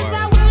turn on me.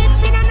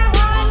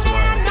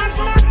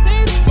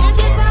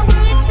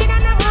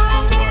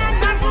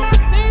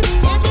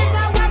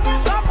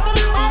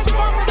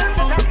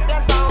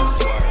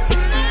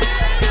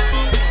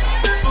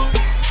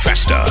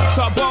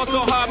 So I ball so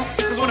hard,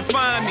 motherfuckers wanna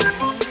find me.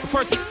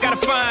 First, gotta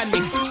find me.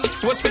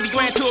 What's 50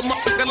 grand to a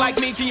motherfucker like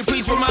me? Can you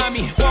please remind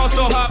me? Ball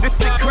so hard, this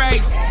shit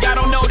crazy. Y'all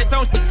don't know that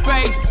don't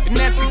phase. The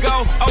next we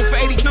go 0 for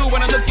 82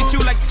 when I look at you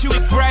like you the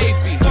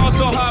gravy. Ball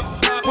so hard,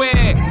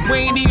 where? We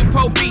ain't even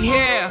Pope be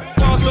here.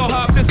 Ball so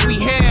hard since we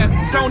here.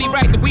 It's only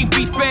right that we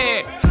be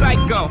fair.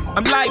 Psycho,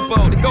 I'm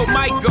libo to go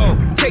Michael.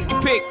 Take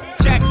your pick.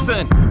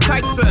 Jackson,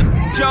 Tyson,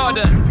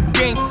 Jordan,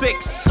 Game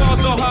 6. Ball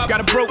so hard,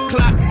 got a broke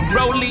clock.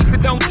 Rollies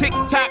that don't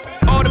tick-tock.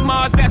 All the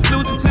Mars that's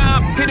losing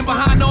time. Hidden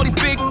behind all these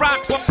big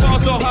rocks. Ball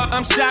so hard,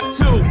 I'm shocked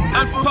too.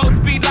 I'm supposed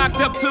to be locked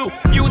up too.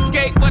 You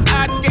escape, but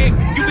I escape.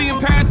 You be in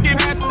Paris, get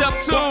passed up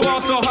too. Ball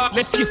so so hard,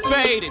 let's get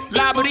faded.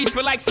 Liberties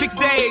for like 6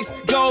 days.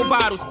 Gold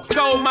bottles,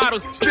 soul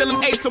models,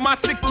 spilling ace on my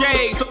sick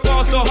days. So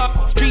ball so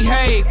hard,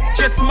 behave.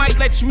 Just might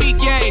let you meet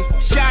gay.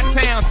 Shot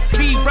towns,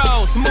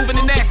 B-rolls, moving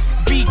the next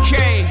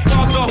BK.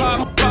 Ball so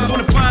hard, brothers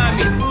wanna find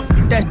me.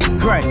 That's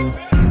great.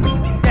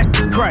 That's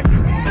great.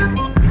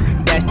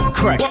 That's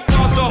great.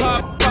 Ball so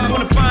hard, brothers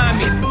wanna find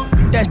me.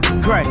 That's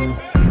great.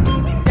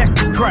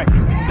 That's great.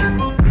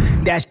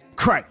 That's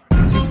great.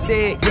 She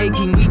said, yeah,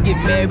 can we get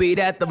married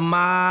at the mall?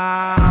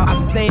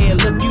 I said,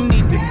 look, you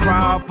need to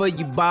crawl for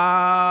your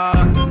bar.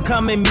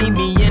 Come and meet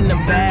me in the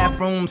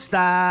bathroom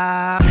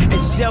style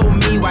and show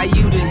me why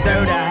you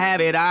deserve to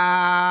have it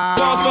all.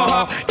 Ball so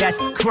hard. That's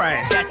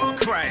crack.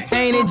 That's crack.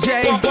 Ain't it,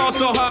 Jay? Ball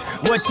so hard.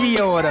 What she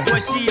order?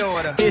 What she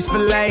order? Fish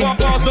fillet.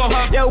 Ball so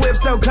hard. Yo, whip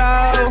so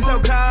cold. So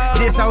cold.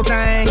 This whole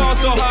thing. Ball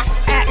so hard.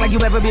 Act like you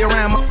ever be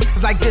around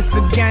like this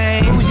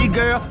again. Who's your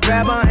girl?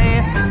 Grab her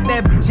hand.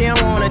 That bitch, she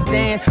don't wanna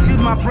dance. She's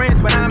my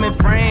friends, but I'm in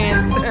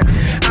France.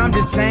 I'm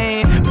just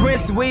saying,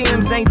 Prince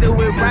Williams ain't do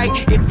it right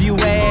if you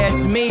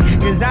ask me.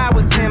 Cause I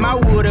was him, I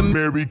would've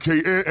Mary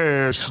Kate and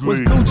Ashley. Was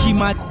Gucci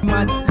my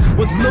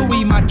was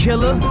Louis my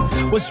killer?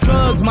 Was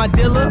drugs my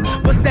dealer?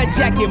 What's that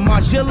jacket,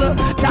 Margilla?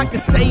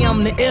 Doctors say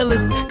I'm the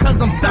illest,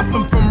 cause I'm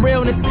suffering from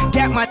realness.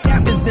 Got my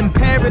captors in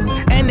Paris,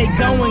 and they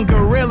going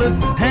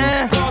gorillas,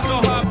 huh?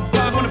 Also hard,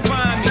 brothers wanna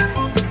find me.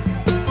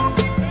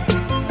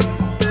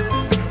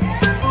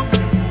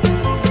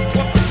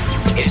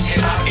 It's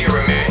Hip Hop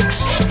Era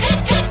Mix.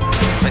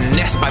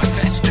 Finesse by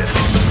Festa.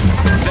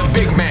 The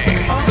Big Man.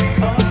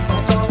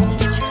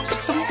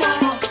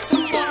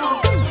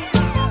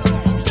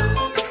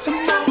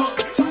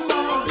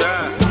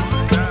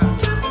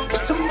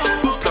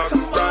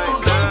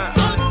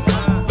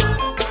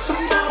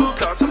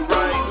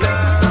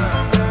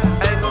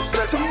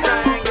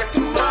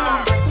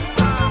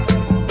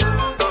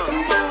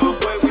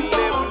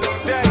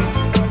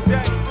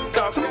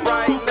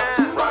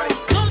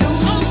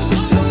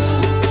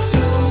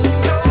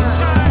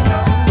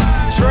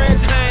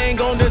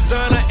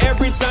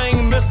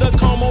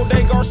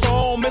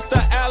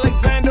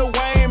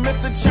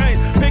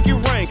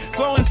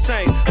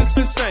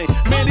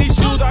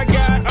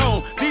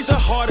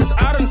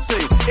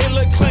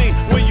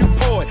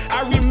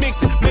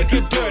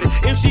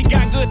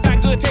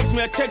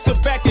 Text her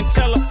back and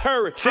tell her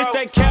hurry. This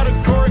that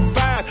category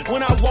 5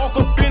 when I walk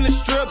up in the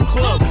strip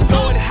club.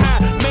 Throw it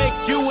high, make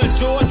you and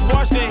George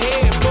wash their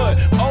head. But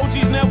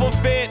OGs never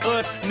fed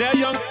us. Now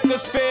young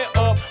niggas fed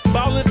up.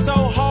 Ballin' so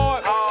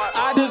hard,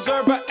 I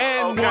deserve an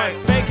and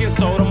one. Baking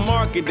soda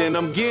marketing,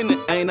 I'm getting it,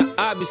 ain't I?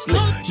 Obviously,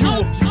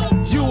 you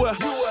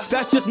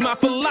that's just my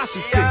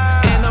philosophy.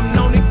 And I'm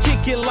known to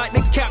kick it like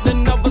the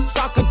captain of a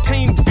soccer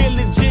team.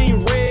 Billie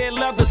Jean, red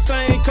leather,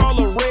 same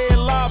color, red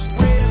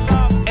lobster.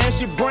 And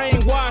she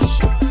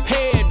brainwashed.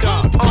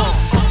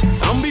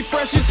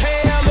 Fresh as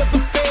hell if the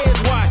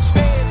feds watch.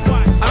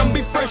 I'm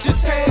be fresh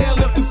as hell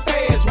if the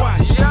feds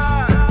watch.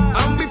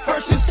 I'm be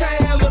fresh as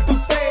hell if the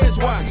feds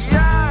watch.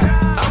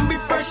 I'm be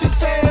fresh as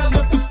hell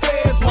if the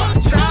feds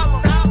watch.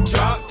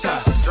 Drop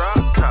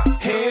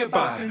top, head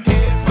body.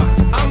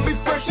 I'm be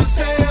fresh as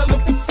hell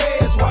if the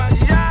feds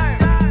watch.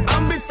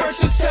 I'm be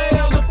fresh as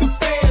hell if the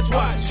feds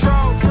watch.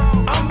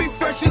 I'm be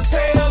fresh as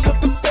hell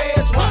if the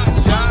feds watch.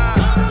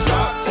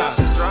 Drop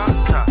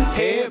top,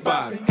 head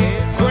body.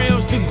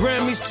 Grams to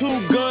Grammys,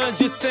 2 guns,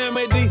 just Sammy.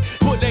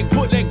 Put that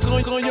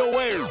gun on your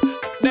way.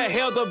 That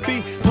hell the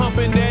beat,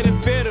 pumping that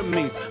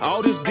amphetamines.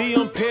 All this D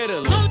I'm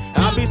peddling.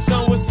 I'll be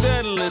somewhere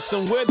settling,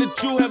 somewhere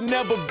that you have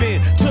never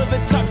been. To the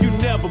top you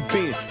never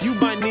been. You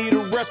might need a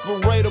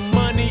respirator,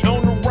 money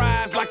on the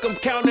rise, like I'm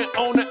counting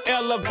on the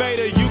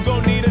elevator. You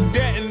gon' need a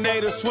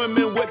detonator,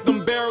 swimming with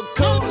them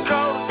barracudas.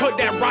 Put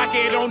that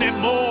rocket on that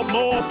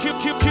more,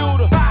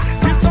 cuter.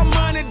 Get some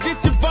money,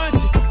 get your bunch.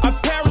 I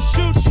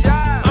parachute you.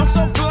 I'm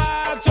so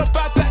fly, jump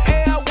out the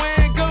air,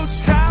 wearing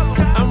Gucci.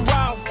 I'm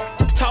raw,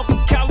 talking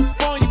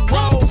California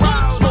roll,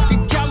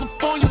 smoking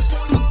California.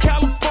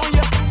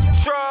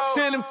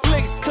 Sending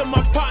flicks to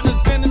my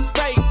partners in the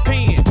state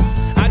pen.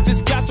 I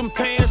just got some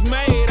pants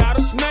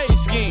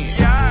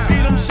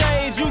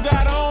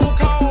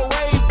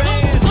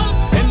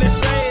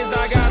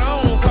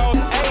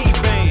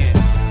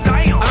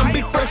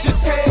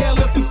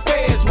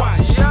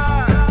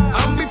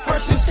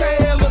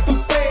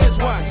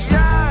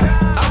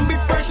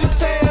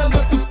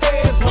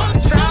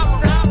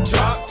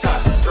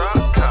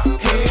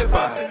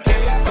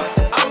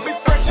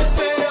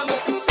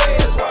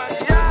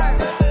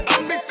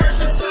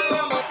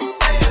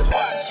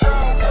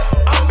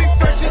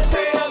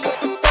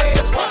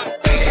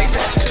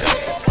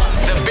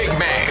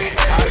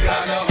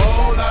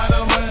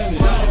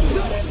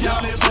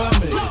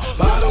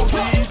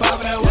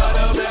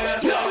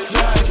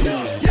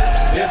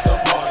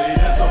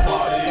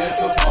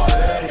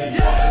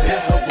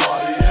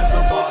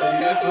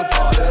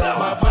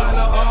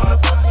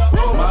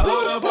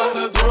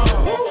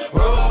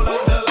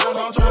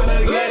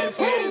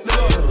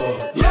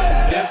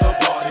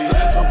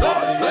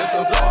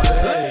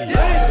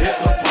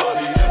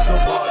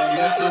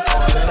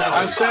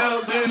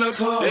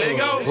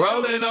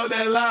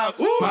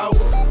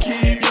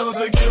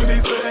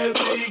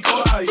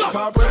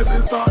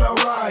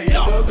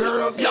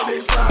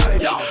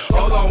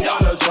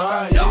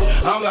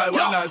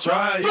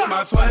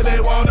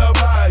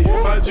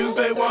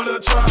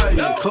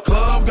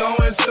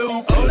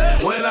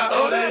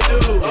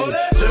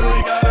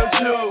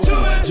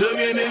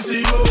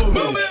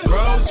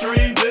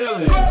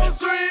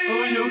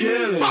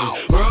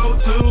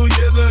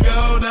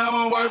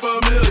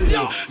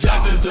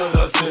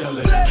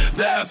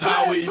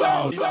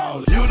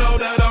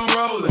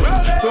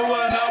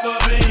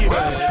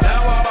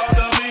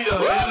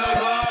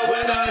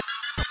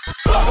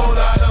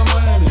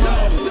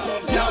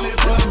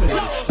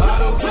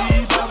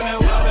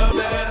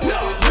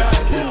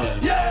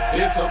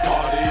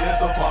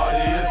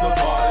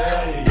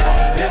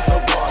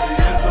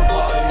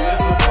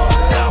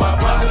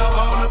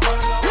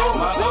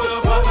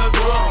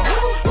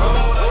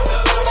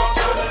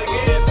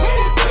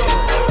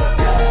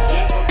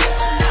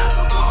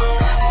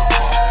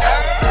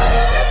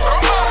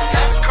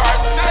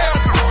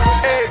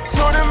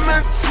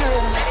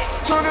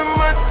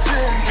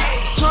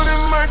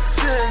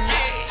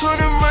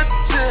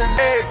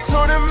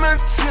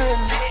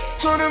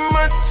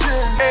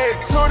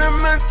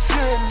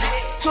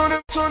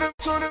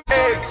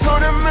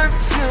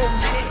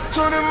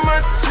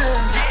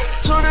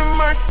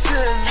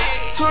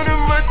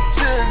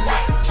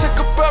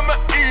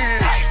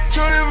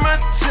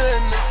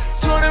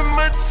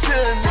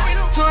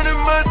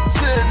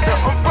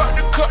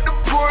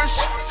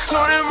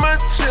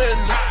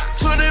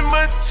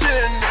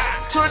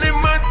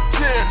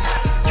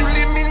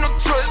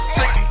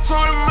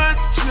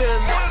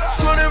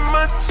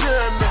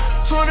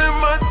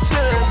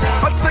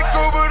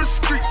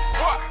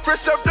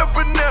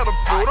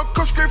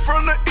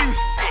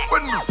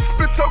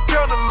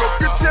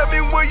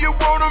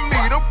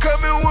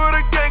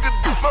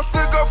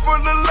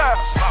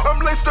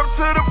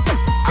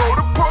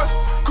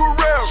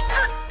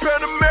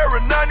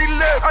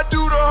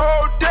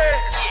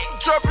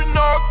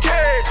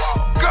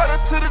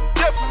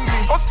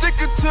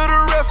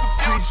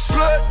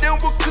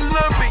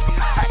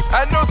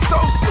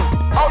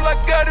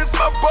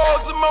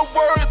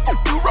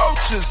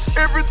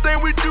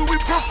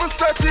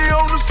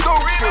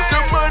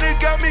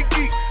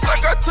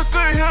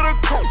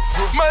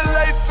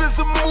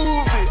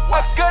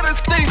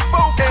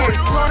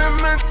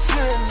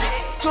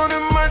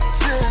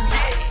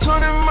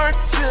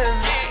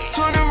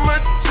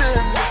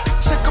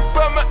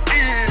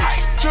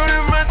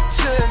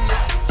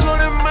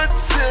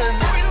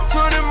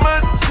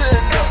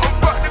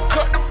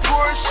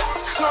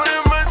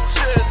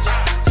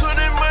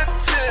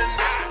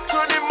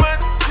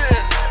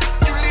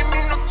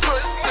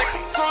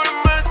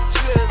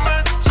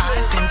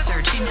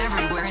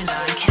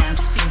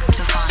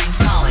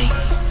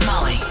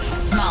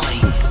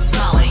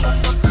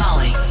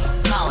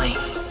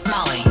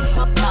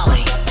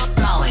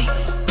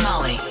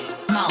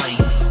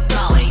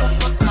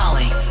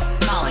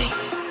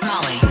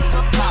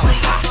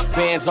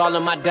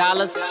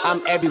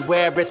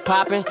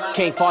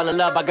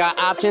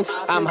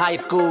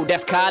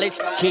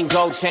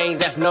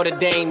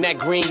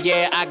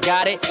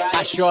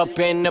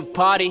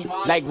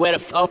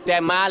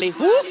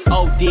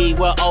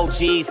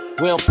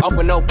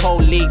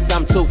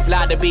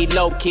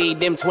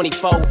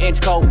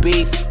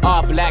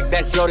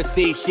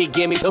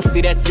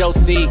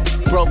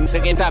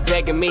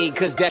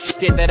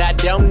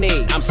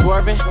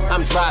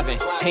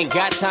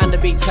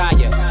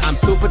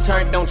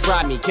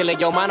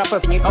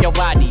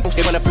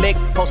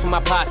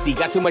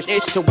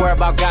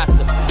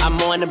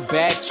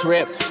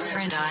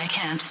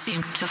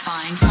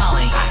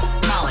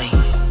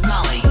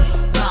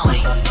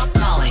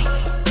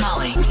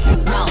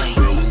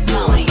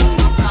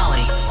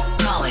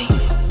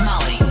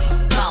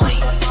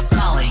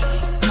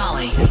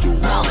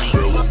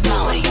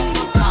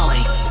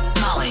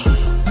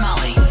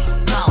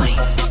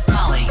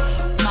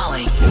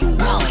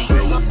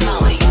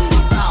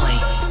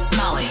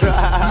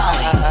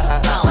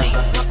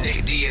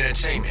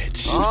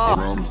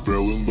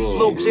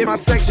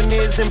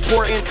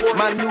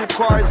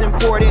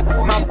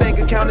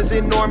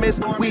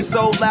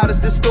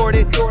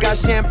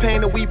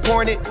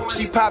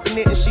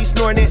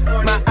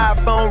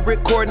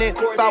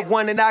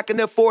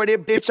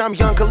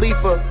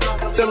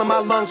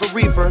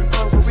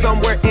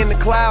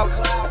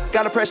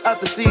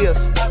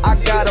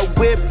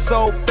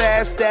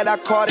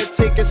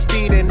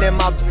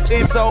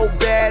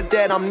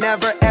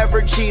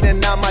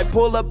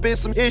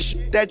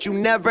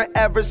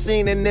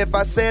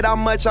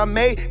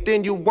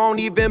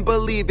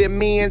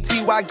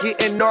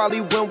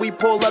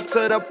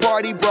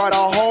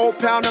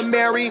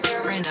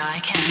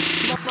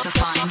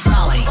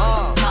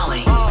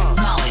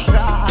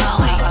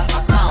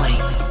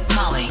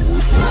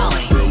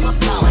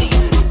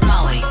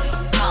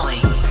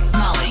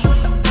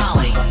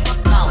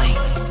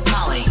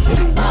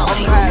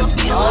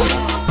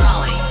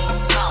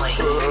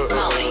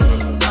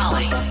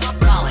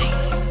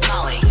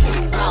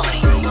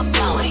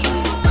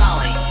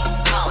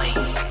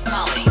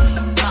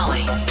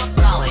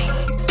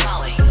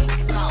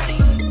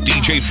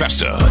DJ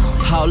Festa.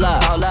 Hold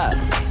up.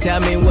 Tell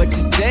me what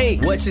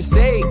you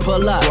say.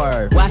 Pull up.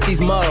 Swerve. Watch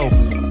these mo.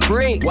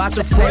 Freak. Watch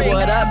them say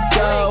what up,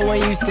 though,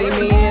 when you see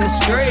me in the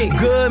street.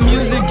 Good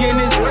music in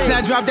this.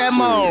 Now drop that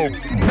mo.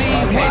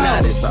 Okay,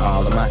 now this to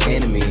all of my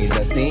enemies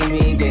that see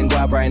me getting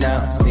guap right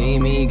now. See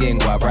me getting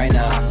guap right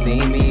now. See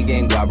me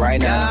getting guap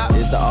right now.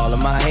 This to all of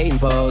my hating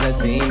foes that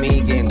see me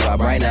getting guap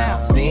right now.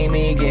 See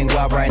me getting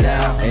guap right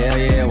now. Hell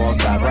yeah, won't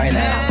stop right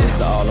now. This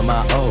to all of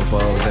my old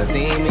foes that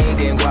see me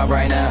getting guap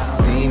right now.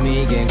 See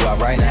me getting guap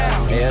right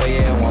now. Hell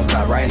yeah, won't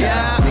stop right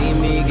now. See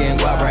me getting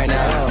guap right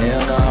now.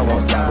 Hell no,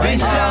 won't stop right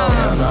now.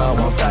 Hell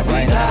no, won't stop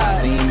right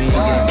now. See me getting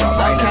guap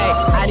right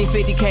now. I need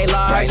 50K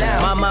large. Right now.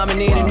 My mama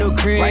need a new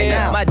crib. Right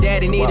now. My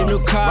daddy need a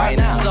new car. Right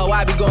now. So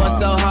I be going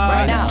so hard.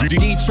 Right now.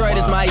 Detroit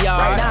is my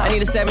yard. Right, I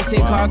need a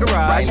 17-car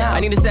garage. Right, I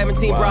need a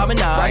 17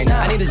 promenade. Right,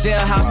 I need a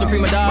jailhouse to free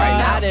my dog. Right,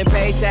 I done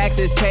pay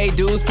taxes, pay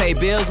dues, pay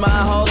bills my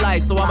whole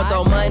life. So I'ma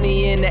throw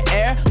money in the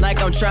air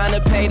like I'm trying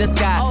to pay the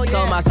sky. Oh, yeah.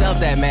 Told myself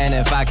that, man,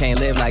 if I can't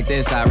live like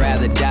this, I'd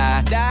rather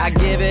die. I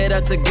give it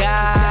up to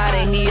God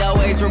and he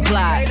always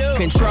reply.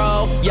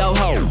 Control, yo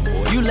ho.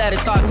 You let it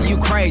talk to you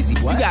crazy.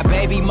 You got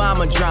baby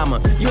mama drama.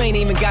 You ain't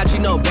even got you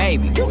no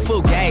baby.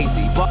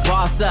 Fugazi.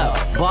 Boss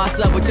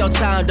up with your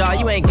time, dawg.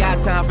 You ain't got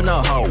time for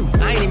no hoe.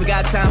 I ain't even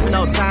got time for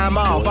no time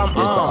off. I'm on.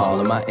 This to all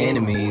of my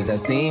enemies that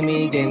see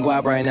me getting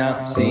guap right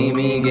now. See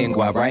me getting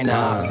guap right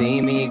now.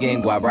 See me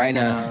getting guap right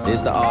now.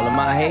 This to all of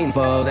my hating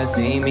foes that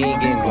see me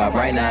getting guap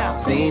right now.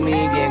 See me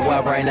getting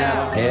guap right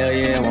now. Hell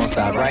yeah, won't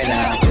stop right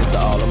now. This to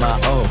all of my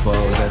old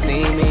foes that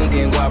see me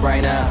getting guap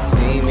right now.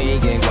 See me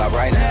getting guap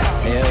right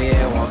now. Hell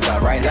yeah, won't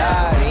stop right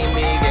now. See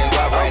me getting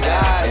guap right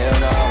now. Hell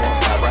no,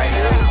 won't stop right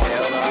now.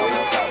 Hell no,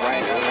 won't stop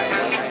right now.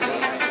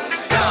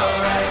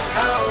 Alright,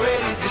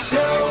 already the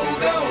show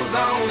goes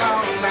on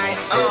all night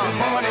till the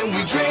morning.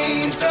 We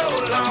dream so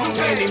long.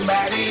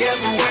 Anybody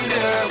ever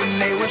wonder when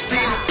they would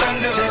see the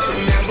sun? Just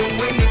remember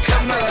when you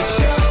come up. The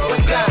show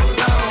goes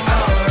on.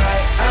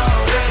 Alright,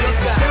 already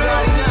the show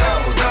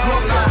goes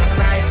on all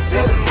night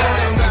till the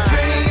morning. We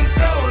dream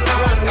so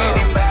long.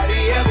 Anybody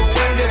ever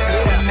wonder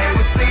when they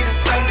would see the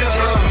sun?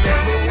 Just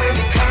remember when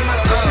you come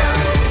up. The show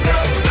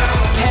goes on.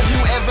 Have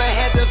you ever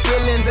had the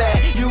feeling that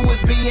you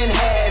was being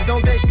had?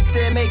 Don't that shit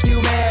that make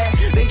you mad?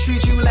 They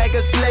treat you like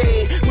a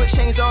slave. Put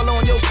chains all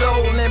on your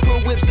soul and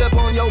put whips up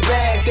on your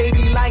back. They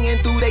be lying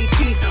through they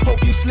teeth.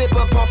 Hope you slip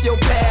up off your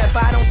path.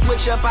 I don't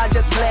switch up, I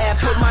just laugh.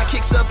 Put my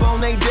kicks up on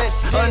they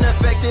desk,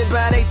 unaffected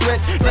by they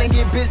threats. Then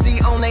get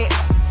busy on they.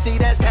 See,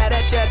 that's how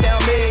that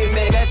Chi-Town made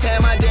me. That's how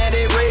my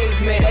daddy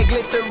raised me. That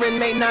glittering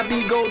may not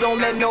be gold, don't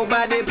let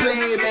nobody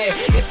play me.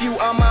 If you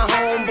are my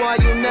homeboy,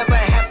 you never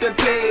have to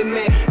pay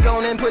me. Go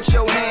on and put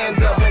your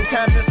hands up. When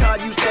times is hard,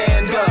 you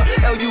stand up.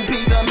 LUP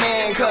the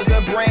man, cause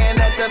a brand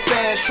that the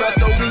fans trust.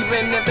 So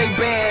even if they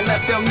ban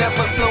us, they'll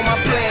never slow my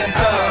plans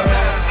up.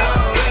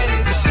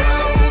 Already the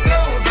show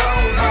goes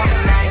on all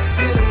night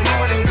till the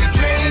morning. We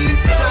dream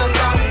so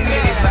long.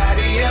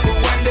 Anybody ever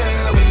wonder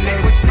when they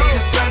would see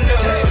the sun?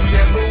 Just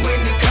remember when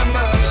you come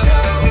up. The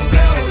show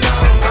goes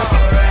on.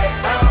 Alright,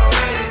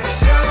 already the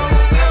show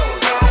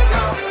goes on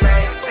all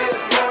night till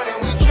the morning.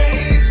 We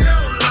dream so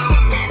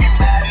long.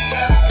 Anybody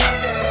ever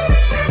wonder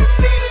when they would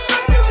see the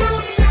sun? Just remember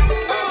when you come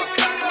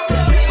up.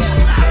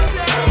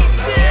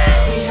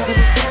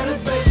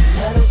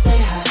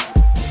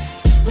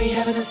 We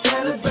having a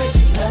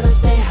celebration, let us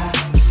stay high.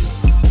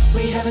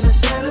 We having a celebration, let us stay high. We having a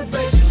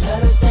celebration,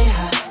 let us stay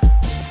high.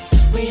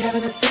 We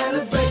having a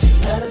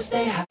celebration, let us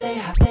stay high. Stay high, stay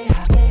high, stay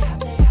high, stay high.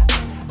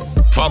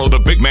 Follow the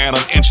big man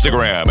on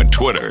Instagram and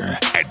Twitter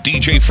at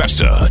DJ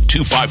Festa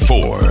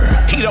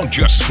 254. He don't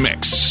just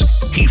mix,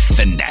 he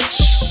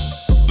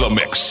finesse. The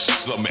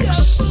mix. The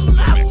mix. The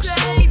mix.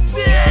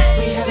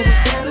 We having a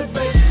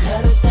celebration,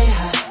 let us stay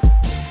high.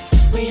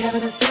 We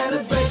having a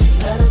celebration,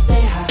 let us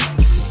stay high.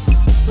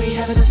 We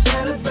having a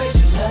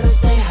celebration, let us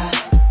stay high.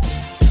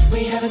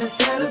 We having a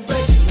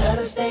celebration, let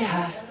us stay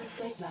high.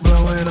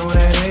 Blowing on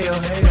that hail,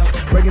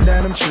 breaking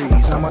down them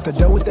trees. I'm out the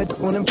door with that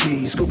on them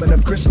keys. Scooping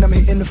up Chris and I'm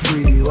hitting the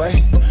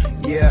freeway.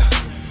 Yeah,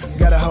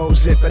 got a whole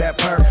zip of that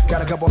perk.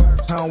 Got a couple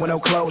home with no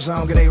clothes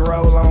on. Get a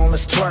roll on,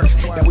 let's twerk.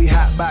 Now we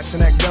hot boxing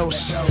that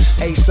ghost.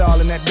 Ace all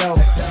in that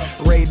dough.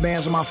 Raid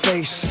bands on my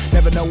face.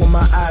 Never know when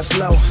my eyes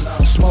low.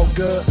 Smoke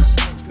good.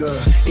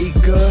 Good. Eat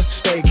good,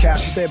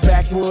 steakhouse. She said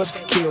backwoods,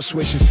 kill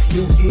switches.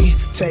 You eat,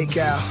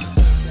 takeout.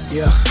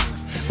 Yeah,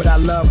 but I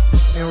love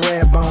in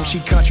red bone. She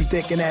country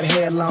thick and that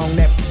hair long.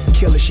 That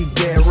killer, she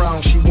dead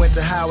wrong. She went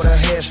to Howard, her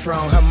hair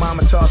strong. Her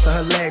mama tossed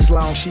her legs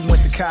long. She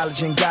went to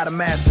college and got a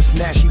master's.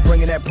 Now she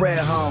bringing that bread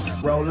home.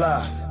 Roll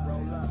up.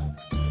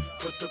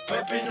 Put the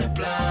pep in the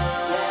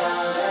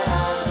blind.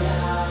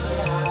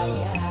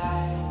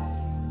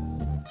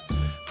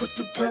 Put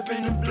the pep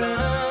in the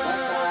blind.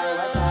 West side,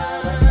 west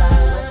side, west side,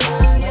 west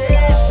side, west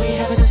side. We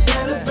having a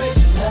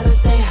celebration, let us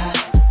stay high.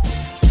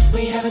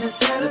 We having a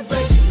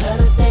celebration, let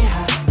us stay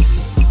high.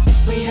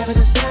 We having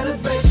a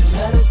celebration,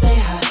 let us stay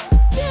high.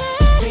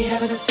 We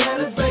having a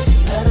celebration,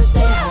 let us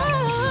stay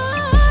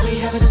high. We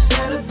having a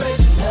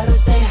celebration,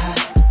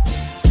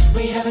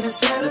 having a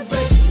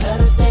celebration, let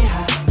us stay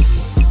high.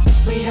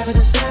 We having a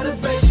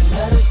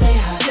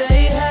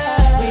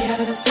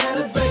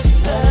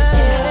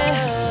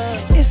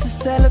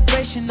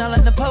celebration, all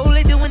in the pole,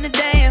 they doing the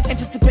dance.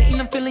 Anticipating,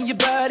 I'm feeling your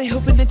body,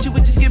 hoping that you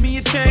would just give me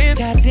a chance.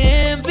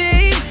 Goddamn,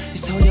 babe,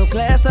 just hold your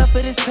glass up for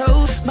this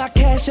toast. My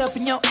cash up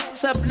and your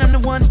ass up, and I'm the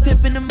one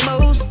tipping the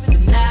most.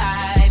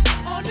 Tonight,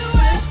 on the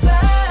west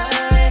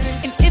side.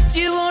 And if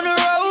you on the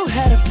road,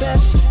 had the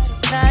best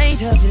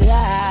night of your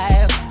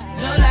life.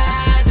 No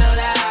lie, no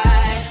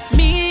lie.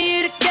 Me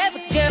and you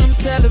together, girl, I'm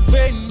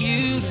celebrating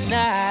you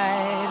tonight.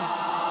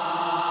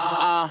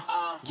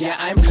 Yeah,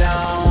 I'm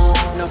blown.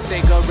 No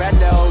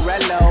cigarello,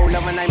 rello.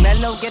 Love when I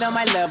mellow, get on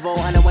my level.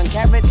 101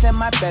 carats in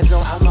my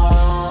bezel. I'm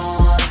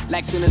on.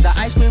 Like soon as the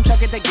ice cream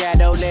truck at the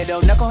ghetto. Little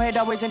knucklehead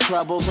always in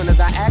trouble. Soon as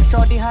I ask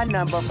shorty her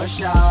number for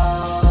sure.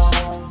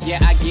 Yeah,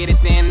 I get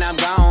it, then I'm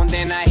gone.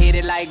 Then I hit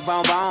it like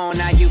bone bone.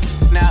 Now you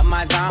f***ing up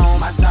my zone,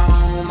 my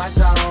zone, my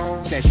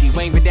zone. Said she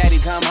waiting for daddy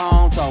come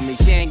home. Told me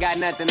she ain't got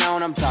nothing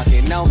on. I'm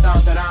talking no,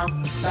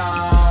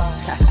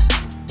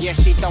 yeah,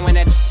 she throwing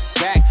that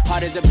back,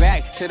 hard as a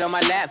back, sit on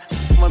my lap.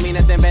 Want me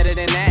nothing better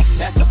than that.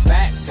 That's a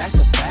fact, that's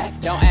a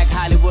fact. Don't act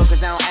Hollywood,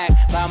 cause I don't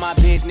act by my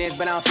business,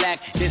 but I don't slack.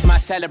 This my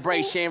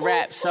celebration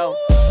rap, so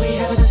we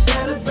having a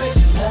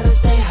celebration, let us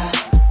stay high.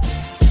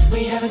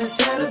 We having a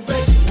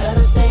celebration, let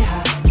us stay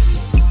high.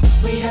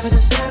 We having a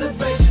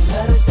celebration,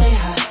 let us stay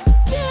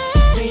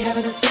high. We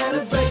having a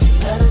celebration,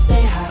 let us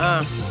stay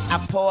high. I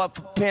pour up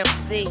a Pimp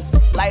C,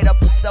 light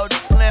up a Soda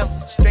Slim,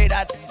 straight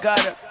out the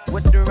gutter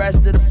with the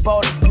rest of the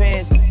bowling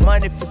pins.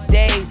 Money for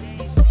days,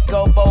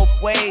 go both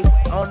ways,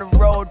 on the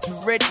road to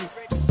riches.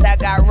 I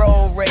got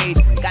road rage,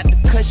 got the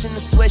cushion, the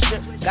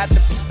swisher, got the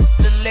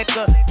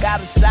liquor,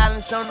 got a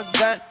silence on the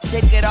gun,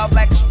 take it off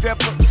like a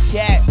stripper.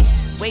 Yeah,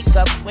 wake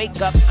up,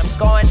 I'm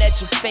going at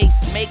your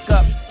face,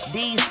 makeup.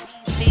 These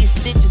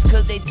stitches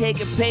cause they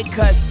taking pay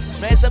cuts.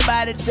 Man,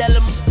 somebody tell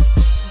them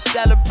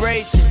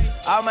celebration.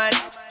 All my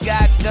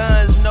got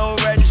guns, no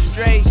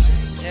registration.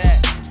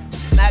 Yeah,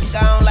 not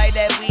gone like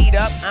that weed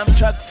up. I'm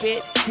truck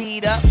fit,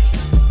 teed up,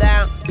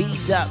 down,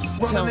 beat up.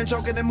 Rolling and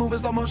choking and moving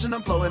slow motion,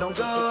 I'm flowing on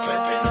good.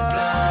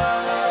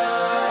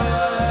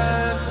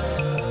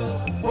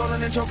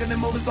 Rolling and choking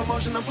and moving slow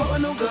motion, I'm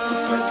flowing on good.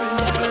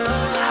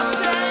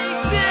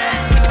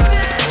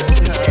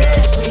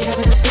 We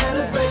having a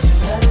celebration,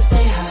 let us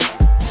stay high.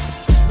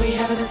 We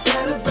having a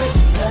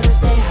celebration, let us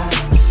stay high.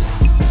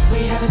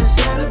 We having a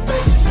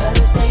celebration, let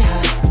us stay high.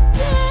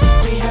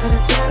 We having a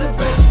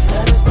celebration,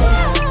 let us stay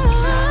high.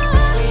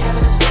 We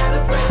having a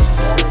celebration,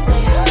 let us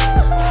stay high.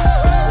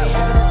 We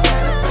having a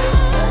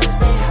celebration, let us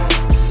stay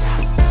high.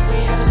 We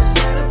having a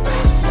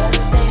celebration, let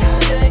us stay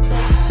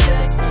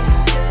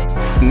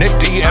high. Nick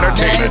D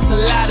Entertainment. There's a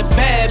lot of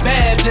babs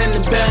in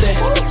the building.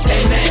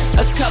 Amen.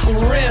 A couple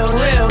real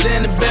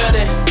in the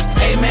building.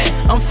 Amen.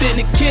 I'm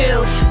finna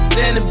kill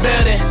in the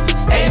building.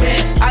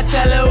 Amen. I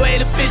tell her way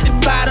to 50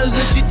 bottles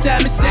and she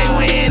tell me say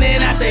when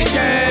and I say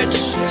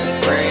church.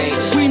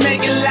 Preach. We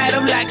make it light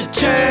up like a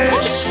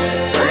church.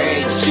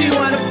 Preach. She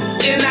wanna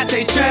and I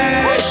say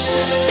church.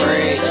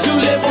 Preach. You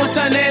live on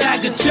Sunday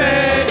like a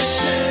church.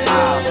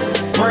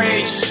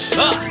 Preach.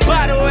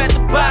 Bottle at the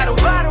bottle.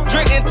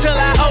 Drink until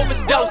I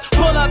overdose.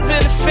 Pull up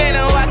in the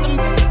Phantom, watch them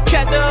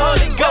catch the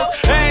Holy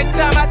Ghost. Every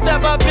time I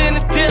step up in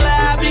the dealer,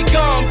 I be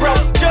going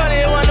broke.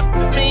 Jordan wanna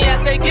me,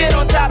 I say get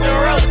on top and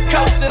roller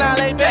coaster. And I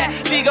lay back,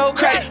 she go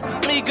crack.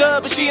 Me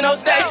good, but she no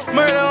stay.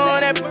 Murder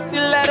on that,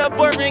 you let her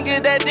boyfriend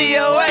get that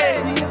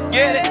DOA.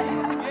 Get it?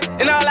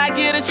 And all I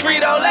get is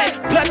Frito-Lay.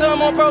 Plus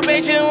I'm on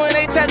probation, when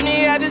they test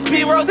me, I just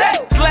pee rose.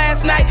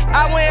 Last night,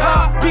 I went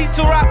hard,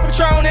 pizza, rock,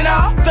 Patron and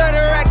all. 30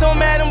 racks on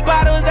Madam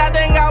Bottles, I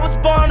think I was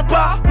born to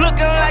ball.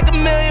 Looking like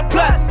 $1 million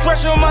plus,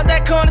 fresh from out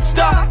that corner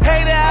store.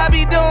 Hater, I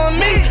be doing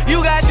me,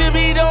 you guys should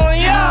be doing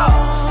y'all.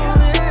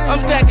 I'm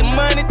stacking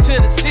money to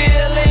the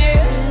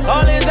ceiling.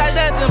 All these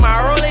ideas in my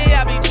rollie,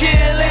 I be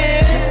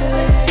chillin'.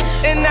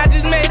 And I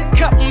just made a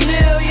couple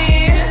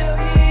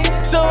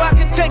million, so I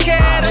can take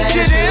care of them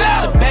children. There's a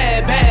lot of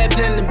babs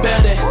in the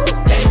building.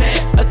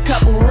 Amen. A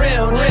couple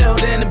real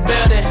in the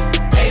building.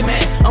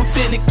 Amen. I'm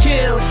finna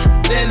kill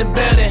in the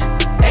building.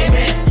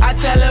 Amen. I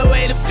tell her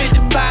way to 50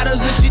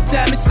 bottles and she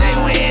tell me say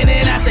when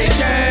and I say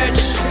church.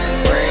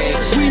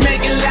 Preach. We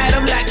make it light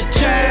up like a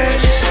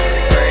church.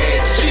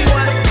 Preach. She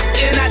wanna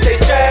and I say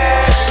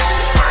church.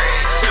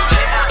 Preach. You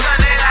live on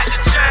Sunday like a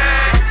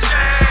church.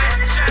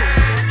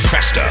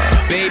 Festa.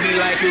 Baby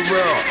like a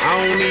girl, I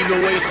don't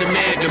even waste a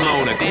magnum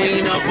on her.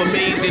 Clean up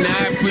amazing,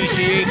 I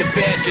appreciate the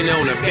fashion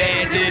on her.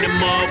 Bad than a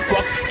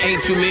motherfucker,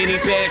 ain't too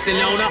many passing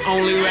on her.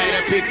 Only right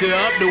I pick her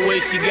up the way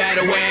she got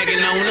a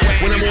wagon on her.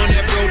 When I'm on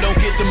that road, don't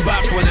get them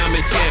bops when I'm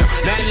in town.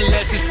 Not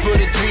unless it's for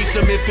the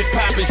threesome, if it's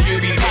poppin', she'll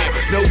be down.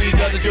 Know these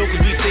other jokers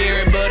be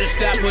staring, but I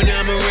stop when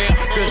I'm around.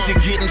 Cause to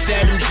get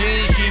inside them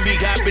jeans, she be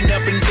hopping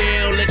up and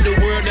down. Let the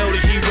world know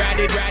that she ride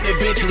it,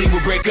 eventually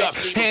we'll break up.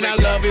 And I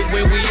love it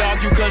when we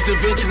argue, cause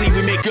eventually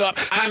we make up.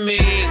 I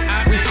mean,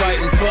 we fight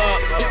and fuck,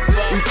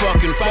 we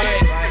fucking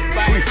fight,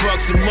 we fuck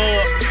some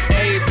more.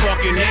 Hey,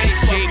 fucking night,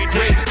 shake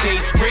great,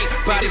 taste great,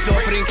 bodies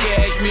offered in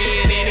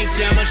cashmere. And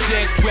anytime my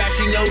checks drop,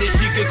 she know that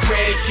she could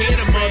crash. Yeah,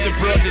 them other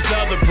bros is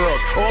other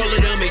bros, all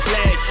of them is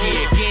last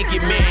year. Can't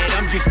get mad,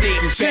 I'm just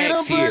stating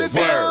facts here.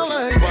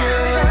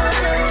 Word.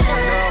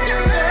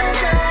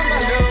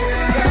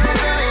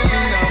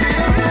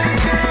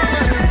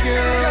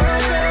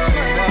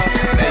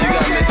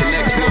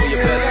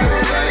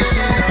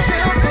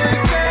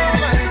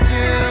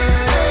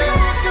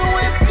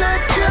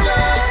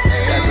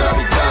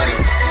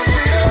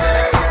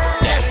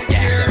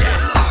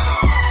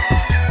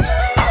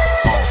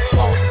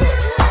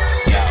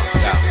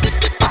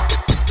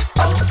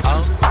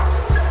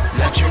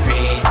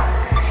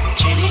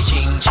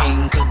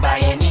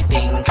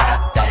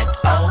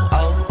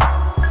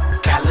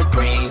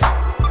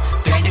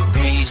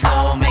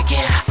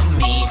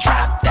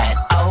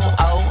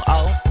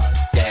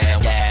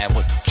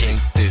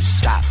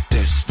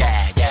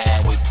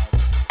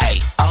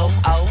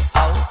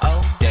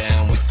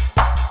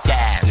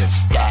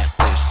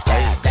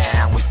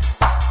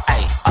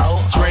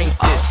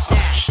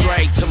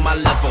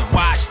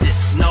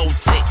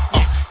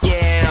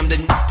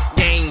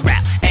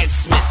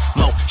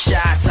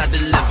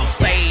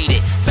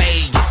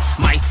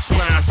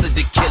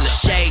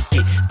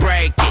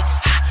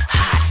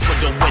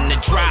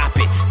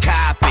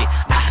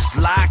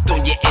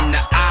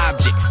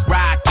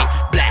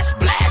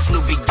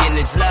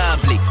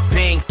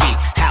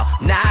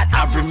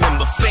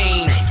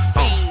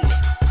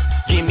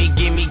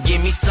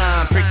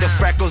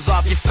 freckles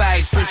off your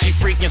face. Frenchy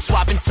freaking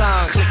swapping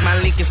tongues. Click my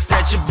link and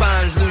spread your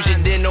buns. Lose your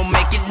then don't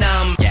make it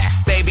numb. Yeah,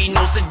 baby,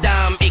 no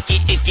Saddam. Icky.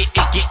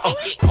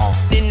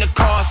 In the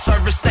car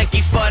service, thank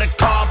you for the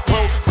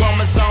carpool.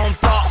 Chromosome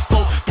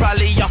thoughtful.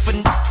 Probably off a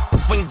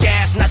when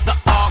gas, not the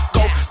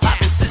arco.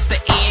 Poppin' since the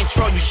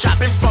intro. You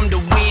shopping from the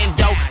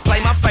window.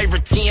 Play my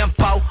favorite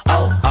tempo.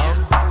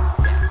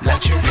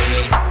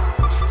 Luxury.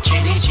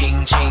 Chitty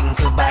ching ching.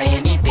 Could buy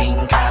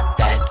anything. Cop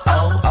that.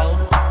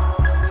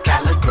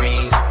 Color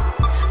greens.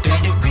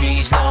 3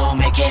 degrees low.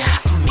 Make it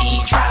hot for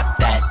me. Drop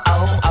that.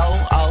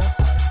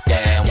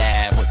 Damn,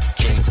 yeah. With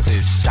drink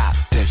this. Stop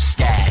this.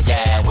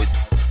 Yeah. With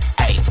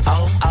hey.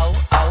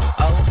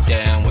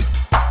 Damn with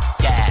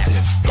yeah.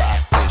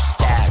 This.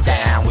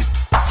 Down with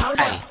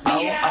hey.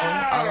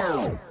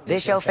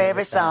 This your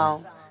favorite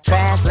song.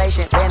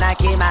 Translation. Ven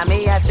aquí,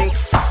 mami, así.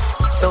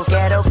 Tu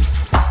quiero.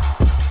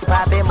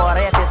 Papi,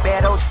 mores,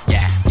 espero.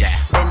 Yeah.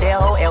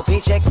 Pendejo,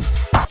 LP check.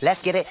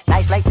 Let's get it.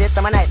 Nice like this,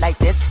 I'm a night like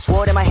this.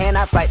 Sword in my hand,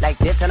 I fight like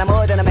this. And I'm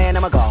more than a man,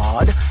 I'm a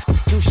god.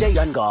 Touche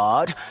on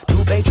guard.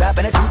 2-play trap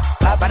and a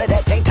 2-pop out of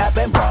that tank top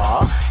and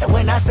bra. And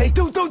when I say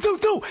do,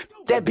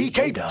 that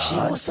BK does. She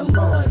wants some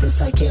more of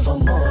this, I give her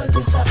more of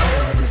this, I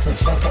owe this. In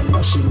fact, I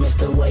know she missed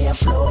the way I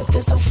floored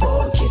this. I'm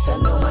focused, I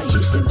know my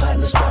Houston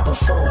partners drop a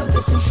 4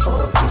 this and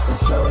focus and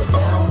slow it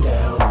down.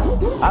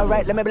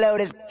 Alright, let me blow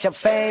this bitch, I'm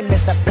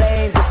famous, I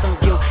blame this on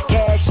you.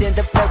 Cash in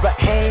the mirror,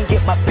 hang,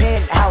 get my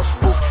penthouse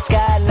roof.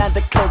 Skyline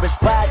the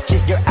clearest, watch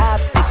it, your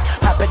optics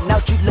popping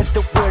out, you look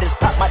the weirdest.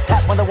 Pop my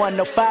top on the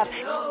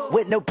 105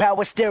 with no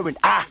power steering.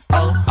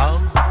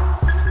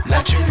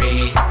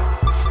 Luxury.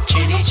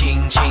 Chitty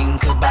ching ching.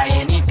 Could buy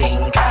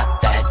anything. Cop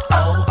that.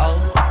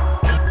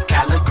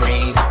 Color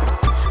greens.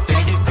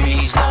 3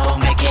 degrees low.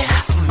 Make it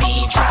hot for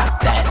me. Drop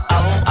that.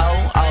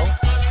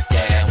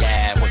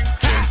 Yeah. With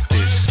drink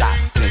this. Stop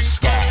this.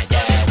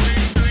 Yeah.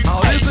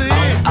 This is it.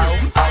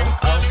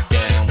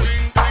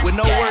 Yeah. With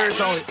no words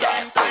on it.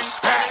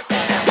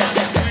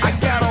 I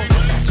got on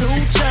 2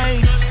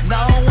 chains. No,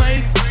 I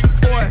ain't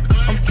boy.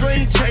 I'm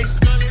dream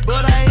chasing,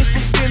 but I ain't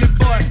from Philly,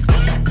 boy.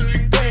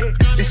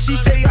 And she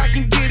say I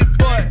can get it,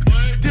 boy.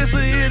 This a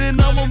hit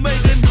and I'ma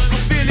make a nigga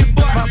feel it,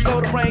 boy. My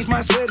photo range,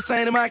 my sweat the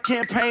same, and my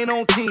campaign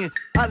on 10.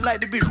 I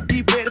like to be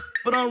better,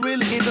 but I'm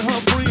really into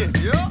her friend.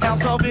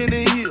 House off in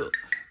the hill,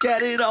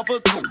 got it off a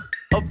coupe.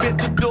 A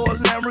Ventador,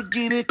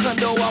 Lamborghini,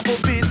 condo off a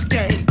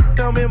Biscayne.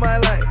 I'm in my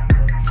lane,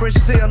 fresh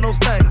as hell, no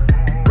stain.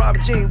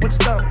 Robin Jean with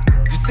the stone,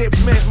 Giuseppe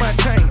smash my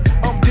chain.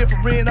 I'm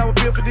different, I'm a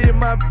built for this.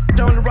 My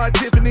on the right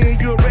Tiffany, and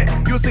you a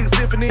rat. You sing a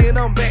symphony, and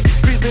I'm back.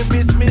 Streets been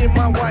missing me and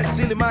my wife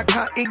silly. My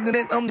car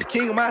ignorant, I'm the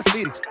king of my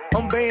city.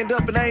 I'm banned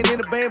up and I ain't in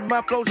the band, but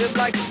my flow just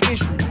like an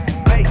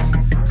instrument. Bass,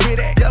 clear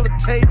that yellow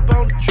tape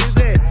on the trees.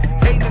 That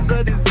hate is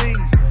a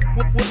disease.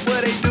 What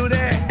they do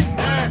that?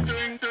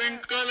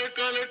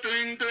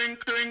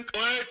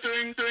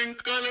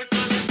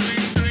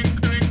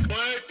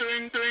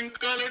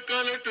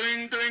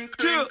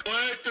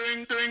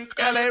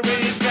 LA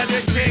Reid got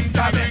that chick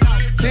topping.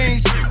 King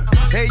shit.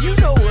 Hey, you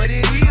know what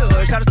it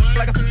is. Try to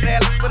like a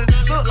flat, but it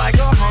look like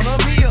a $100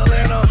 million.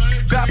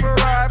 Drop a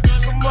ride,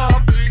 come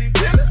up.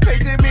 Pay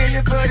 10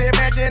 million for that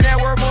matching that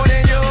worth more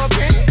than your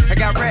opinion. I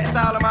got rats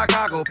all in my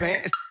cargo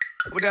pants.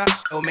 With that,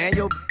 oh man,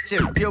 your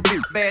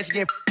bitch bad, she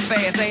get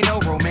fast, ain't no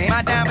romance.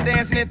 My diamond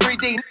dancing in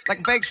 3D, like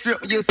a fake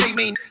strip when you see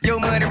me. Your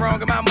money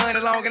wrong and my money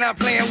long, and I'm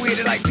playing with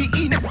it like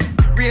P.E.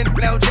 Real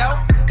no joke,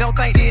 don't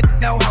think it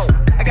no hoe.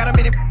 I got a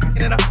minute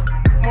in a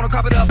wanna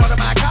cup it up under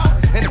my coat.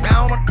 And I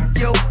don't want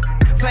you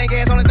playing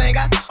gas on the thing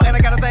I saw. And I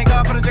gotta thank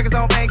God for the drinkers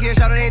on bank here.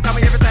 Shout out, they tell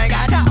me everything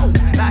I know.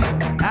 Like,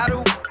 I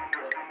do.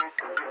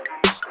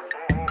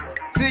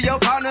 To your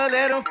partner,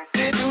 let them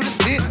do the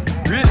shit.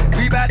 Really?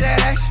 We bout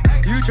that action.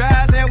 You try,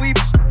 and we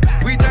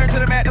turn to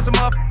the mat, that's a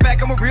motherfucker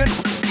back. I'm a real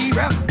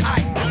E-rap.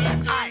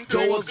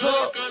 Doors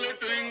up,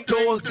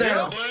 doors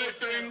down.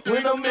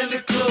 When I'm in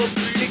the club,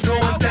 she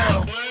going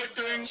down.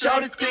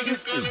 Shout it, think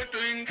it's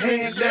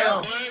hand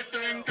down.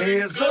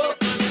 Hands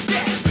up,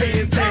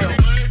 hands down.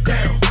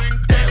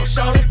 Down,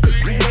 shout it,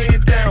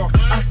 hand down.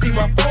 I see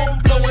my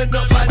phone blowing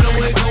up, I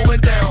know it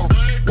going down.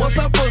 Once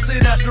I bust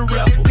it out the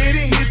rapper, then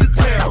it hit the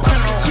town.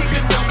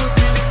 Chicken numbers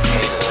in the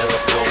city.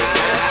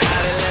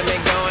 Let me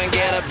go and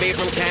get a beat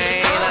from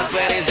Kane. I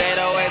swear these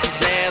 808s and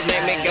snares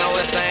make me go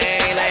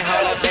insane. Like,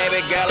 hold up,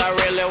 baby girl, I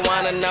really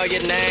wanna know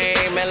your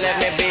name. And let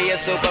me be your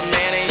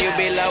Superman and you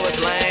be Lois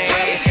Lane.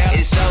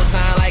 It's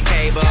showtime like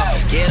cable.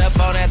 Get up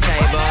on that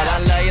table. I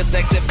love your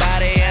sexy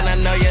body and I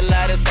know you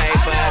love this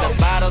paper. The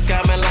bottles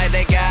coming like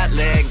they got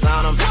legs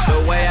on them.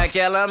 The way I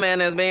kill them in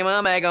this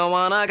beamer make them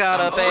wanna call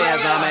the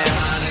feds on me.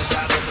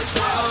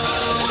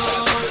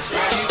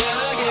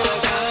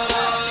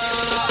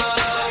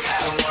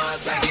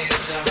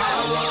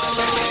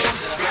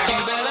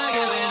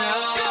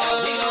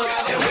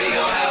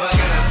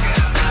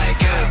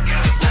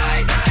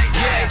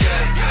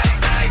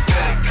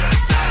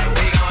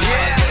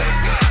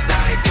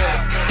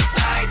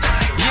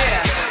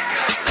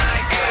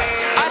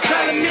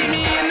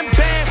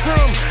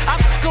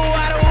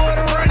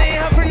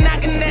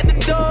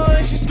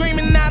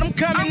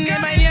 Coming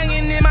in my youngin'.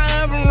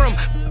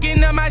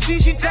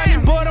 she tell me,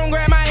 boy, don't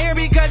grab my hair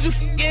because you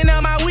f***ing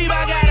up my weave.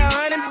 I got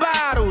 100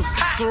 bottles,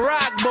 it's a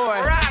rock boy.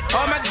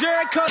 All my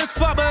jewelry cold as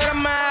fuck, but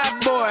I'm a hot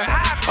boy.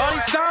 All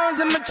these stones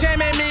in my chain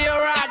made me a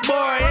rock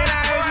boy. And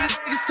I heard you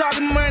niggas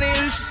talking money,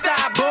 you should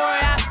stop, boy.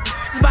 I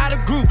by the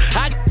group,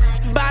 I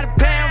by the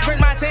pound,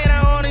 print my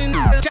tanner on these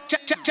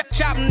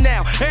chop them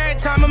down. Every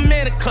time I'm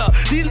in the club,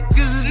 these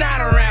niggas is not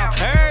around.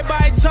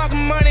 Everybody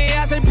talking money,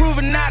 I say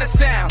proving not a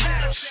sound.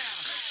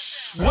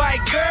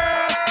 White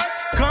girls,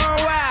 gone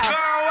wild.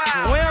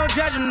 We don't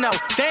judge them, no,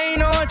 they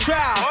ain't on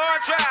trial.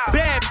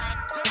 Bad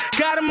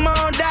got them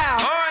on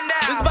down.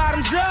 This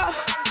bottom's up,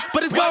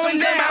 but it's going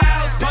down. Welcome to my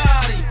house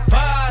party,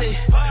 party.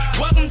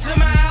 Welcome to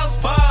my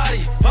house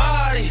party,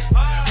 party.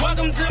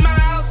 Welcome to my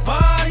house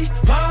party,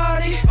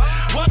 party.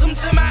 Welcome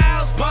to my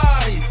house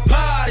party,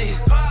 party.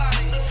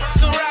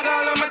 So rock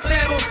all on my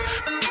table,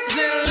 it's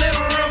in the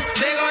living room.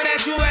 They gon'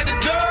 ask you at the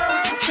door,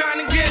 what you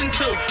tryna get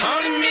into?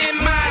 Only me and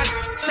mine,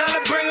 tell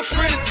her bring a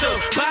friend or two.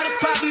 Bottles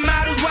popping,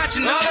 models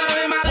watching, all of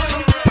them in my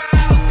living room.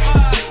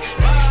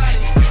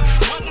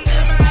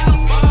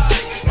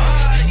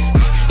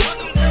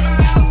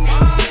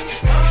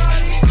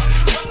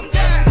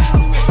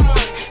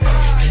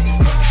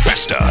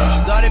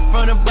 Started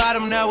from the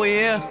bottom, now we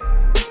here.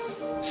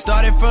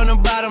 Started from the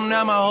bottom,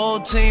 now my whole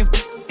team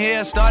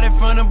here. Started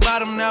from the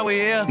bottom, now we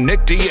here.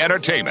 Nick D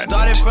Entertainment.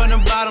 Started from the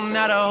bottom,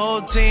 now the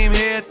whole team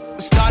here.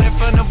 Started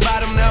from the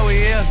bottom, now we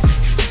here.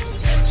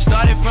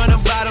 Started from the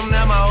bottom,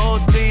 now my whole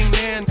team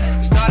here.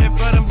 Started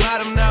from the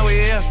bottom, now we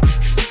here.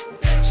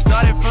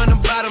 Started from the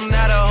bottom,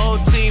 now the whole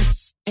team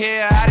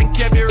here. I done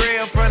kept it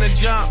real from the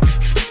jump.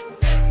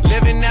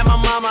 Living at my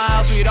mama's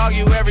house, we'd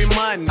argue every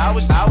month. I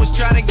was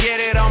trying to get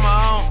it on my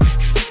own.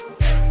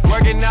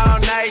 Working all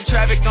night,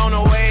 traffic on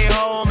the way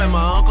home, and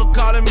my uncle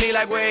calling me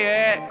like, where you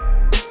at?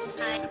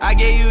 I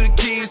gave you the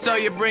keys, so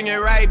you bring it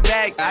right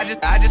back. I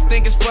just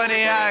think it's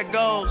funny how it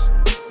goes.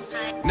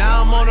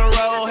 Now I'm on the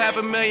road,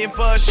 $500,000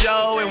 for a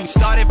show, and we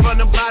started from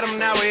the bottom,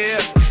 now we're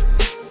here.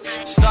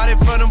 Started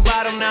from the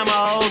bottom, now my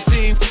whole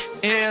team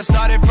here.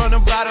 Started from the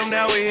bottom,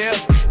 now we here.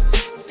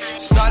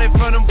 Started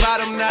from the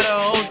bottom, now the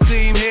whole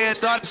team here.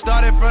 Started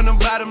from the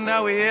bottom,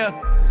 now we here.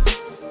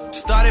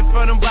 Started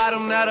from the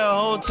bottom, now the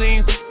whole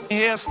team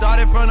here.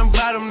 Started from the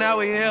bottom, now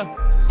we here.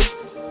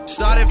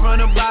 Started from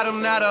the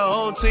bottom, now the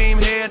whole team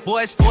here.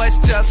 Boys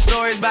tell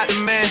stories about the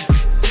man.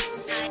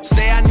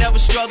 Say I never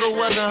struggled,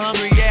 wasn't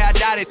hungry, yeah, I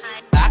doubt it.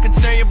 I could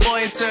turn your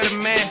boy into the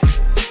man.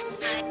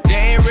 There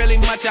ain't really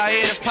much out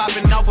here that's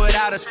popping off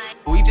without us.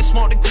 We just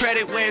want the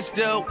credit where it's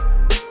due.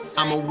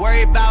 I'ma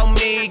worry about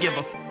me, give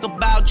a fuck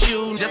about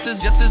you. Just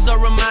as a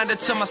reminder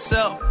to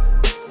myself.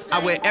 I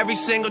wear every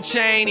single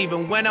chain,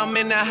 even when I'm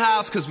in the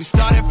house. Cause we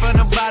started from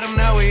the bottom,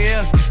 now we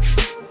here.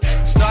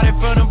 Started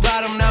from the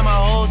bottom, now my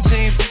whole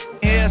team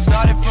here.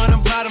 Started from the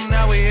bottom,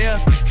 now we here.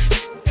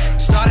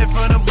 Started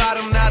from the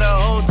bottom, now the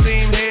whole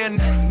team here.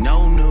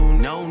 No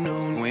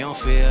noon, we don't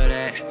feel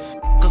that.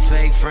 A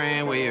fake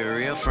friend, where your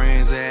real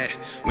friends at?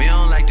 We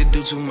don't like to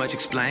do too much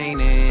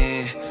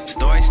explaining.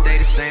 Story stay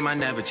the same, I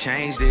never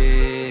changed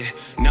it.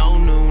 No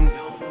noon,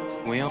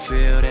 we don't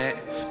feel that.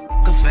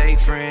 A fake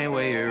friend,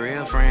 where your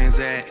real friends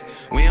at?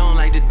 We don't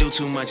like to do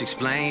too much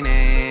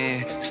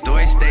explaining.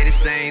 Story stay the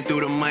same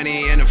through the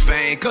money and the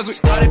fame. Cause we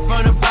started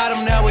from the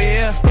bottom, now we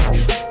here.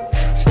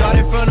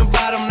 Started from the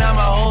bottom, now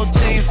my whole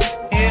team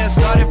here.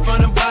 Started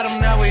from the bottom,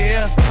 now we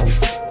here.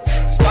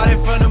 Started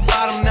from the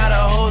bottom, now the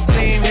whole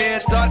team here.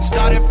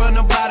 Started from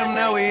the bottom,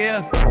 now we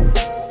here.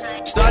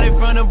 Started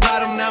from the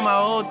bottom, now my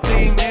whole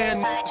team here.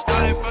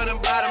 Started from the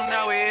bottom,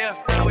 now we here.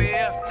 Now we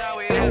here, now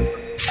we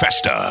here.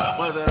 Festa.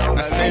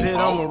 I say that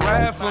I'ma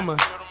ride for me.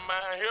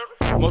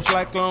 Most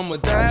likely I'ma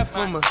die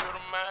for me.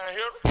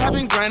 I've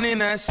been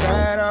grinding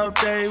outside all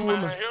day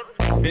with me.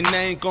 And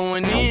they ain't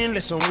going in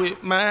unless I'm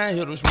with my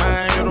hitters.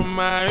 My hitter,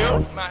 my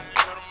hitter.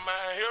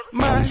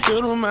 My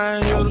hitter,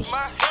 my hitters.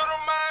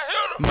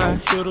 My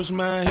hitters,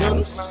 my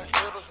hitters.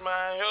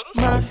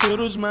 My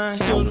hitters, my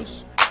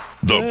hitters.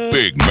 The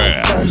big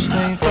man. First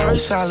thing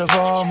first, I love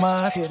all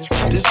my hitters.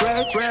 This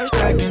rap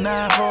cracking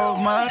out all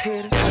my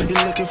hitters. You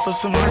looking for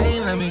some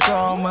lean, let me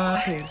call my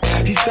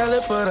hitter. He sell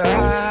it for the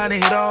high, I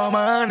need all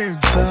my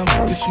niggas. Some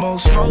can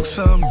smoke,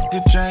 some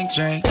can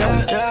drink.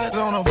 Got guys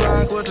on the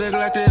block with the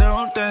Glock, they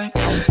don't think.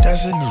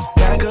 That's a new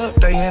back up,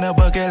 they in a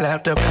bucket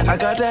laptop. I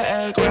got to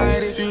act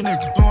right if you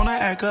niggas wanna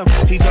act up.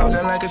 He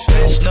talking like a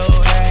snitch, no,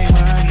 hey,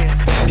 my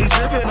hitter. He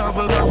tripping off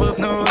a glove,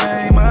 no,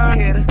 hey, my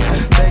hitter.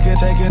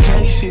 Taking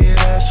case, yeah,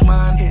 that's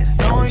mine.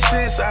 Knowing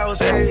since I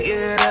was 8,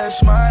 yeah,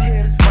 that's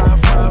mine.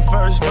 My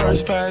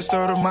first pass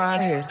through the mine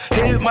head.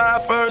 Hit my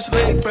first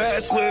leg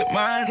pass with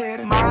mine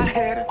head. My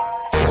head.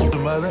 Fuck the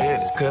mother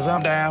hitters, cause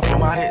I'm down for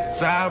my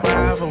hitters. I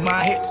ride for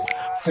my hitters.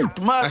 Fuck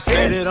the mother hitters. I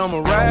say that I'ma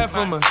ride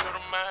for me.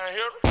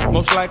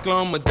 Most likely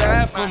I'ma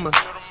die for me.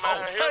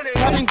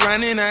 I've been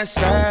grinding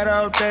outside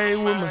all day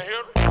with me.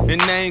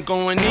 And they ain't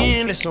going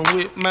in unless I'm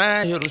with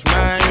my hitters.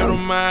 My hitter,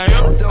 my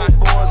hitter. Dope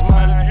boys,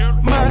 my hitter,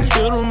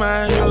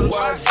 my hitters.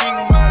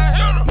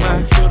 My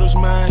hitters,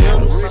 my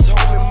hitters.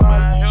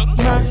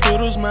 My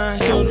hitters, my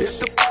hitters.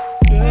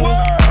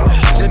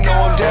 Just know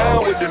I'm down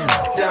them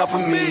down for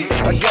me.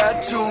 I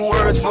got 2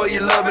 words for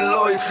your love and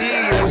loyalty.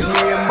 It was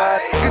me and my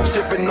nigga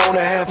tripping on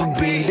a half a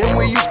beat. And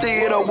we used to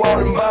hit a wall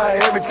and buy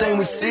everything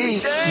we see.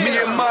 Me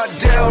and my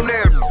down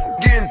there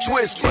getting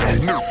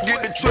twisted.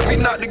 Get the trippy,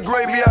 knock the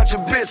gravy out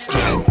your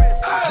biscuit.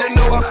 Just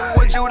know I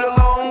with you the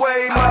long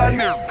way, man.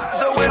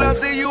 So when I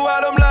see you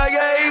out, I'm like,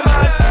 hey,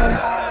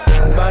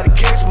 man. By the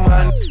case,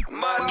 man.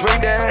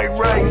 Drink that act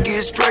right and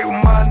get straight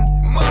with mine.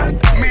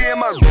 Me and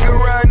my nigga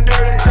riding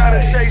dirty, trying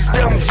to chase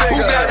them figures. Who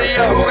got the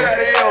yellow? Who got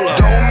the yellow?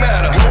 Don't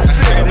matter.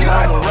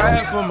 I'ma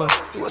ride for me.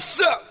 What's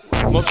up?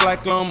 Most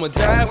likely I'ma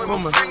die for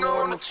me.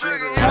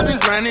 I been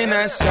grinding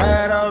that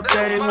side all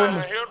day with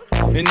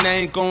me. And they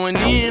ain't going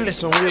in,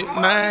 listen with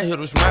my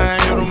hitters, my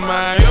hitter,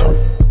 my hitter.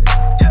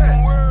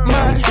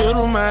 My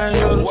hitter, my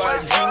hitters.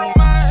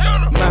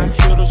 My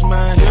hitters,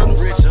 my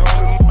hitters.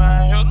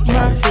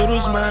 My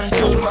hitters, my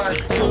hitters.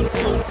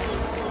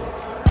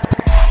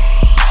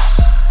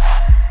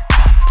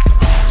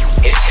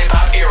 It's Hip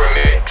Hop Era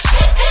Mix.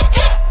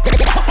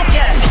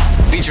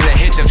 Featuring the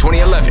hits of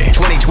 2011,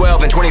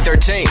 2012, and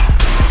 2013.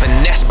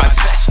 Finessed by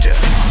Festa.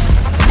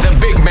 The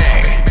Big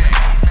Man.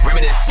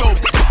 Reminisce.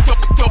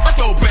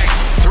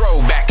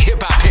 Throwback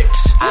hip hop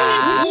hits.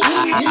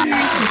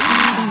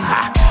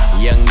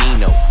 Young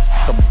Nino,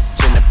 a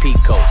bitch in a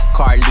Pico,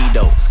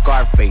 Carlito,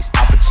 Scarface,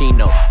 Al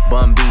Pacino,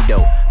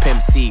 Bumbido,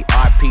 Pimp C,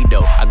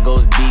 Arpedo. I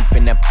goes deep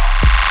in that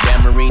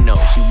Dan Marino.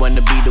 She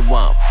wanna be the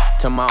one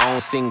to my own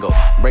single.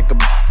 Break a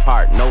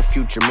heart, no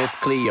future, Miss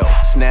Cleo.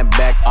 Snap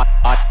back,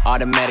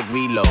 automatic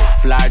reload.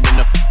 Flyer than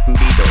a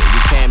Beetle,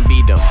 you can't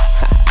beat them.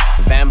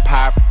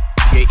 Vampire.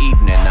 Your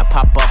evening, I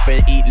pop up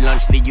and eat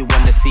lunch, leave you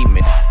on the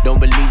cement. Don't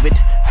believe it?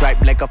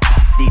 Tripe like a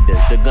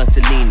Adidas, the gun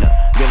Selena.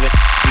 Give it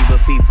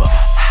fever.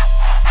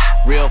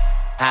 Real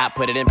hot,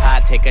 put it in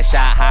pot, take a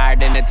shot higher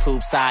than the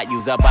tube side.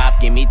 Use a bop,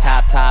 give me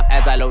top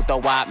as I load the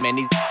wop. Man,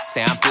 these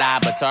say I'm fly,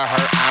 but to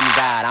her I'm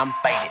God. I'm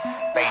faded,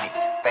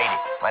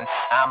 man.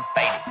 I'm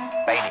faded,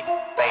 man.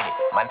 I'm faded,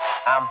 man.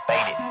 I'm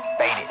faded,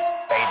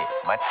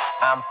 man.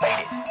 I'm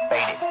faded,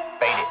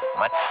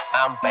 man.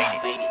 I'm faded,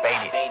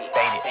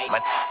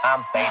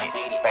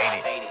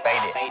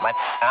 man.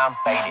 I'm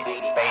faded,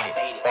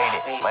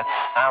 man.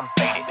 I'm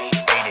faded,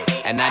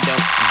 and I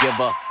don't give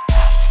up.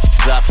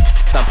 Up,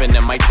 thumping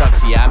in my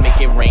trucks, yeah, I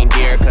make it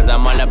reindeer, cause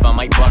I'm all about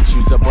my buck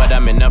shoes, but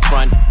I'm in the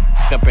front,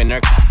 up in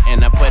her,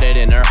 and I put it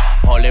in her,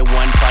 all in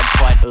one putt.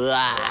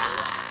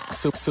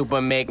 Super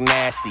make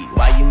nasty,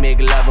 why you make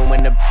lovin'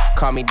 when the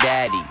call me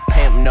daddy?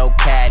 Pimp no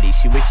caddy,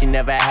 she wish she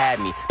never had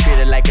me, treat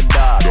her like a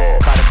dog,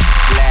 call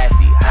her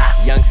Lassie,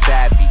 young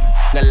savvy,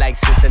 like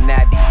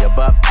Cincinnati,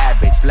 above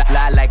average,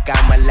 fly like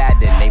I'm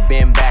Aladdin, they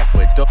bend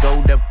backwards, throw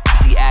the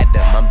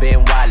Adam, I'm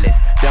Ben Wallace,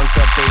 dunk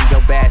up in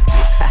your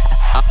basket.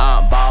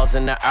 Balls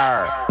in the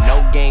air.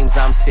 No games,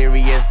 I'm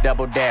serious,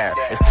 double dare.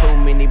 It's too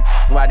many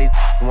why these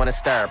wanna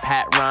stir.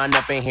 Pat run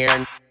up in here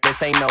and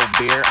this ain't no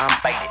beer. I'm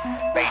faded,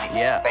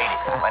 yeah.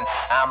 Man,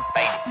 I'm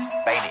faded,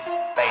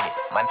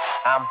 man.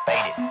 I'm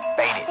faded,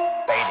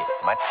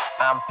 man.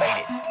 I'm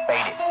faded,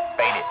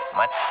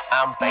 man.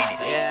 I'm faded,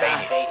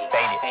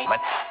 man.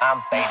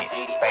 I'm faded,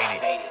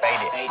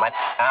 man.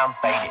 I'm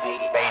faded,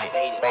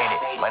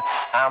 man.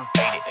 I'm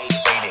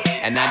faded,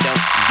 and I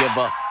don't give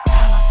up.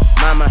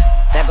 Mama,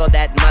 there go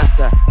that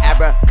monster,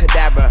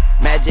 abracadabra,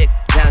 Magic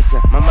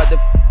Johnson. My mother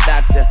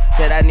doctor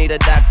said I need a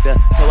doctor,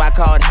 so I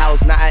called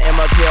house, now I am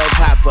a pill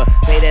popper.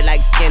 Faded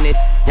like Skinnies,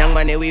 young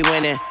money we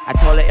winning. I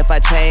told her if I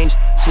change,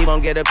 she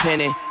won't get a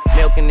penny.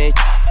 Milking this,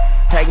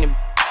 pregnant,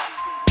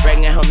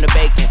 bringing home the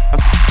bacon.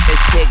 I'm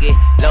this piggy,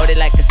 loaded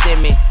like a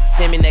semi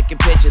naked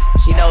pictures.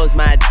 She knows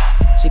my,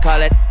 she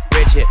call it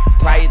Richard.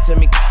 Prior to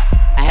me,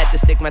 I had to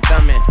stick my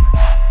thumb in.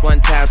 One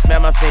time,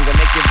 smell my finger,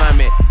 make you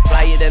vomit.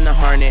 Flyer than the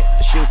Hornet,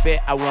 the shoe fit,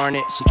 I worn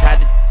it. She tried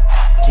to,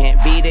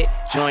 can't beat it,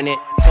 join it.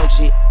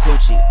 Tochi,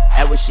 coochie,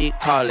 that what she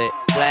call it.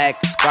 Flag,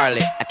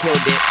 scarlet, I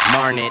killed it,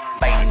 marn it.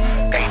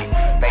 Faded,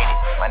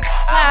 man.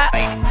 I'm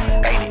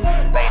faded,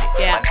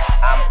 yeah.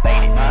 I'm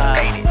faded,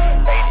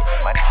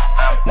 man.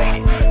 I'm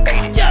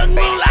faded, young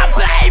moolah,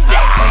 baby.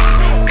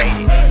 I'm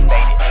faded,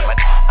 man.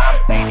 I'm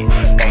faded,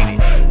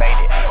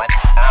 man.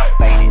 I'm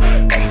faded.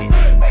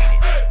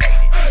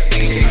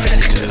 DJ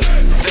Festa,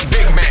 the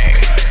Big Man.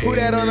 Who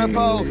that on the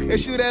pole? And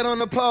shoot that on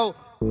the pole.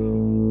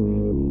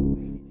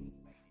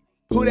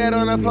 Who that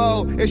on the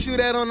pole? And shoot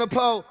that on the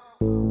pole.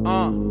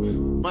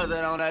 What's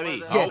that on that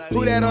beat? Yeah,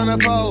 who that on the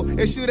pole?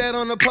 And shoot that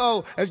on the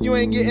pole. If you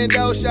ain't getting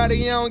dough, shawty,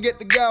 you don't get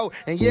to go.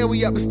 And yeah,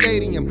 we up a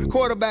stadium,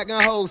 quarterback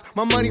and hoes.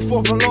 My money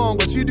fourth and long,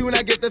 but you do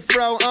not get to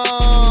throw.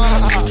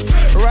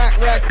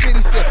 Rack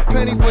city shit.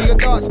 Penny for your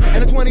thoughts,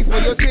 and a 20 for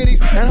your cities,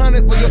 and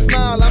 100 for your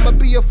smile. I'ma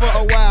be here for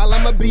a while.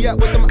 I'ma be up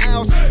with them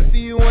owls just to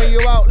see you when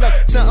you out, look,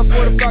 nothing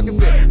for the fucking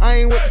bit. I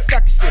ain't with the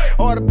sucker shit.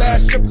 All the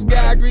bad strippers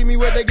gotta agree me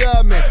with their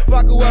government.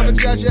 Fuck whoever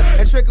judge ya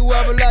and trick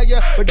whoever love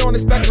ya, but don't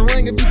expect a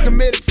ring if you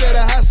committed to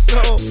the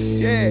hustle.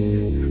 Yeah,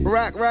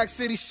 rock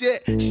city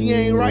shit. She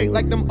ain't right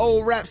like them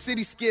old rap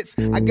city skits.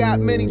 I got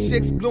many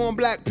chicks, blue and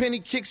black penny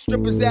kick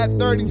strippers at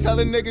 30,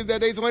 telling niggas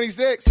that they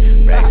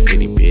 26. Rack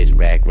city bitch,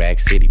 rack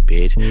city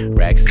bitch,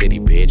 rack city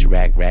bitch,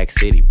 rack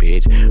city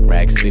bitch,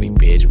 rack city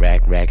bitch,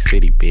 rack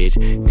city bitch,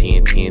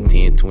 10,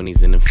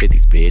 20s and the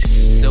 50s bitch.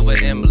 Silver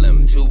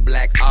emblem, 2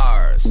 black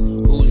R's.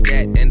 Who's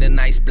that in the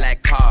nice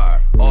black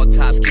car? All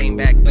tops came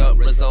back, the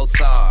results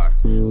are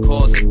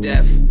cause of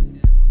death,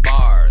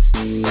 bars.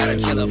 Got a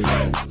killer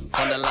flow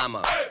from the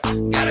llama.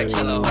 Got a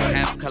killer hoe,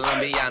 half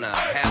Colombiana,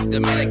 half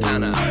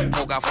Dominicana.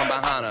 Poke out from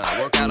behind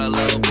her, work out a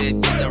little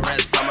bit, get the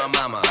rest from my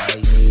mama.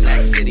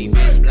 Black City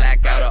bitch,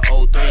 black out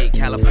of 03.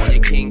 California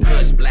King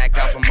Kush, black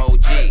out from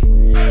OG.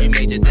 You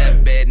made your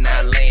deathbed,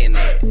 not laying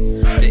there.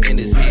 The end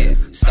is here,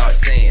 start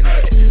saying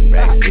it.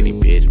 Rack city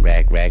bitch,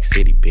 rack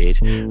city bitch,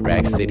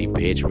 rack city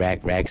bitch,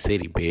 rack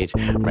city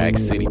bitch, rack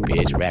city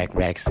bitch,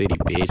 rack city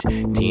bitch,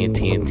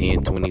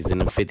 10, 20s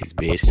and the 50s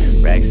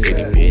bitch. Rack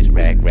city bitch,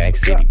 rack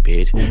city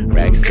bitch,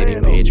 rack city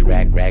bitch,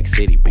 rack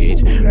city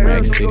bitch,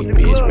 rack city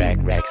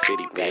bitch, rack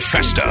city bitch.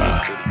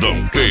 Festa,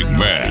 the big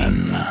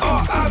man.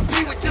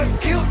 R.I.P. we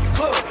just killed the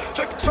club.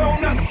 Drake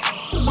control, not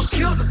the was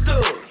killed the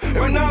thug.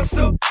 And now I'm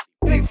so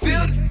ain't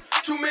feel it.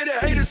 Too many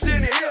haters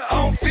in here, I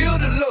don't feel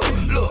the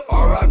love. Look,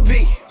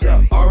 R.I.P.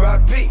 Yeah,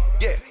 R.I.P.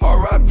 Yeah,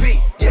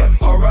 R.I.P. Yeah,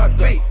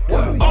 R.I.P.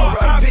 What?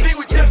 R.I.P.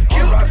 we just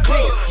killed the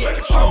club. Drake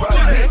control,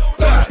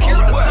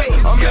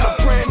 I'm in a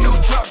brand new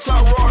drop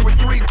top Rory with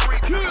 3.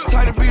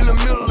 Tight to be in the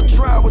middle of the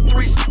trial with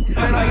 3.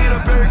 Man, I hit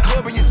up every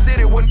club in your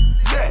city when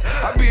that.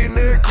 I be in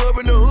every club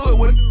in the hood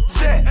when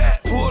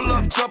that. Pull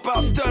up, jump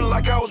out, stunning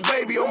like I was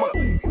baby on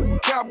my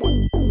cowboy.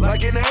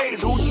 Like in the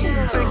 80s, who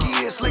think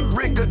he is? Slick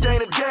Rick or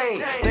Dana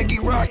Dane? Think he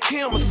rock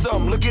him or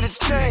something? Look at his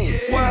chain.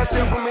 Why is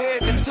it from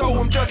head to toe?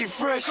 I'm Dougie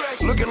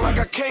Fresh. Looking like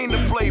I came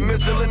to play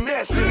Mitchell and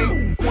Ness.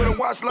 And with a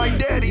watch like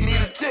that, he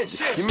need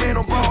attention. Your man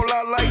don't ball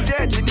out like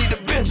that, you need to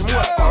bench him.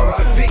 What?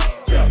 R.I.P.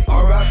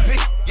 R.I.P.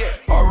 Yeah,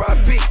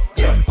 R.I.P.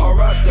 Yeah,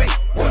 R.I.P.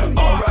 What?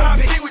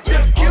 R.I.P. we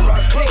just killed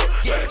the club.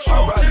 Yeah,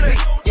 R.I.P.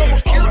 Yeah,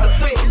 killed the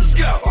thing.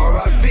 Scout.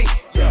 R.I.P.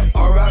 Yeah,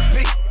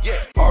 R.I.P.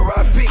 Yeah,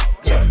 R.I.P.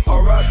 Yeah,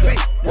 R.I.P.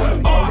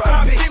 What?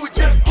 R.I.P. we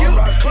just killed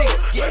the club.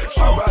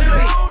 Yeah,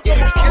 R.I.P.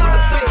 Yeah, killed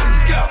the thing.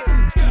 Scout.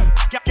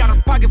 Got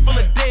a pocket full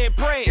of dead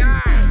bread.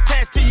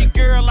 Attached to your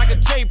girl like a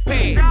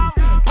JPEG.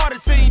 Party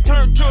scene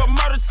turned to a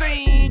murder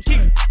scene.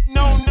 Keep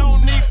no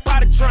need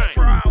potty train.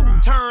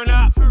 Turn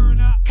up,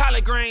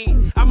 collard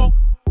green. I'm on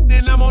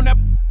and I'm on that.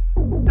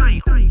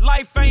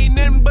 Life ain't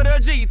nothing but a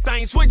G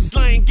thing. Switch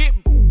lane, get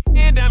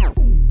in down.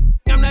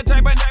 I'm that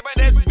type of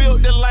that's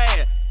built to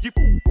last. You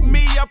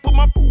me, I put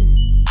my.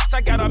 I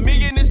got $1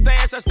 million in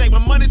stash. I stake my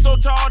money so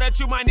tall that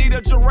you might need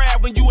a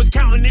giraffe when you was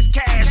counting this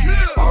cash.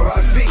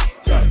 R.I.P.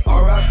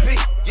 R.I.P.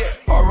 Yeah,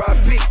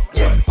 R.I.P.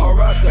 Yeah,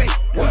 R.I.P.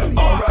 What?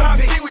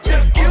 R.I.P. we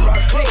just killed the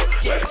club.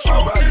 Yeah,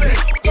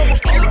 R.I.P.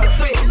 almost killed the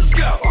thing.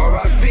 Scout.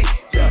 R.I.P.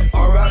 Yeah,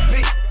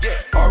 R.I.P.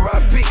 Yeah,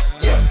 R.I.P.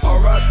 Yeah,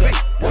 R.I.P.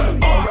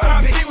 What?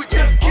 R.I.P. we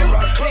just killed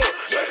the club.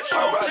 Yeah,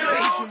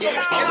 R.I.P.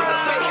 almost killed the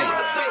thing.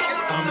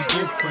 I'm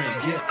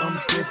different, yeah, I'm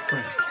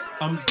different.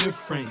 I'm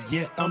different,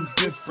 yeah, I'm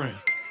different.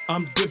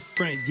 I'm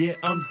different, yeah,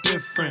 I'm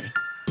different.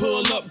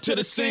 Pull up to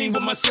the scene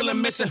with my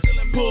ceiling missing.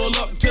 Pull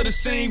up to the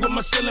scene with my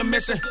ceiling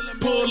missing.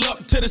 Pull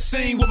up to the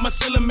scene with my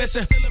ceiling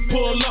missing.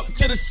 Pull up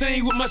to the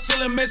scene with my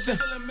ceiling missing.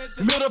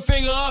 Middle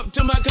finger up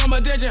to my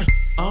competition.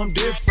 I'm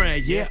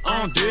different, yeah,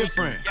 I'm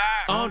different.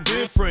 I'm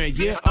different,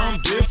 yeah, I'm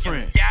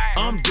different.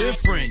 I'm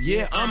different,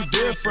 yeah, I'm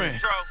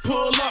different.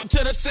 Pull up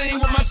to the scene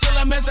with my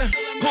ceiling missing.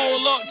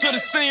 Pull up to the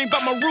scene,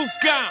 but my roof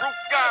gone.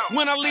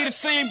 When I leave the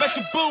scene, bet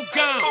your boot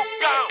gone.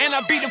 And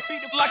I beat the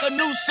like a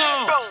new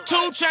song. 2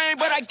 Chainz,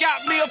 but I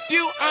got me a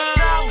few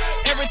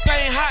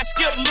everything hot,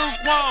 skip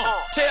lukewarm.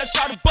 Tell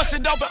Shawty to bust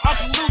it open,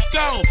 Uncle Luke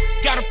gone.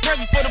 Got a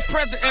present for the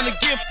present and a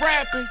gift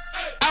wrapping.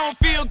 I don't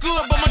feel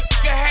good, but my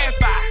nigga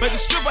happy. But the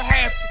stripper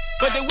happy,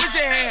 but they wish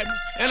they had me.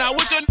 And I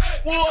wish I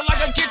would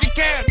like a kitchen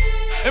cabinet.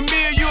 And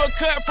me and you are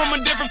cut from a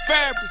different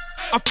fabric.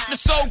 I'm f***ing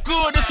so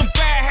good, it's a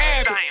bad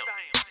habit.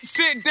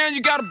 Sit down,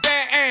 you got a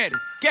bad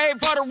addict. Gave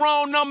her the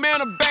wrong number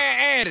and a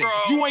bad addict.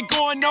 You ain't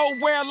going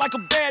nowhere like a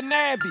bad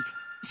navvy.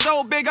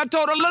 So big, I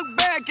told her, look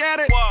back at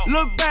it. Whoa.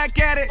 Look back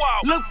at it.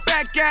 Whoa. Look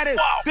back at it.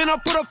 Whoa. Then I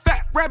put a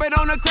fat rabbit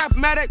on the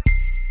Craftmatic.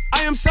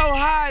 I am so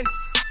high,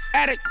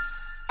 addict.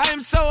 I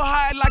am so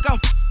high like a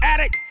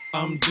addict.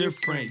 I'm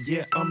different,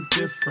 yeah, I'm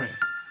different.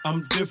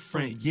 I'm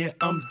different, yeah,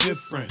 I'm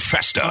different.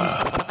 Festa.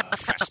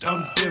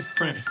 I'm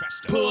different.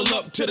 Pull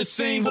up to the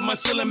scene with my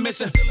ceiling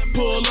missing.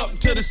 Pull up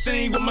to the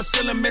scene with my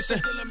ceiling missing.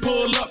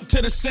 Pull up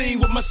to the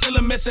scene with my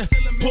ceiling missing.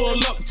 Pull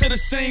up to the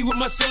scene with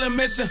my ceiling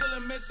missing.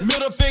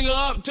 Middle finger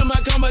up to my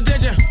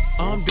competition.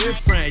 I'm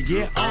different,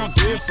 yeah, I'm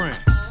different.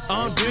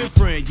 I'm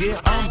different, yeah,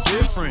 I'm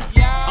different.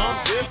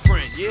 I'm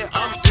different, yeah,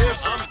 I'm different.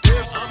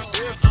 I'm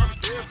different.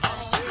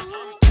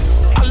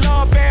 I love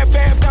love bad,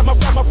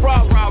 that's my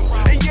problem.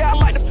 And yeah, I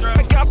like the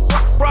I got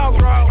a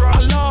problem. I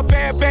love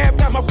bad,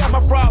 that's my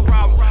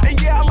problem.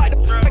 And yeah, I like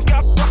the I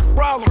got a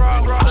problem.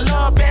 I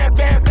love bad,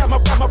 that's my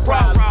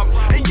problem.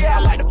 And yeah,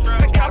 I like the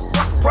I got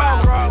a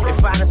problem. If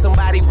finding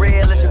somebody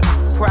real is your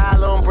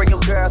problem, bring your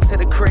girls to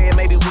the crib,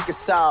 maybe we can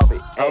solve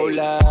it. Hold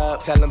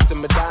up, tell them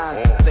simmer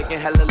down. Taking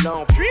hella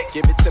long,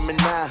 give it to me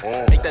now.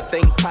 Make that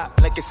thing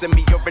pop like it's in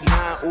me or a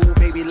 9. Ooh,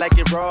 baby, like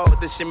it raw with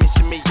the shimmy,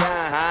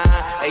 yeah,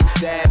 huh?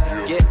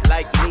 ASAP, get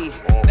like me.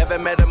 Never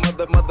met a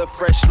mother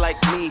fresh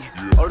like me.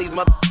 All these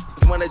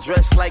wanna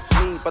dress like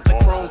me, but the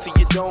chrome to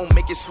your dome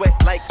make you sweat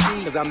like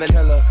me. Cause I'm the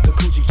killer, the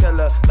coochie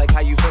killer. Like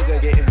how you figure,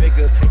 getting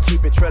figures and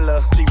keep it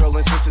triller. She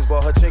rolling switches,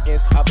 bought her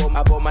chickens. I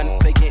bought my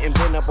they getting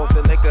bent up off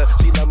the liquor.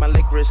 She love my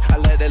licorice, I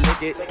let her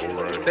lick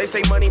it. They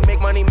say money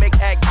make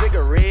act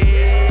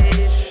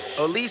vigorous.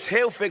 At least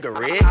he'll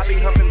figure it. I be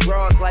humping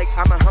broads like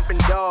I'm a humping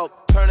dog.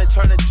 Turn a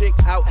chick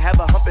out, have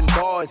a humping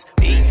bars.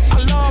 Peace. I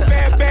love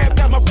bad,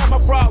 that's my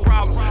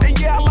problem. And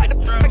yeah, I like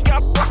the I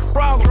got a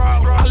problem.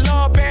 I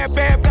love bad,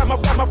 that's my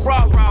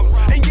problem.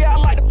 And yeah, I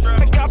like the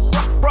I got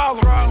a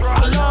problem.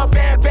 I love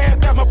bad,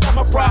 that's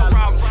my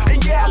problem.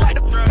 And yeah, I like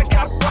the I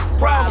got a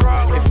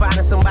problem. If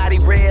finding somebody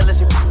real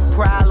is your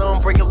problem,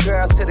 bring your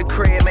girls to the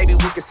crib, maybe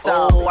we can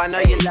solve. Oh, I know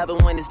you love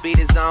it when this beat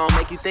is on.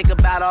 Make you think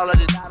about all of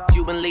the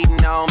you been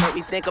leading on. Make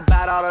me think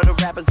about all of the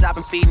rappers I've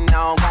been feeding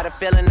on. Got a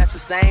feeling that's the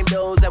same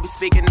dudes that we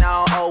speaking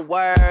on. Oh,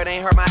 word,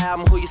 ain't heard my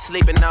album, who you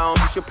sleeping on?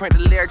 You should print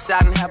the lyrics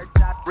out and have a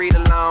read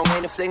along.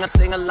 Ain't a singer,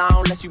 sing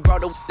along, unless you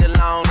brought the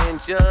along. And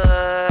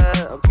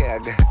just, okay, I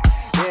got it.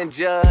 Then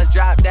just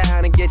drop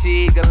down and get your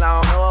eagle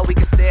on. Or we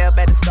can stay up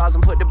at the stars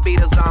and put the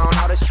Beatles on.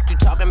 All the shit you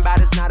talking about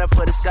is not up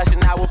for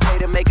discussion. I will pay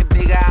to make it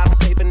bigger. I don't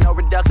pay for no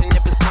reduction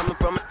if it's coming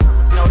from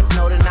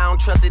know that I don't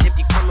trust it. If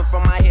you coming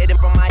from my head and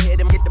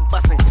get the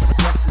bussin'.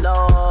 Yes,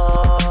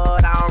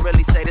 Lord, I don't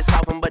really say this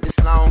often, but this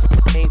long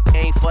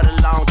ain't for the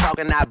long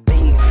talking, I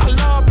beast. I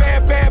love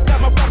bad,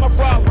 that's my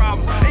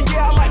problem. And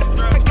yeah, I like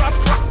the I got a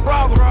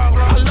problem.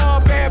 I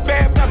love bad,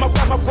 that's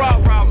my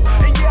problem.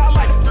 And yeah, I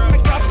like the I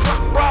got a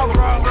problem.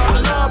 I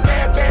love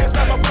bad,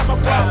 that's my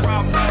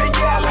problem. And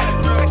yeah, I like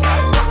the I got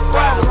a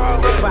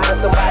problem. If finding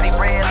somebody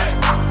real is a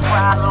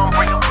problem,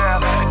 bring your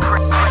girls to the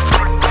crib.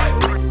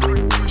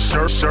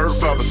 Shirt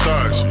by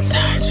Versace.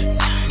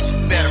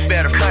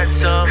 Better cut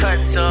some.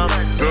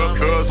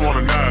 Cuz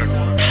wanna knock.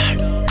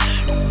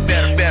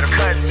 Better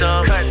cut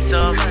some.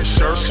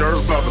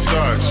 Shirt by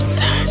Versace.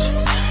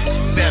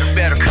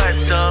 Better cut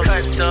some.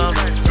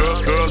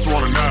 Cuz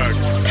wanna knock.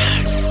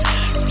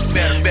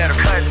 Better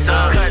cut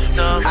some.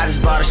 I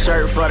just bought a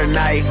shirt for the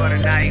night,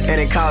 and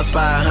it cost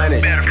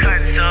 $500. Better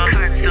cut some.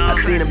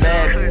 I seen a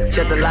bag,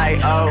 check the light,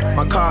 oh,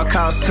 my car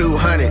cost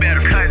 $200.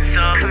 Better cut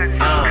some.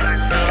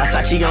 Got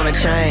Sachi on the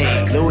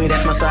chain, Louis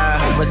that's my side,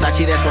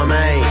 Versace that's my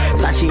main.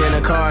 Sachi in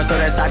the car, so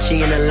that's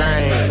Sachi in the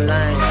lane.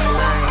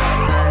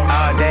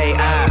 All day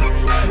I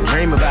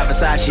dream about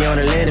Versace on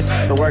the linen.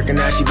 Been working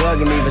out, she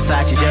bugging me,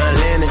 Versace John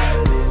Lennon.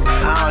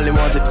 I only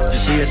want the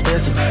she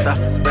expensive.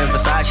 When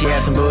Versace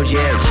had some bougie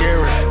ass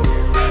Sheeran.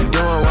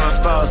 Doing what I'm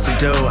supposed to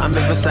do. I'm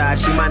in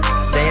Versace, my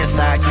they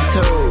inside you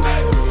too.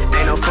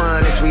 Ain't no fun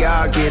unless we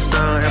all get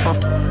some. If I'm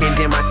f***ing,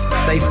 then my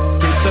they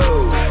f***ing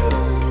too.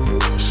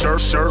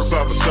 Shirt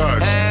by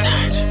Versace.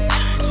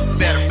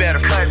 Better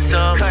cut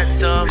some.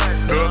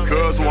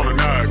 Cuz wanna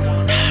knock.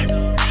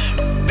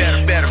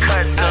 Better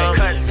cut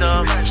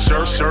some.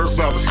 Shirt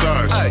by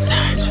Versace.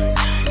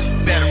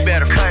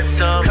 Better cut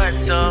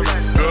some.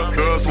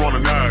 Cuz wanna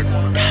knock.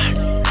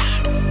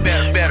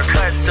 Better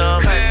cut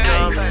some.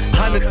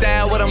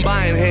 100,000 what I'm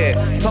buying here.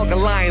 Talking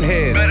lion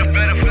head. Better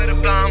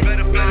bomb.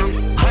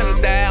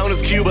 100,000 on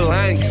this Cuban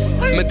links.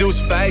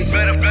 Medusa face.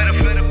 Better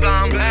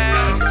bomb.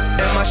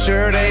 And my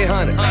shirt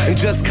 800 and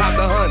just copped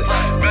 100.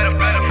 Better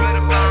bomb.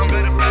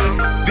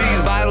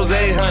 These bottles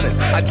 800.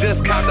 I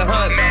just copped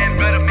 100. Man,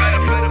 better bomb.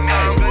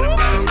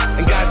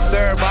 And got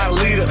served by a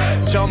leader.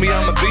 Show me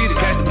I'ma beat it.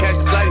 Catch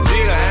the like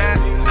Jeter, huh?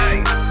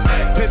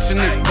 Pitching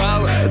the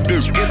baller.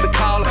 Get the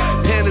caller.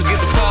 Pandas get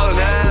the faller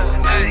now.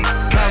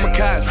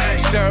 Kamikaze.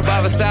 Shirt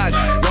by Versace.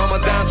 Roll my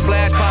downs,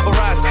 flash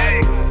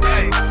paparazzi.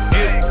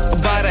 Give a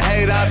bite of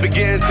hate. I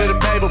begin to the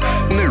paper.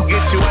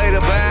 Get your way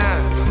to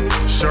bound.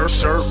 Shirt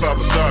by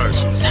Versace.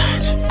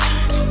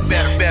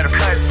 Better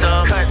cut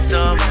some.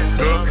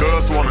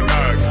 Cuz wanna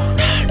knock.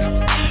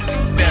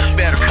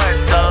 Better cut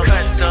some.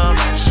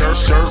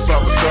 Shirt by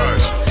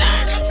Versace.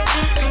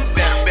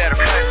 Better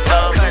cut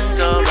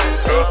some.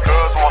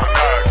 Cuz wanna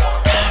knock.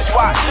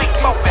 Swat, shake,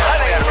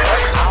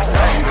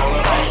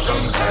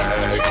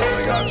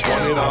 Only got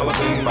 $20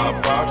 in my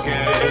pocket.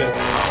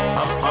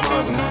 I'm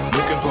hunting,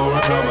 looking for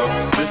a come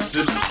up. This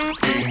is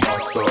being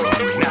muscle.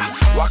 Now,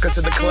 walk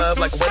into the club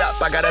like, what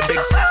up? I got a big.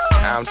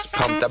 I'm just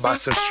pumped. I bought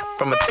some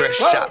from a thrift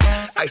shop.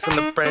 Ice on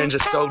the fringe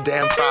is so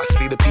damn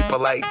frosty. The people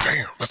like,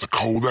 damn, that's a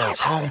cold ass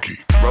honky.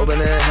 Rolling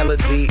in hella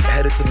deep,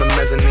 headed to the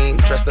mezzanine.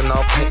 Dressed in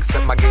all pink,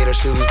 set my gator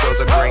shoes. Those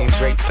are green,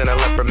 draped in a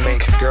leopard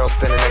mink. Girl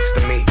standing next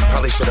to me.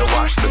 Probably should've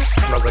washed this.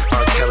 Smells like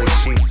R. Kelly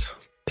sheets.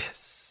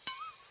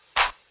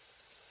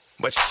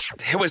 But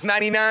it was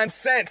 99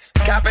 cents.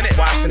 Copping it,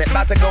 washing it.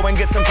 About to go and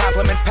get some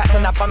compliments.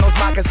 Passing up on those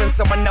moccasins.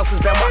 Someone else has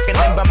been walking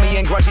in by me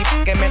and grungy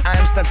f***ing man. I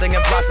am stunting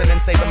and flossing and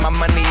saving my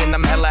money. And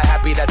I'm hella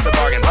happy that's a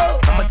bargain.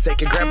 I'ma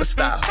take your grandpa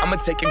style. I'ma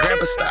take your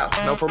grandpa style.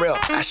 No, for real.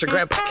 Ask your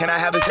grandpa, can I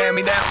have his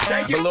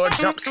hand-me-down? Velour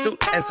jumpsuit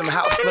and some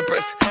house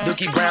slippers.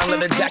 Dookie brown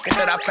leather jacket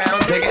that I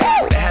found. Dig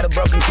it. They had a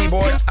broken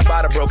keyboard. I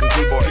bought a broken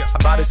keyboard. I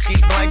bought a ski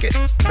blanket.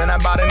 Then I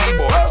bought a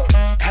kneeboard.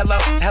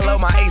 Hello,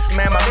 my ace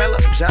man, my mellow.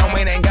 John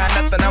Wayne ain't got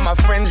nothing on my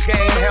fringe game.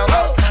 Hell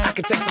no. I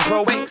could take some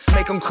pro wings,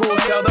 make them cool,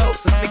 sell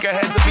those. So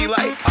sneakerheads will be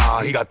like,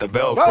 he got the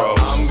Velcro.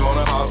 I'm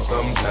gonna hop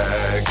some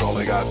tags.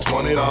 Only got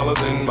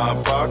 $20 in my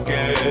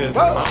pocket.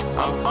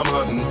 I'm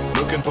hunting,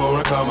 looking for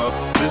a come up.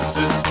 This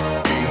is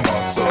being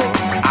awesome.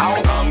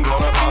 I'm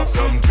gonna pop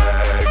some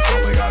tags.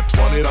 Only got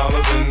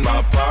 $20 in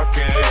my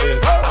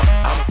pocket.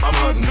 I'm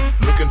hunting,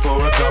 looking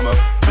for a come up.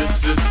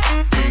 This is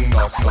being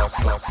awesome.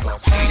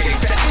 DJ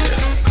Festa,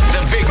 the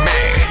big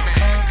man.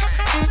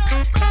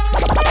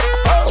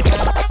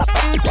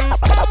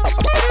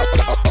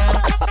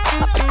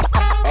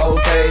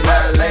 Okay,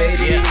 now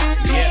ladies,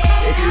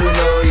 if you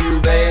know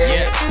you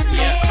bad,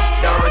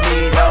 don't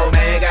need no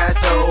man, got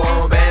your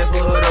own bands,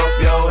 put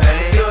up your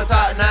hand. You a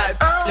top notch,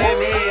 let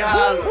me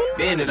holler,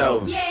 bend it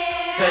over,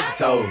 touch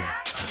your toe,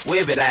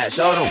 whip it out,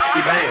 show them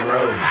you bang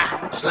roll,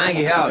 slang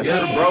it out, hit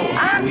a bro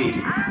with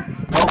it,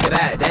 poke it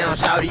out, down,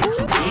 shout it, you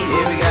can eat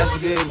it. If you got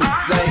some good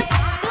play,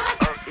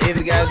 if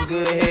you got some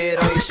good head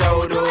on your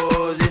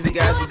shoulders, if you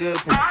got some good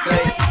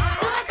play,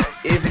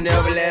 if you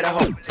never let a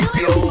hoe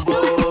be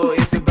over,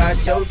 if you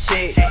bout your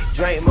chick,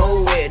 drink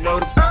more wet, know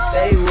the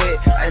stay wet.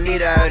 I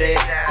need all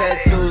that,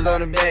 tattoos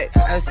on the back,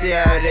 I see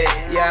all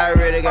that. Yeah, I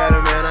really got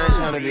a man, I ain't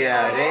tryna be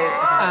out there.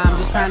 I'm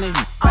just tryna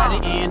hit by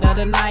the end of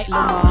the night.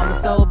 Lil' mama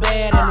so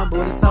bad and my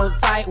booty so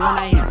tight. When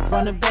I hit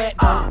from the back,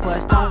 don't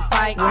fuss, don't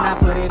fight. When I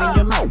put it in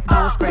your mouth,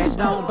 don't scratch,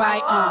 don't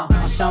bite.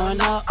 I'm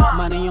showing up,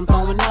 money I'm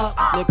throwing up,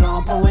 liquor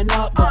I'm pouring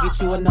up. Go get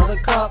you another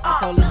cup. I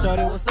told her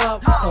shorty what's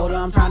up, told her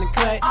I'm tryna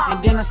cut,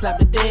 and then I slapped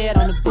the dead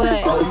on the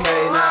butt.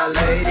 Okay, now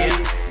ladies,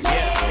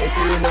 if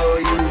you know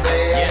you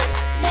bad,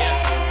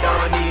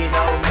 don't need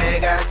no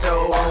man, got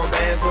your own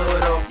bands,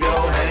 put up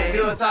your hand.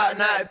 You a top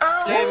notch,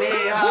 let me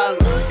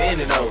holler,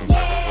 bend it over,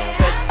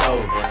 touch your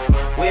toe,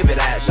 whip it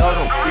out, show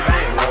them you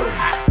bang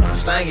roll,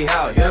 slang it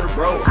out, hit a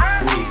bro,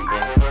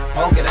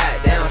 poke it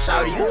out, down,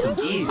 shout it, you can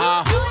get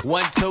it.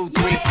 1, 2,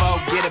 3, 4,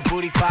 get a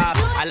booty 5.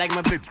 I like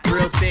my bitch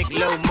real thick,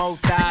 low mo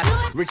thighs.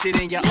 Richer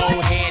than your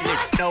old hand,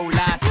 no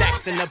lie.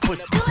 Stacks in the push,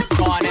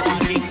 hard at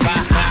the least by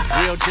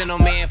high. Real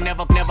gentleman,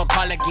 never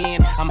call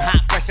again. I'm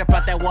hot, fresh up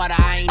out that water,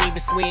 I ain't even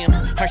swim.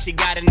 Hershey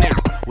got a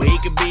nigga where he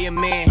could be a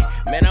man.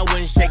 Man, I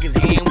wouldn't shake his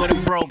hand with a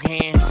broke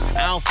hand.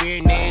 I don't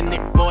fear nan,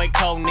 nigga, boy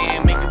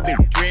Conan. Make a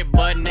bitch drip,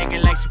 butt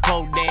naked like she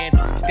pole dance.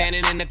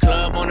 Standing in the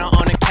club on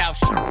a couch.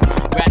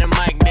 Grab the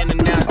mic, then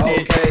announce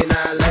this. Okay,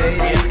 now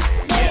ladies,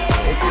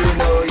 if you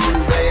know you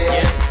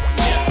bad,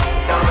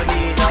 don't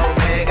need no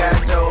man,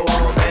 got your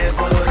own bands,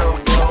 put up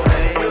your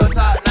hand. You a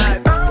top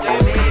notch, let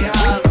me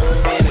holler,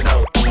 bend it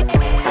over,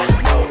 touch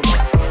your toe,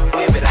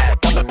 whip it out,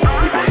 you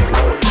bang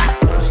roll,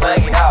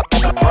 slang it out,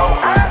 roll,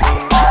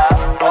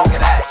 poke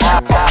it out,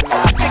 chop.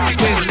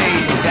 Where the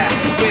ladies at?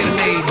 Where the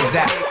ladies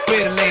at?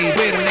 Where the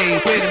ladies at?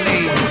 Where the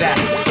ladies at?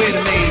 Where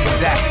the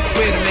ladies at?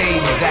 Where the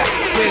ladies at?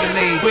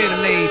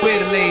 Where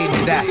the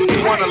ladies at?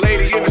 You want a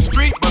lady in the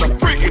street, but a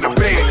freak in the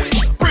bed.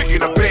 Freak in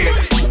the bed.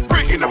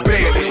 Freak in the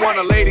bed. You want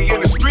a lady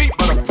in the street,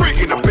 but a freak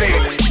in the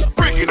bed.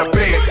 Freak in the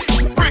bed.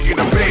 Freak in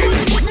the bed.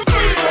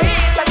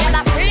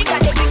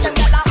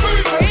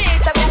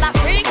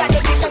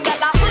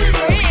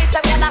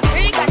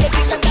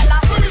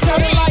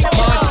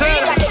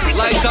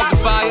 Lights up the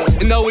fire,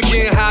 you know we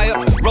getting higher.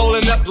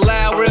 Rolling up the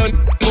loud, real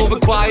moving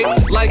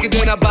quiet. Like it,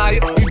 then I buy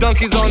it. You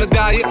donkeys on a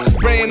diet.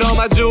 Spraying all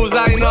my jewels,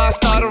 I know I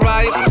start a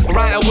riot.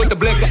 Riding with the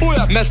blicker,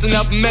 messing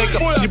up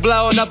makeup. You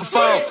blowing up a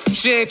phone,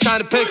 she ain't trying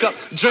to pick up.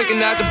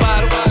 Drinking out the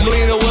bottle, I'm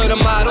leaning with a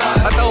model.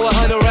 I throw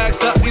 100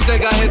 racks up, you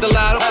think I hit the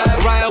lotto?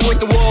 Riding with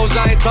the wolves,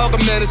 I ain't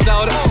talking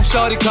Minnesota.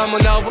 Shorty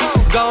coming over,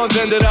 go and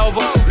bend it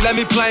over. Let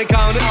me plank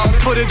on it,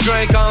 put a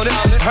drink on it.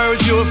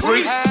 Heard you a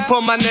freak,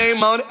 put my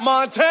name on it.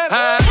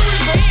 Montana.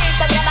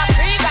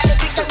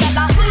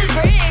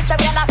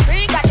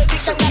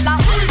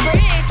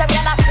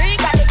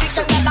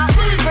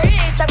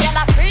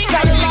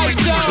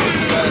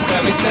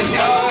 Tell me, say she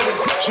on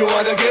it. She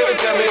wanna give it,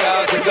 tell me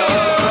how to go.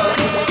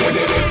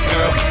 This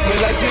girl, me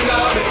like she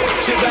love it.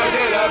 She backed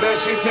it up and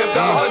she tipped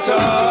the whole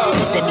toe.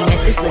 He said he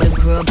met this little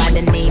girl by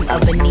the name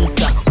of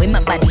Anika. With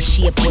my body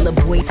shape, all the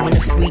boys wanna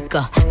freak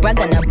her. Brag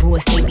on her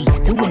boss, they be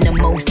doing the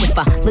most. If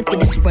I look at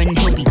his friend,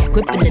 he'll be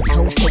gripping the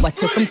toast. So I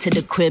took him to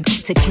the crib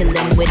to kill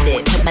him with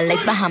it. Put my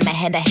legs behind my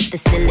head, I hit the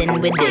ceiling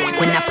with it.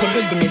 When I put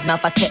it in his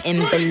mouth, I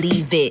couldn't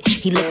believe it.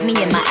 He looked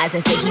me in my eyes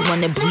and said he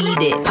wanna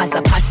breed it.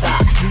 Pasa, pasa,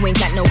 you ain't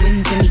got no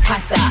wings in me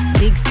casa.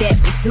 Big fat,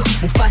 it's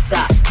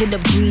Mufasa. Hit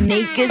up Green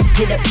Acres,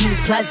 hit up Kings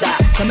Plaza.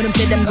 Some of them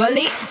said I'm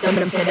gully, some of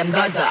them said I'm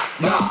Gaza.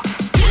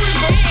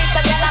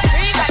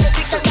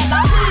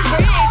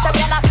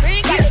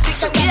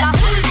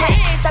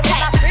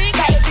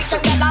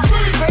 Isabella,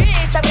 free,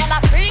 Isabella,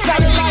 free.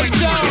 Shine the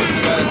lights out.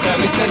 Isabella tell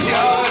me, said she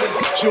ordered.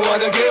 She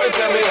wanna give it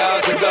to me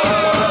out the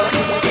door.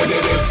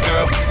 This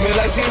girl, me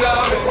like she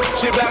love it.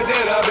 She backed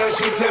it up and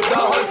she tipped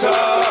the whole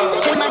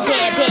tub. With my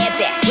bad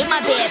babs at, with my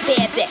bad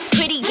babs at.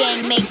 Pretty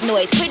gang make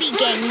noise, pretty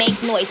gang make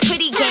noise,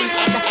 pretty gang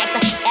acta.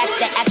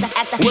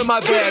 With my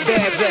bad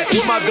babs at,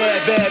 with my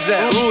bad babs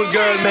at. Rude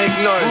girl make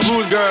noise,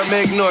 rude girl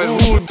make noise,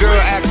 rude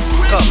girl act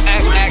up,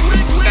 act.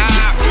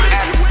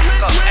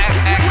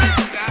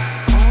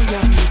 All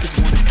y'all niggas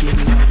wanna get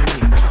like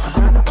me.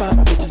 Surrounded by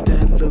bitches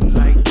that look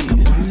like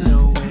these. You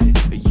know it,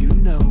 you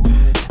know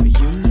it,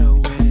 you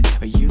know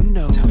it, you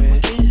know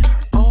it.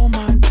 All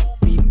my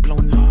be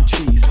blowing on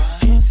trees.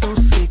 Hands so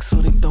sick,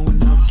 so they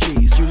throwing up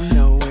trees. You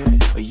know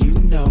it, you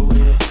know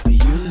it,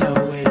 you know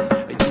it,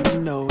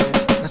 you know it.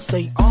 Now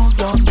say all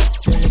y'all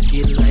wanna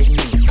get like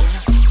me.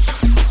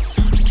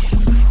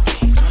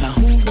 Now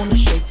who wanna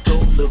shake, go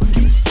look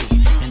and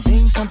see, and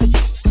then count to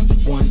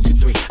 1, 2,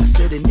 3. I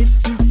said, and if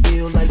you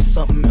feel like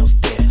something else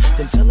there,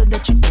 then tell her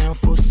that you're down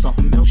for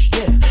something else,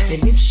 yeah.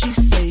 And if she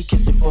say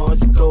kiss it far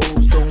as it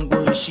goes, don't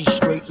worry, she's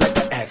straight like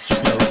an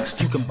actress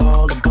knows. You can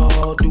ball and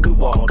ball, do it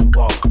wall to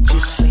wall.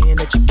 Just saying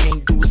that you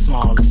can't do it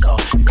small as all.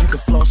 If you can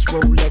floss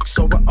Rolex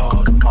or an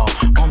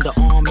Audemars, on the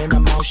arm and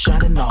I'm out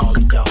shining all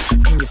of y'all.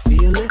 Can you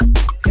feel it?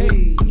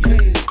 Hey,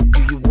 hey.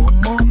 Do you want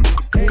more?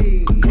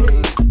 Hey,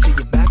 hey. Till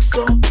your back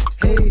sore?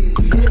 Hey,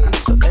 hey.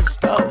 So let's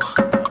go.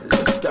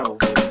 Let's go.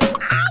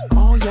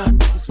 All y'all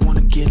niggas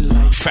wanna get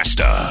like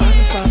Festa.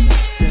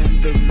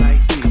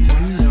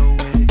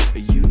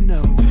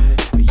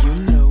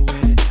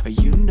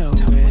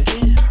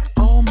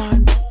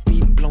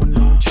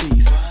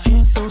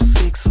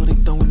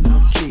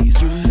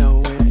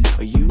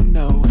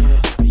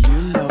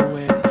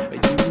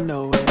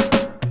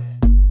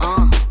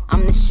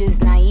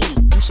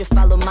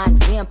 Follow my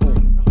example.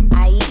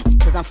 I eat,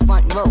 cause I'm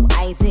front row.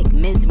 Isaac,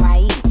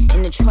 Mizrahi.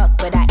 In the truck,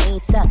 but I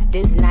ain't suck.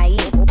 This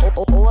naive.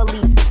 All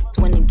these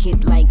wanna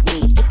get like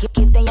me.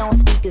 Get their own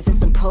speakers and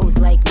some pros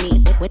like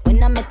me.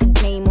 When I'm at the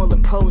game, all the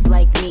pros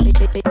like me.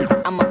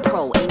 I'm a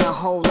pro, ain't a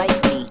hoe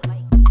like me.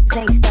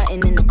 Ain't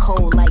stuntin' in the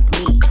cold like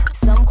me.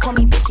 Some call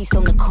me bitchy, so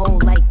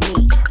Nicole like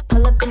me.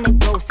 Pull up in the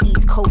ghost,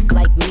 East Coast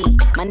like me.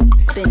 My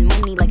spend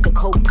money like the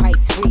coke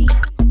price free.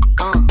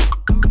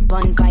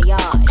 Bon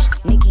voyage,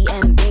 Nicki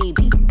and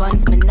baby,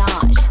 buns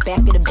menage. Back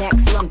of the back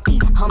slumpy,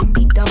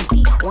 Humpty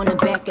Dumpty. On the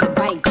back of the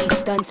bike, these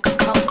stunts be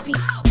comfy.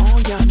 All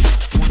y'all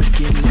wanna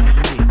get like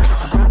me.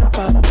 Surrounded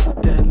by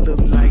that look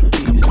like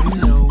these. You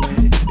know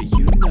it,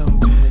 you know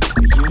it,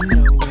 you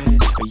know it,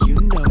 you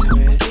know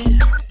it.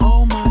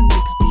 All my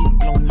niggas be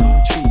blowing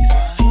on trees.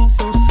 Hands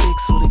so sick,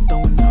 so they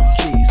throwing up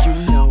keys. You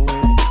know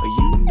it,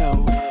 you know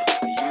it,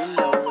 you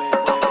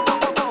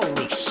know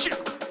it.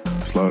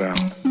 Slow down,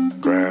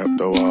 grab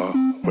the wall.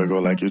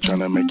 Wiggle like you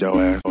tryna make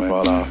your ass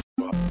fall off.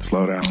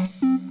 Slow down,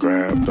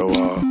 grab the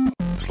wall.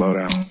 Slow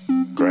down,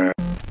 grab.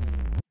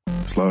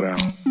 Slow down,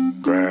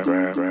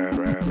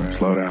 grab.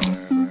 Slow down,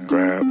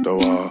 grab the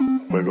wall.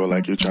 Wiggle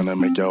like you tryna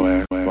make your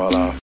ass fall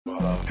off.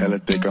 Hella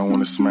thick, I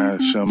wanna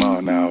smash them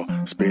all now.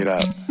 Speed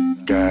up,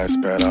 gas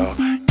pedal,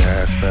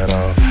 gas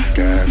pedal,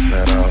 gas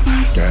pedal,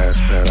 gas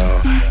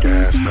pedal,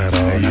 gas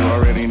pedal. And you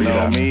already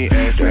know me,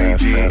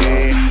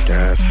 S-A-G-E.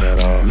 Gas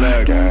pedal,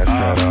 gas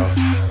pedal.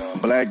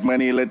 Black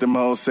money, let them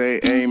hoes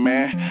say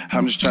amen.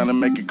 I'm just tryna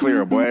make it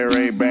clear, boy,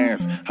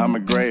 Ray-Bans. I'm a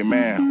great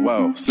man,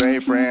 whoa, say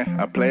friend.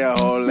 I play a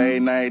whole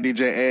late night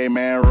DJ,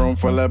 man. Room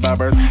full of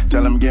boppers,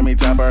 tell them give me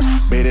topper.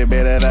 Beat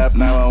it up,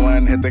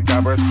 911, hit the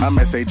coppers. I'm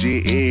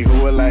S-A-G-E,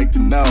 who would like to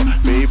know?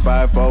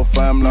 B545,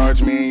 fun,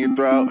 large me in your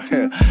throat.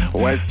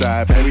 West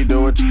side, baby,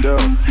 do what you do.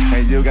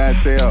 And you got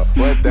tell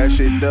what that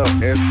shit do.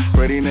 It's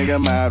pretty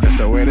nigga mob, that's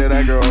the way that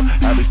I grow.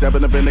 I be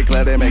stepping up in the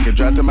club, they make it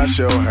drop to my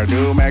show. Her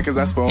do mad cause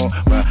I spoon,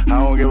 but I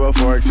don't give a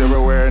fork,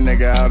 silverware,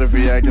 nigga out if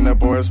he acting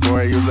up or a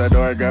sport. Use that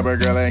door, grab a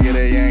girl and get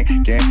a yank.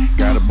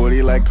 Got a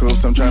booty like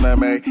coops, I'm tryna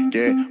make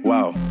it.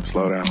 Wow,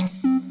 slow down,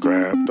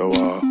 grab the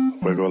wall.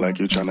 Wiggle like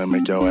you tryna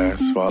make your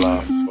ass fall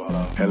off.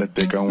 Hella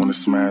thick, I wanna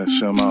smash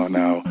them all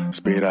now.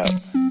 Speed up,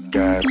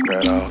 gas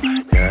pedal,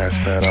 gas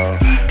pedal,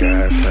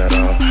 gas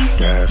pedal,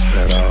 gas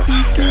pedal,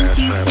 gas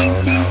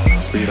pedal now.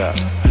 Speed up,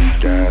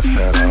 gas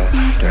pedal,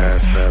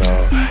 gas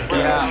pedal,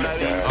 gas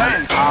pedal.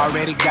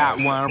 Already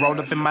got one rolled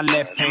up in my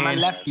left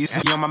hand. You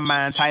see on my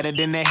mind tighter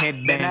than the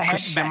headband.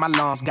 Kush in my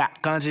lungs,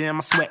 got ganja in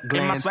my sweat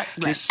glands.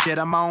 This shit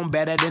I'm on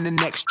better than the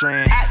next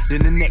strand.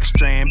 Then the next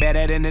strand,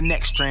 better than the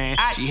next strand.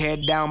 She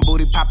head down,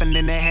 booty popping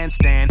in the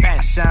handstand. I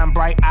shine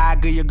bright, I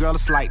give your girl a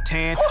slight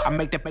tan. I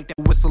make that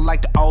whistle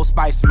like the Old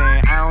Spice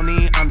man. I don't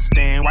even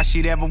understand why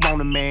she'd ever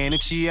want a man.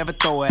 If she ever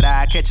throw it,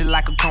 I catch it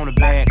like a corner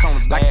bag.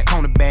 Like a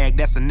corner bag,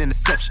 that's an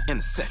interception.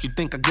 You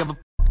think I give a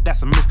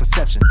that's a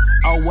misconception.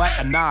 Oh what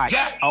a night,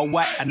 oh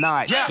what a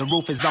night. The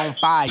roof is on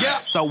fire,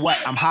 so what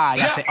I'm high.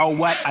 I say oh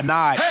what a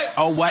night,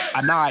 oh what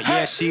a night.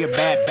 Yeah, she a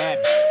bad,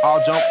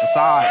 all jokes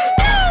aside.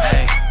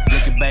 Hey,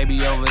 look at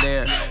baby over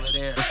there.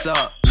 What's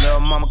up, little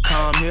mama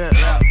come here.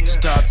 She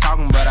started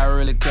talking but I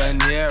really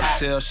couldn't hear her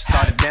till she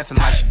started dancing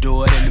like she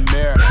do it in the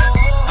mirror.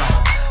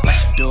 like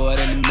she do it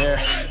in the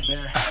mirror.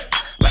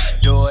 Like she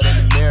do it in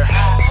the mirror.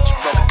 She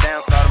broke it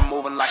down, started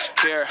moving like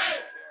Shakira.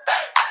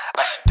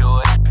 Like she do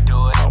it.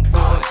 I'm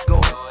going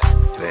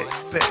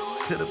back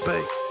to the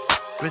bay.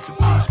 Rest in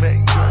peace,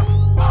 Mac Dre.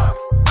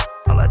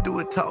 All I do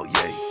is talk,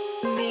 yeah.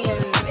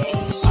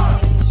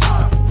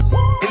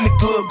 In the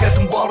club, got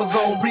them bottles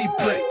on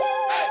replay.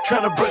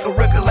 Tryna break a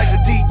record like the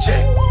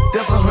DJ.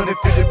 That's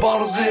 150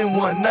 bottles in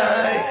one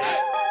night.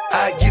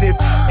 I get it,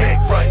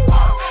 act right.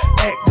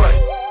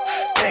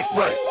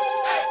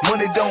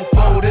 Money don't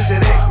fold, is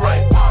it act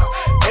right?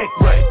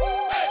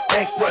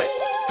 Act right.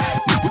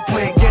 We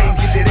playing games,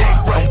 get that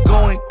act right. I'm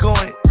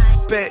going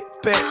back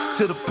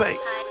to the bay.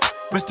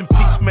 Rest in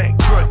peace, Mac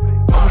Dre.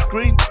 On the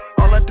screen,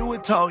 all I do is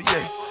talk,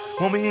 yeah.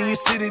 Want me in your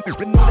city,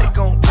 they know they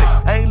gon' pay.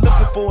 I ain't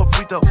looking for a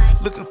free throw,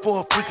 looking for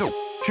a freak out.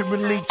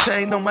 Cuban link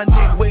chain on my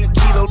neck, weigh a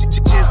kilo.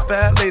 Just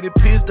violated,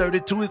 piss dirty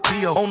to his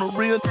P.O. On the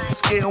real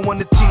scale, 1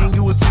 to 10,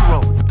 you a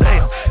 0.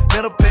 Damn,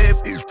 met a bad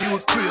bitch, you a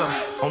Creole.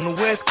 On the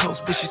West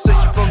Coast, but she said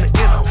she from the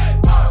NO.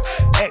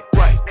 Act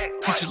right,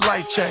 get your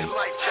life change.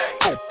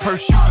 Oh,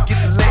 purse, you can get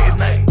the last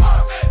name.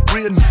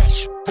 Real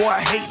niche, boy,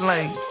 I hate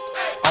lanes.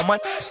 On my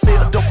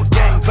sell dope for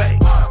gangbang.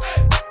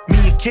 Me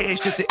and Cash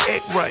just to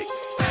act right.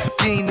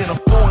 Being in a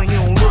foreign, you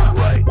don't look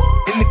right.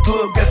 In the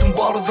club, got them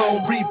bottles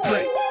on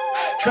replay.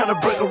 Tryna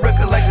break a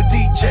record like a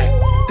DJ.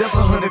 That's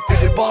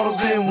 150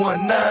 bottles in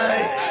one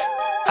night.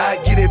 I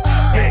get it,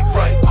 act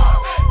right.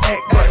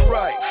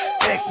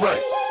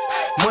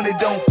 Money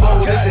don't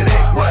fold, is it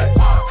act right?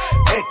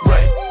 Act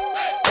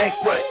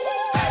right.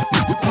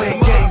 We playing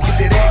games, get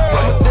that act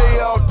right. I'ma tell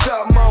you all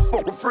top,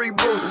 motherfucker, free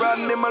Bruce.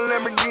 Riding in my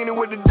Lamborghini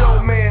with the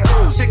dope man.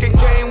 Chicken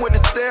cane with the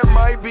stamp,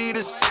 might be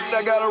the shit.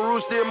 I got a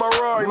rooster in my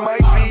Rari,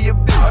 might be your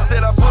bitch. I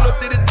said I pull up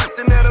to the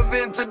and at a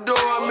Ventador,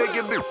 I make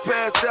it big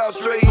pass out,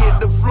 straight hit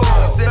the floor.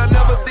 I said I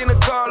never seen a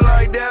car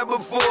like that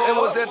before. And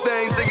what's that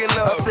thing sticking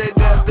up? I said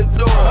that's the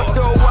door. I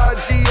told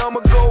YG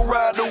I'ma go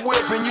ride the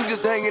whip, and you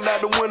just hanging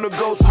out the window,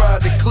 ghost ride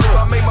the clip.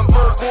 I made my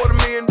first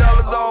 $250,000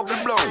 off the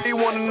blow. He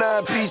want a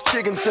 9-piece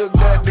chicken, took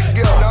that to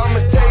go. Now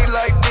I'ma tell you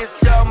like this,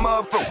 y'all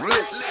motherfuckers.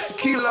 Listen,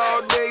 tequila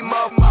all day,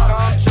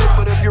 motherfucker, I'm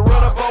trippin'. If you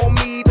run up on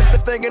me,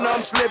 thinking I'm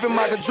slipping,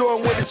 Michael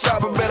Jordan with the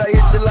chopper, bet I hit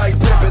you like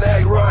Pippin,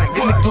 act right.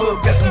 In the club,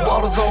 got some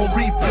bottles on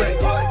replay.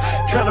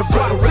 Tryna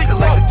break a record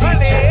like a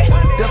DJ.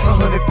 That's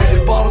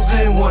 150 bottles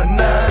in one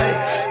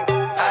night.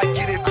 I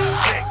get it,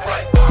 act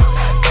right.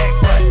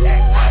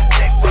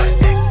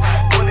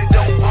 Money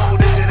don't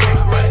fold, is it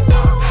act right?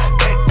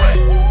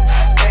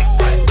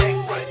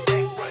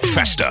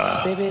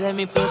 Festa. Baby, let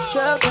me put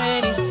your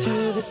panties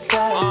to the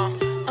side.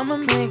 I'ma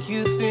make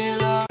you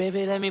feel alright.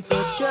 Baby, let me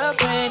put your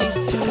panties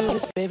to the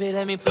side. Baby,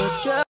 let me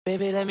put your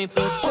panties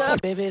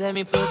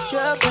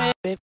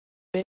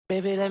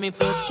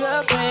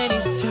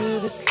to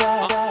the side.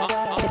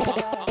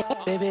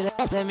 Baby,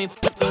 let me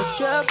put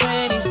your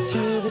panties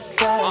to the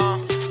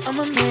side.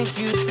 I'ma make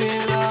you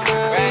feel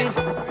alright.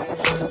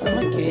 'Cause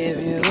I'ma give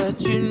you what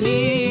you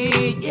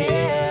need,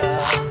 yeah.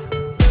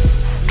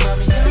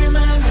 Mommy, you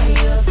remind me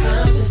of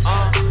something,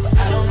 but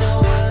I don't know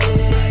what it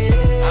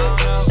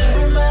is. You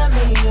remind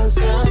me of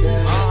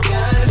something, you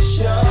gotta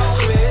show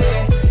me.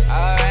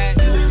 Alright.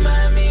 You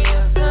remind me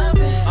of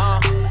something, I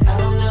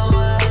don't know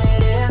what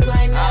it is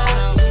right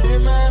now. You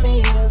remind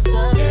me of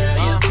something,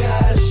 you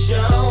gotta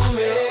show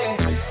me.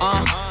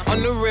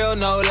 On the real,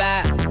 no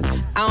lie,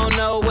 I don't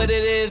know what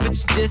it is, but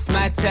you just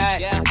my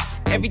type.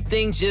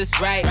 Everything just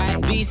right.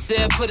 B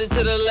said put it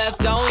to the left,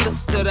 don't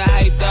listen to the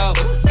hype though.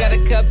 Got a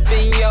cup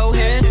in your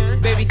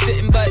hand, baby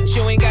sitting but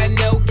you ain't got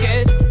no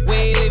kiss. We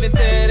ain't leaving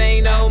till it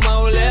ain't no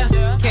more left.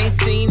 Can't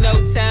see no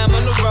time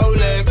on the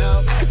Rolex.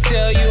 I can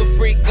tell you a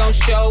freak gon'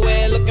 show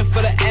it. Looking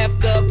for the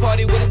after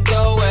party with a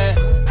dough at.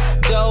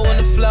 Dough on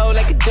the flow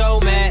like a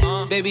dough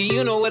man. Baby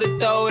you know where to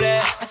throw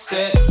that. I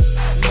said,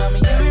 Mommy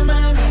you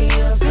remind me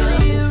of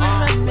something. You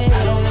remind me.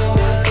 I don't know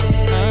what it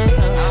is.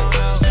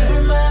 You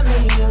remind me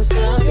of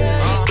something.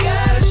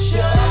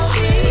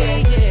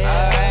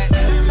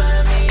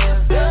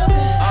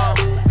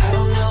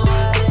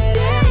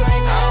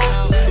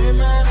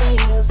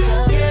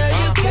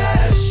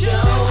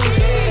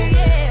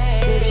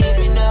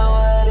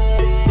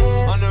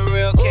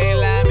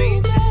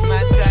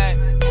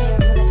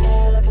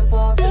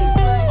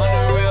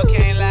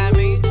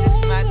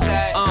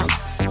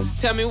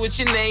 Tell me what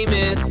your name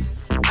is.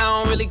 I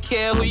don't really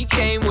care who you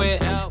came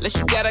with. Unless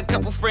you got a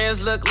couple friends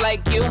look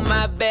like you.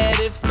 My bad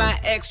if my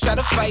ex try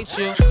to fight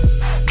you.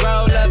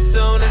 Roll up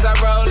soon as I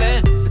roll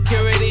in.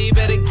 Security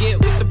better get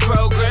with the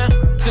program.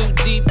 Too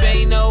deep,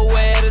 ain't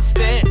nowhere to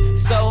stand.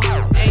 So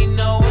ain't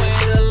nowhere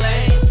to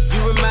land.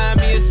 You remind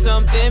me of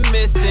something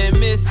missing,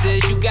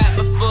 missus. You got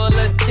my full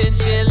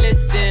attention.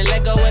 Listen,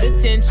 let go of the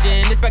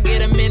tension. If I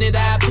get a minute,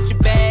 I'll put you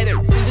bad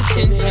in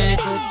detention.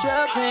 Put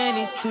your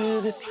panties to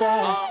the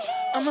side.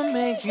 I'ma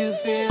make you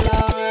feel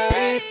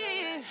alright.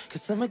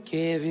 'Cause I'ma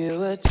give you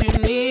what you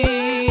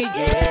need,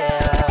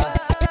 yeah.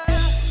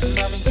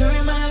 Mommy, you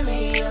remind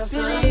me of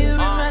something. You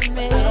remind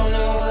me. I don't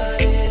know what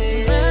it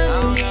is.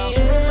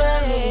 You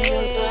remind me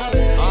of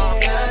something. You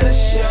gotta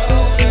show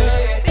me.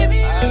 Baby,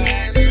 you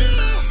remind me.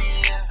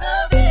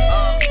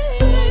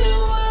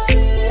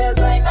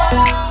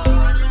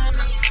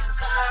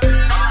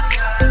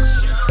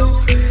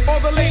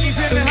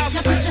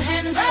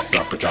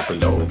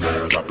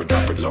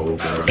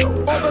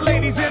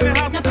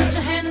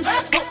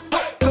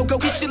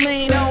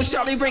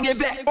 bring it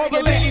back. All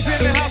the ladies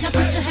in the house. Now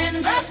put your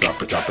hands up.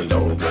 Drop it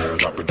low, girl.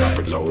 Drop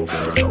it low,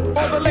 girl.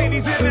 All the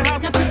ladies in the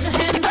house. Now put your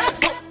hands up.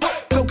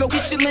 Go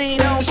get your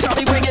lean on,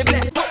 Charlie, bring it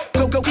back.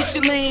 Go get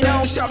your lean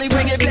on, Charlie,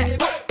 bring it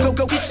back. Go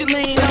get your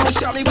lean on,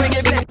 Charlie, bring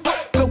it back.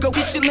 Go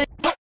get your lean.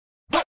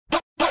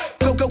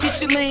 Go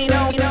get your lean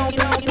on,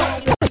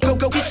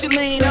 go get your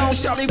lean on,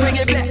 Charlie, bring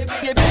it back.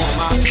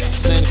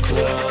 It's in the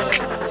club,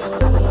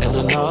 and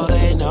I know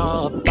they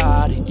know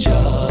about each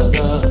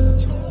other.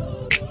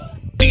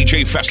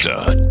 DJ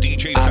Festa.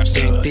 I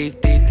think these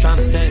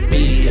tryna set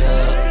me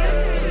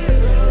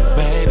up.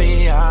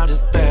 Maybe I'm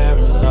just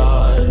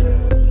paranoid.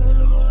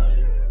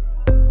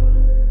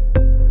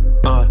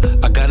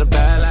 I got a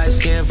bad light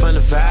skin from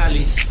the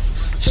valley.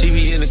 She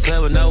be in the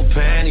club with no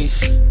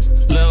panties.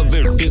 Little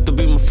bit used to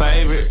be my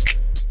favorite,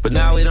 but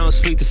now we don't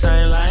speak the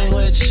same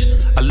language.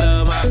 I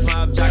love my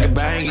I can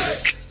bang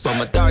it, but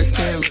my dark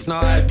skin know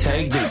how to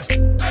take it.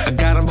 I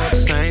got them both the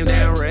same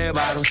damn red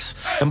bottoms,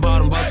 and bought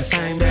them both the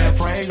same damn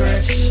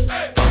fragrance.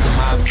 Both of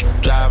my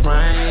drive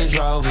Range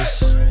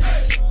Rovers.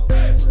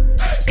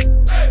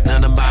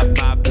 None of my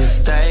pop can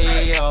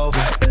stay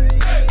over.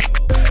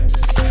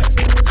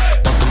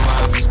 Both of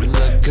my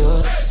look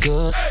good.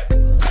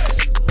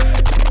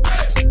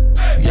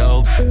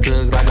 Yo,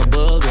 look like a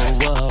booger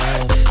wolf.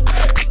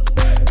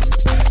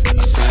 I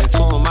seen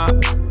two of my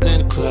in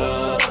the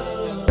club,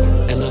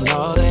 and I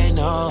know they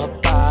know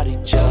about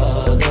each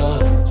other.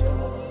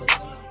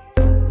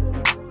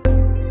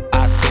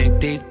 I think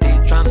these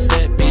tryna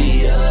set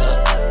me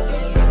up.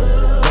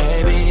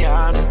 Maybe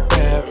I'm just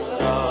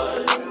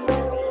paranoid.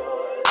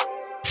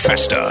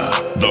 Festa,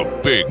 the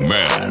big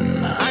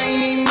man. I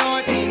ain't even know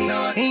it.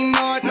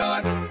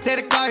 Take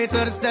the car here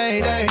to the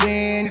stage,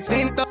 then you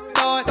seen the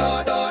thought,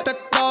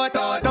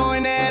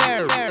 throwing that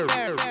air.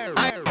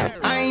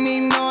 I ain't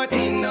even know it. I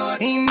ain't even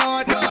know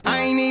it. I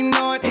ain't even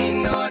know it.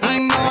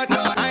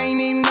 I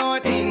ain't even know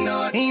it.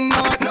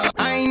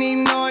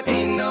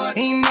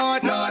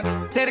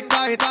 Take the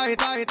car here, I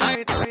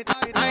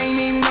ain't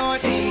even know it.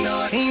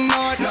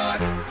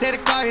 Take the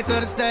car here to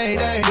the stage,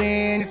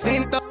 then you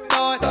seen the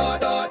thought,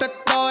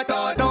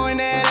 throwing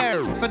that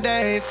air for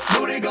days.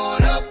 Booty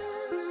going up.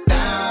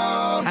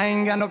 I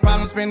ain't got no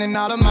problem spending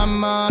all of my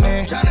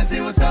money, tryna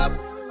see what's up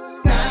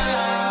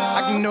now.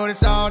 I can do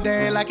this all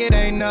day like it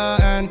ain't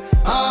nothing.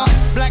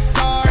 Black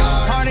car,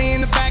 party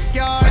in the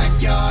backyard.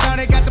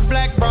 Shawty got the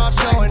black bra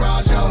showing.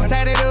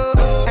 Tatted up,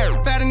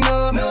 fat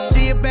enough.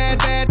 She a bad,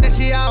 that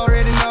she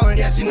already know it.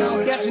 Yeah, she know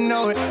it. Yeah, she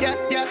know it.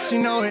 Yeah, she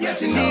know it.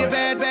 She a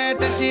bad,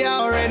 that she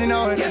already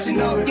know it. Yeah, she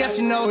know it. Yeah,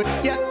 she know it.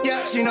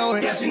 Yeah, she know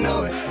it. Yeah, she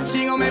know it.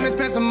 She gon' make me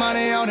spend some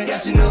money on it. Yeah,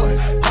 she know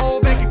it. Whole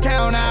bank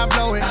account, I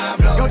blow it.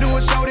 Go do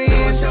a show then,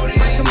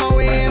 bring some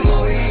more in.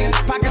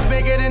 Pockets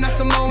bigger than a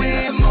Samoan.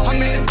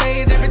 I'm in the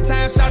stage every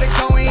time, shout it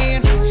go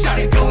in. Shout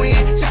it go in,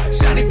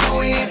 shout it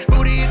go in.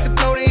 Booty hit the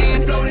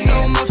floating,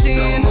 slow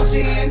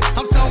motion.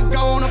 I'm so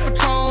gone on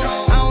Patron.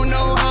 I don't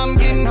know how I'm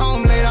getting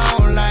home later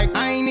on. Like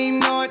I ain't even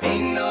know it.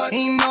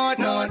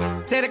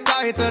 Take the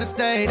car here to the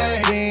stage,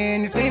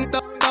 then you seen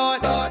the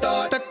thought,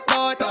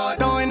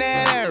 throwing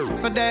that air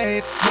for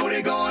days.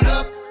 Booty going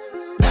up,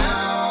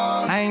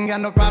 down. I ain't got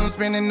no problem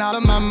spending all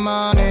of my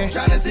money,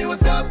 tryna see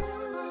what's up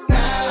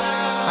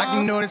now. I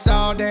can do this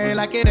all day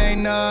like it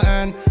ain't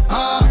nothing.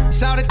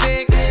 Shout it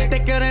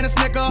thicker than a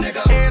snicker.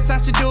 Every time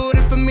she do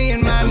this for me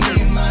and my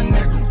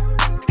nigga.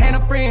 And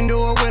a friend do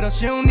it with her.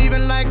 She don't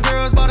even like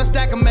girls, but a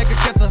stack and make her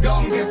kiss her.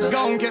 Gon' kiss her,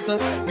 gon' kiss her,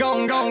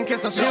 gon'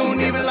 kiss her. She don't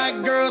even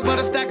like girls, but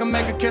a stack and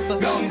make her kiss her.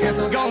 Gon' kiss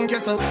her, gon'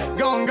 kiss her,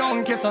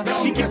 gon' kiss her.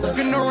 She kiss her,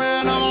 getting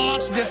around, I'ma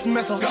launch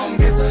dismissal. Gon'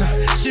 kiss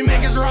her. She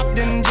make us rock,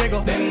 then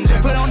jiggle.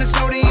 Put on the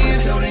show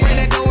then, bring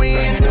that dough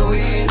in.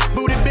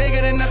 Booty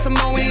bigger than a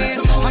Samoan.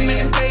 I'm in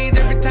the stage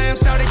every time,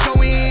 shout it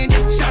go in.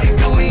 Shout it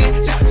go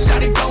in,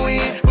 shout it go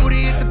in. Booty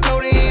hit the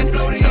floating,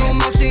 slow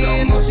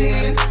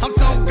motion. I'm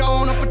so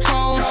gone on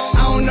Patron. I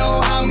don't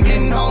know how I'm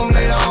getting home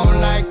later on.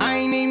 Like I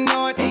ain't even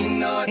know it.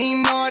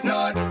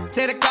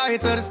 Take the car here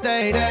to the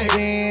stage,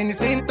 then you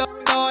seen the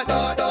thought,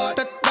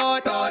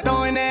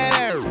 throwing that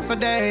air for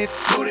days.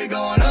 Booty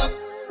going up,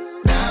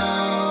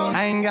 down.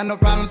 I ain't got no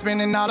problem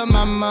spending all of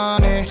my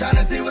money,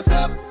 tryna see what's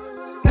up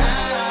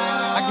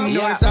now. I can do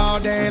this all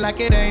day like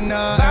it ain't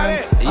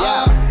nothing.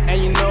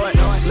 And you know it.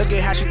 Look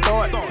at how she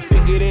throw it. If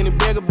it get any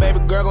bigger, baby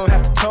girl gon'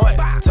 have to tow it.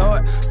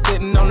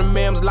 Sitting on the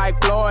Mims like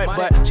Floyd,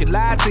 but she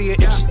lied to you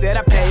if she said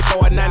I paid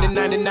for it.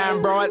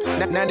 99 broads,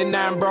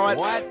 99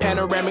 broads.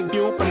 Panoramic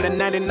view from the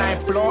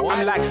 99th floor.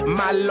 I'm like,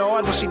 my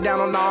lord, when she down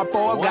on all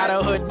fours. Got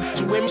a hood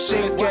with me, she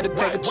ain't scared to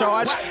take a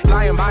charge.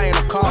 Lying by in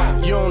a car,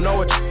 you don't know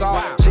what you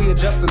saw. She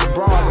adjusting the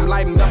bras, I'm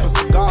lighting up a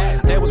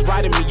cigar. They was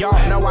writing me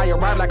off, now I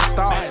arrive like a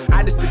star.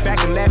 I just sit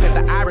back and laugh at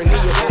the irony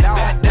of it all.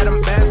 Let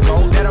them bands go.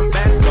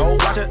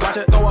 Watch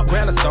it, throw up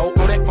grand of soap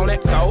on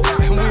that toe.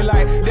 And we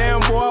like, damn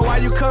boy, why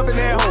you covering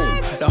that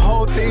hole? The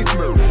whole thing's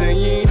smooth, and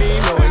you ain't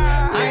even know it.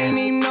 I ain't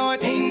even know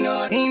it.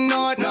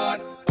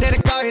 Take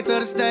the car here to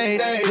the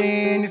stage,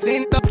 then you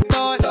seen the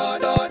thought,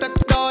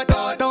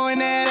 throwing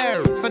that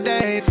air for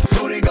days.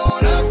 Booty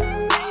going up,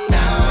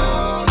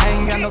 down. I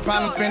ain't got no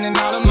problem spending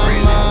all of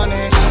my money.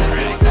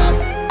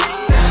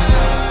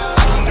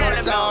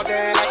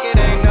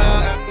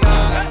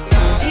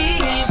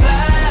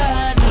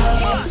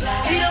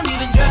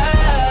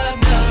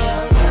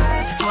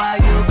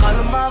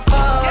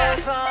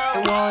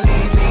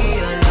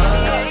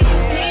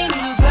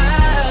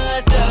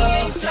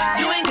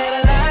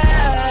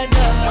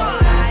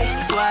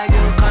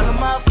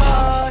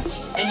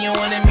 and you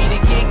wanted me to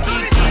get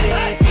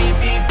it. Beep,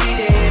 beep, beat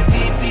it,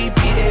 beep, beep,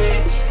 beat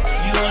it.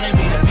 You wanted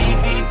me to beep,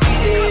 beep,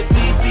 beat it,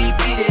 beep, beep,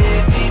 beat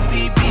it, beep,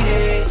 beep, beat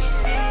it.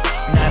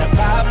 Not a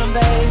problem,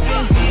 baby.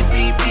 Beep,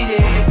 beep, beat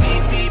it,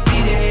 beep, beep,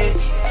 beat it.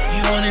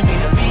 You wanted me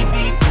to beep,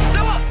 beep,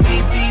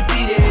 beep, beep,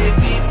 beat it,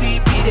 beep, beep,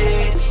 beat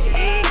it.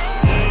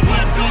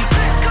 Beep, beep.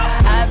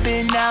 I've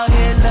been out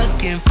here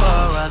looking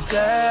for a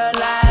girl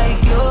like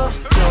you,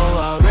 so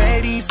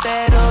already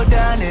settled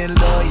down and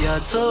loyal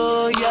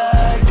to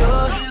your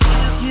door.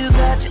 You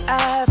got your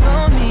eyes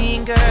on me,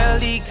 and girl,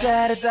 he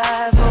got his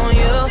eyes on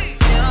you.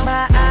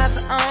 My eyes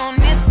are on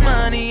this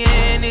money,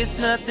 and it's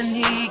nothing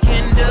he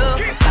can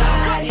do.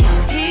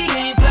 He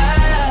ain't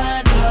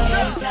fly, no.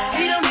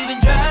 He don't even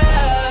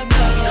drive,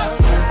 no.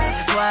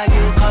 That's why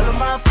you call him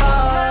my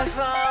phone.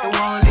 It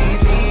won't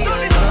leave me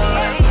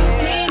alone.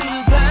 He ain't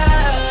even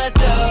fly,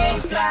 no.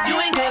 You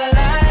ain't gotta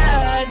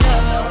lie,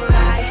 no.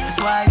 That's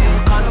why you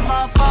call him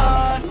my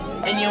phone,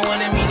 and you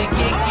wanted me to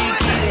get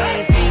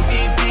it. Beep,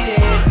 beep, beat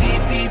it,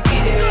 beep, beep,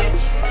 beat it.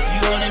 You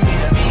wanted me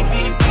to beep,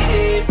 beep, beat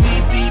it,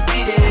 beep, beep,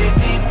 beat it,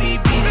 beep, beep,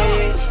 beat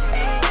it.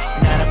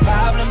 Not a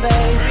problem,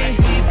 baby.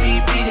 Beep,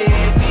 beep, beat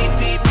it, beep,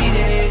 beep, beat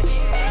it.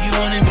 You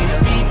wanted me to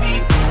beep,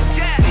 beep,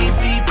 beep,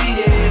 beep, beat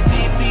it,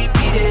 beep, beep,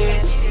 beat it.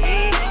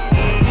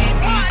 Beep,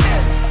 beep.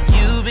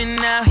 You've been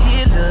out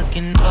here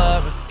looking for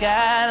a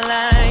guy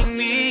like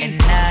me, and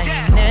now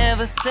you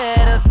never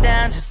settle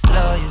down, just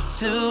loyal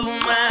to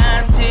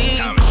my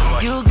team.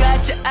 You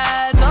got your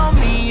eyes on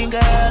me, and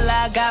girl,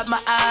 I got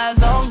my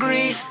eyes on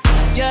green.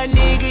 Your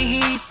nigga,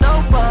 he's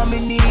so bummy,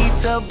 need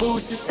to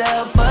boost his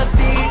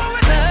self-esteem.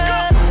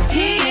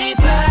 He ain't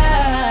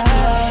fly,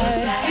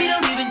 he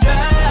don't even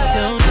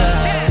drive,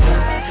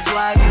 That's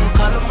why you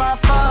call him my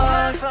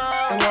phone,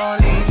 and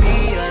won't leave me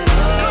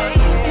alone.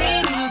 He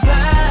ain't even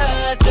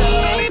fly,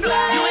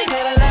 You ain't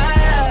gotta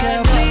lie,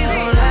 girl, please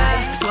don't lie.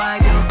 That's why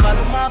you call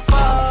him my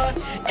phone,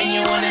 and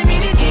you wanted me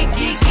to get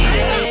it.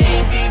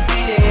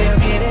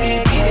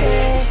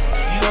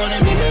 You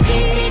wanted me to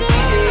beep, beep,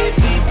 beat it,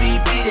 beep,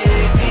 beep, beat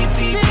it, beep,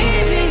 beep,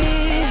 beat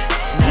it.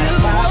 Not a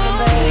problem,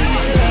 baby.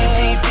 Beep,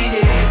 beep, beat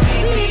it,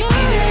 beep, beep,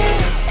 beat it.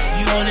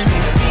 You wanted me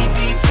to beep,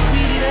 beep,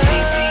 beat it,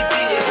 beep, beep,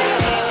 beat it,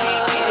 beep,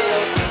 beep, beat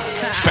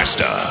it.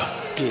 Festa.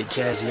 Get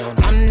jazzy on.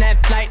 I'm that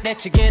flight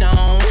that you get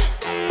on.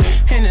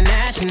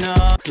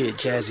 International. Get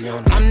jazzy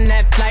on. I'm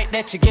that flight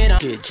that you get on.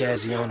 Get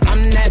jazzy on.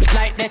 I'm that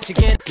flight that you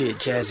get. Get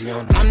jazzy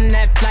on. I'm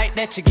that flight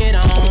that you get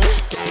on.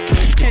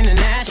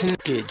 International.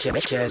 Get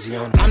jazzy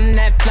on. I'm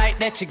that flight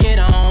that you get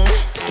on.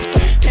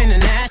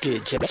 International.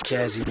 Get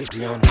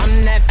jazzy on.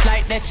 I'm that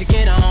flight that you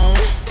get on.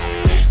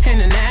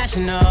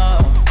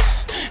 International.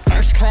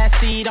 First class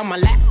seat on my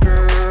lap,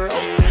 girl.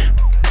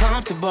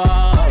 Comfortable.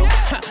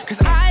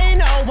 Cause I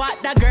know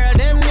what that girl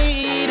them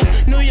need.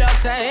 New York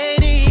to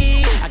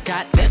Haiti. I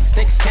got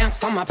lipstick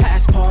stamps on my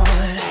passport.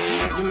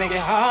 You make it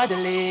hard to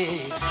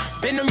leave.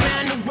 Been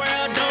around the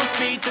world, don't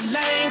speak the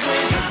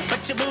language,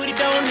 but your booty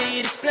don't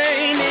need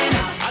explaining.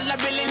 All I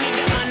really need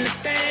to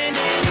understand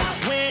is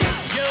when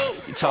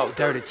you talk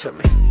dirty to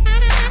me.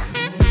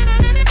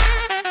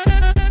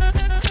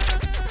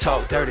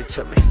 Talk dirty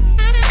to me.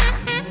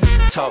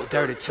 Talk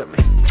dirty to me.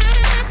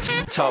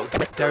 Talk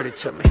dirty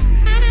to me.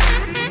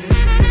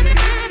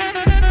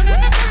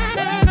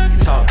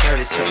 Talk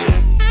dirty to me.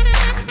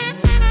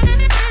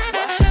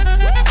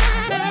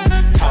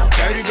 Talk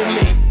dirty to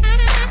me.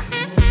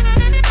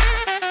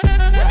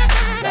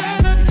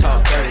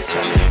 Talk dirty to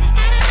me.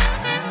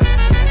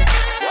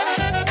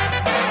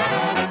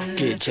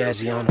 Get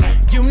jazzy on me.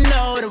 You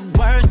know the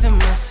words in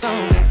my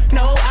songs.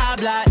 No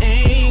habla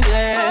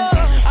English.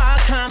 Our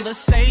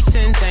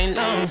conversations ain't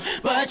long,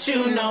 but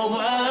you know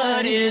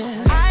what is.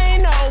 I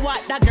know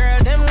what that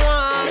girl them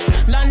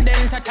want.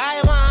 London to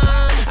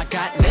Taiwan. I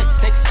got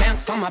lipstick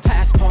stamps on my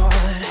passport.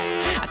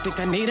 I think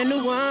I need a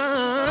new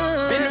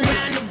one. Been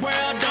around the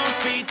world, don't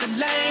speak the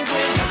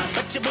language,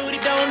 but your booty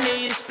don't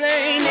need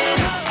explaining.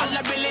 All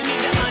I really need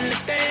to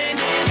understand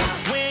is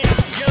when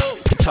you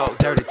talk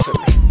dirty to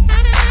me.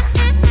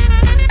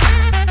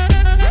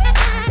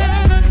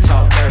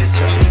 Talk dirty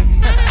to me.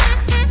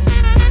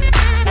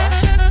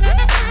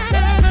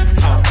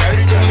 Talk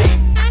dirty to me.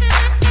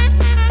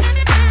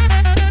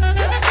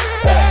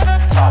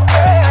 Talk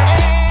dirty to me.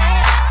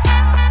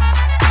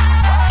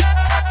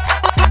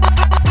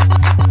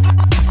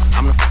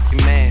 I'm the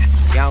f***ing man,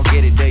 y'all don't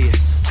get it, do you?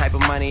 Type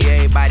of money,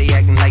 everybody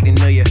acting like they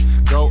knew you.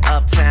 Go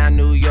uptown,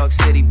 New York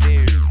City.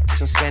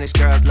 Some Spanish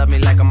girls love me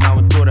like I'm out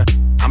with Buddha.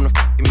 I'm the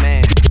f***ing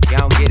man,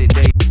 y'all don't get it,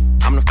 do you?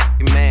 I'm the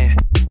f***ing man.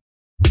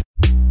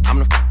 I'm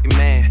the f***ing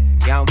man,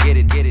 y'all don't get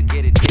it, get it,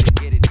 get it, get it,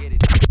 get it, get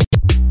it.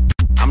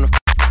 I'm the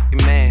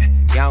f***ing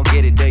man, y'all don't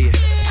get it, do you?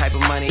 Type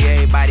of money,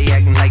 everybody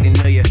acting like they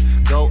knew you.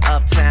 Go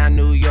uptown,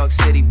 New York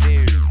City.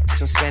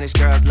 Some Spanish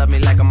girls love me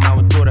like I'm out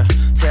with Buddha.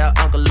 Tell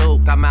Uncle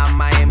Luke I'm out in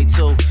Miami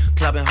too.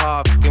 Clubbing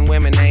hard, f***ing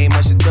women, they ain't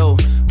much to do.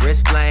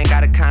 Wrist playing,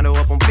 got a condo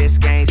up on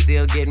Biscayne.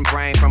 Still getting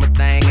brain from a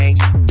thing, ain't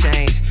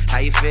changed. How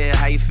you feel,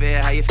 how you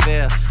feel, how you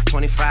feel?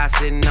 25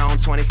 sitting on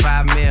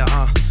 25 mil,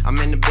 I'm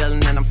in the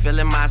building and I'm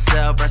feeling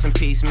myself. Rest in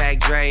peace,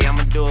 Mac Dre.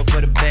 I'ma do it for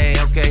the bay,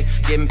 okay?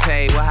 Getting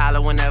paid, we'll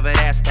holler whenever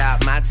that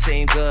stop. My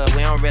team good, we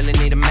don't really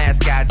need a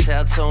mascot.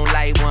 Tell Tune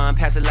Light One,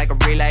 pass it like a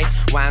relay.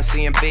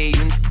 YMCMB,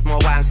 you more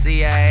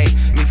YMCA.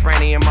 Me,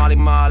 Franny, and Molly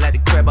Mall at the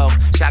cribbo.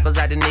 Shot goes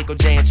out to Nico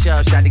J and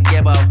Chubb, shot to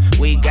Gibbo.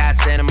 We got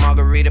Santa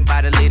Margarita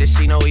by the leader.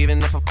 She know even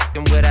if I'm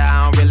fucking with her,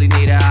 I don't really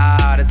need her.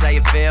 Oh, that's how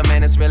you feel,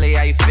 man, that's really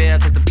how you feel.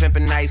 Cause the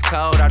pimpin' nice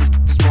cold, all these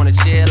just wanna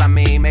chill. I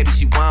mean, maybe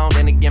she won't,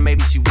 then again,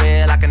 maybe she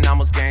will. I can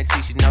almost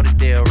guarantee she know the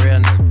deal, real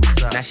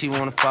nigga. Now she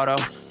want a photo,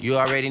 you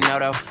already know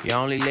though. You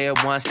only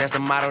live once, that's the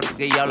motto.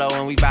 Get YOLO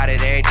and we bout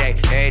it every day,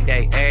 every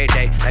day, every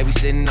day. Like we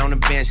sitting on the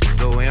bench,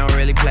 but we don't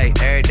really play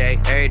every day,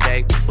 every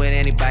day. What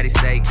anybody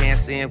say, can't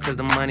see him cause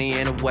the money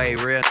in the way,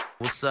 real.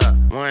 What's up?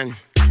 One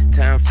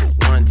time for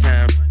one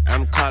time,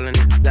 I'm calling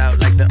it out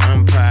like the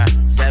umpire.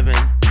 7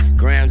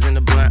 grams in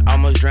the blunt,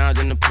 almost drowned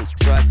in the poop.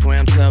 So I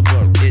swam to a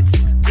boat.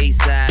 It's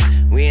east side,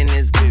 we in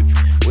this boot.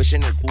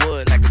 Wishing it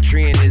would like a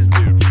tree in this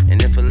boot.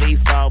 And if a leaf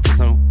fall, put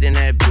some in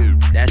that boot.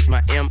 That's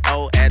my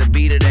M.O. at a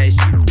beat of that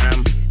shit.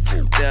 I'm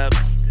fucked up,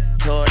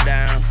 tore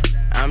down,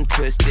 I'm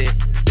twisted,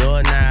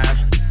 doorknob,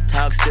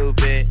 talk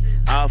stupid,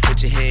 off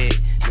with your head.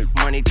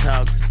 Money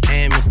talks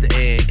and Mr.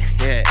 Ed,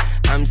 yeah.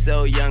 I'm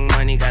so young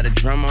money, got a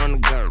drum on the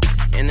go.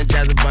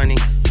 Energizer bunny,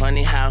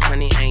 funny how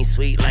honey ain't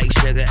sweet like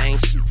sugar,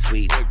 ain't she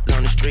sweet?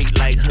 On the street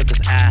like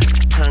hookers, I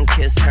tongue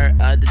kiss her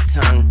other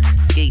tongue.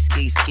 Ski,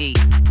 ski, ski,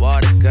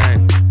 water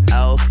gun.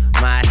 Oh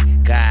my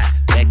God,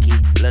 Becky,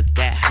 look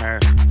at her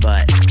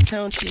butt,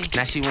 don't you?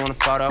 Now she want a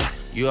photo,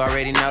 you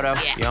already know though.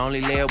 You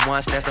only live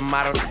once, that's the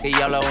motto. Get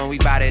YOLO and we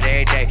bout it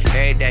every day,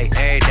 every day,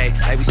 every day.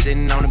 Like we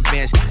sitting on the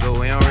bench, but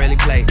we don't really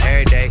play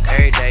every day,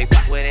 every day.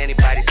 What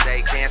anybody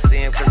say, can't see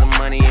him cause the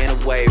money in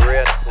the way,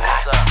 real.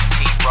 What's up?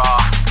 T-Raw,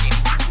 skinny,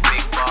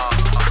 big ball.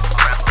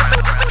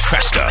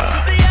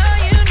 Festa. All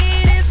you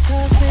need is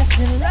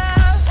consistent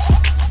love.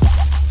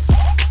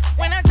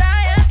 When I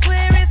die, I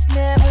swear it's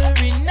never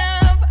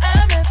enough.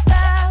 I messed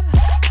up.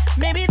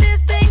 Maybe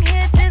this thing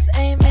here just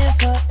ain't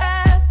meant for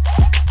us.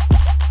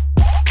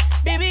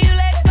 Baby, you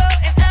let go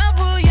and I'll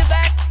pull you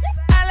back.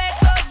 I let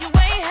go, you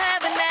ain't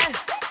having that.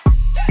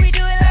 We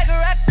do it like a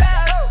rock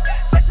star.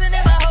 Sexing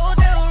in my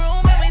hotel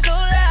room and we so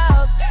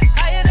loud.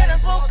 Higher than a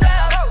smoke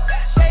cloud.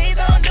 Shades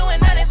on, doing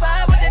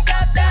 95 with the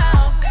top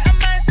down. I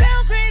might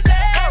sound crazy,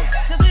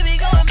 cause we be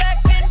going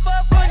back and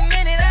forth for a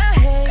minute. I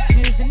hate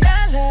you, then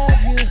I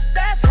love you.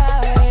 That's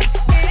how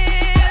it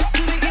is.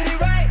 Till we get it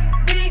right,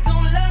 we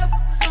gon' love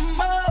some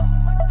more.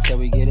 Till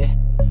we get it,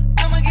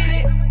 I'ma get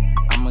it.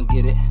 I'ma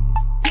get it.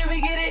 Till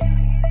we get it,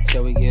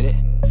 Till we get it,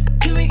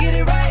 till we get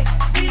it right,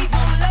 we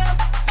gon' love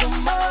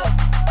some more.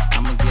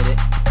 I'ma get it.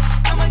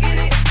 I'ma get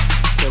it,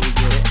 Till we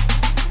get it,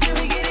 till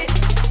we get it.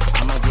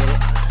 I'ma get it.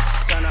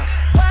 Turn up.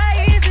 Why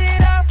is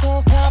it all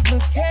so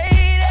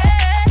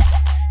complicated?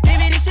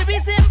 Maybe this should be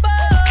simple.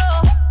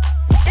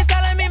 It's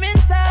all a me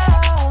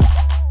mental.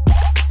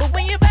 But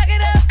when you back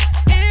it up,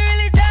 it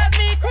really drives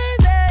me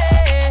crazy.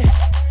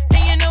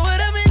 And you know what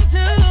I'm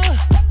into.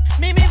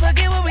 Made me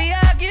forget what we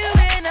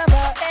arguing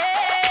about.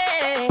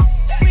 Hey,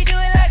 we do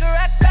it like a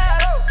rock star.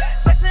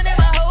 Sexing in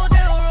my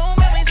hotel room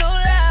and we so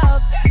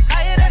loud.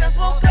 Higher than a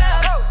smoke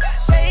cloud.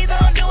 Shades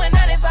on, doing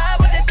 95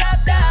 with the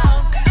top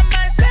down. I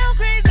might sound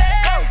crazy,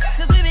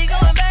 cause we be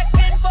going back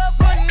and forth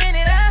for a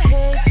minute. I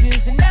hate you,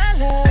 and I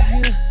love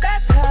you.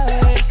 That's how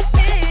it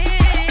is.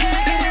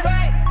 Get it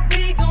right,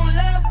 we gon'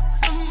 love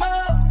some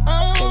more.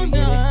 Oh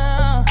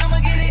no, I'ma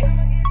get it.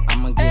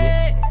 I'ma get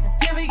it.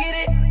 Till we get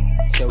it,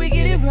 Till we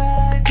get it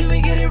right. Till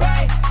we get it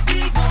right,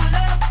 we gon'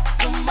 love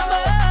some more.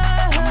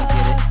 I'ma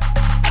get it.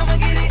 I'ma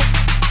get it.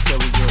 Till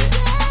we get it,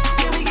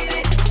 Till we get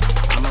it.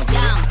 I'ma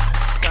get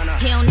it. Turn up.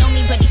 He don't know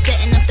me, but he's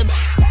setting up the.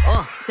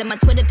 Oh, said my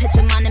Twitter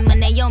picture, mine and my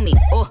Naomi.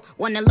 Oh,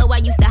 when the low, I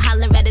used to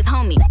holler at his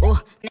homie.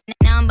 Oh,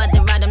 now I'm about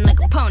to ride him like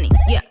a pony.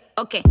 Yeah,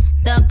 okay.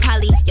 Thug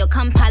Polly, yo,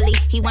 come Polly.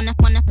 He wanna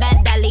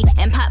bad dolly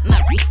and pop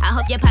my. I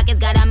hope your pockets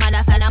got a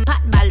motherfucking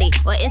pot belly.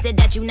 Or is it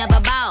that you never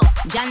bow?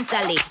 John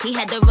Sally, he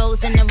had the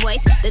rose in the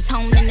voice, the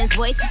tone in his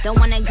voice. Don't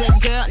want a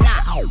good girl,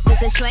 nah.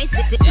 This is choice.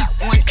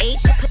 On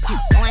H,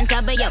 on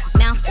W,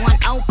 mouth on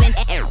open,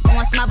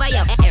 on smother,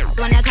 yo,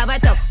 on the cover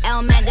toe.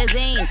 L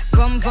magazine,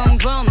 vroom vroom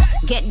vroom,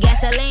 get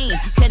gasoline.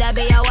 Could I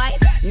be your wife?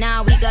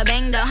 Nah, we could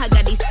bang though. I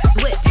got these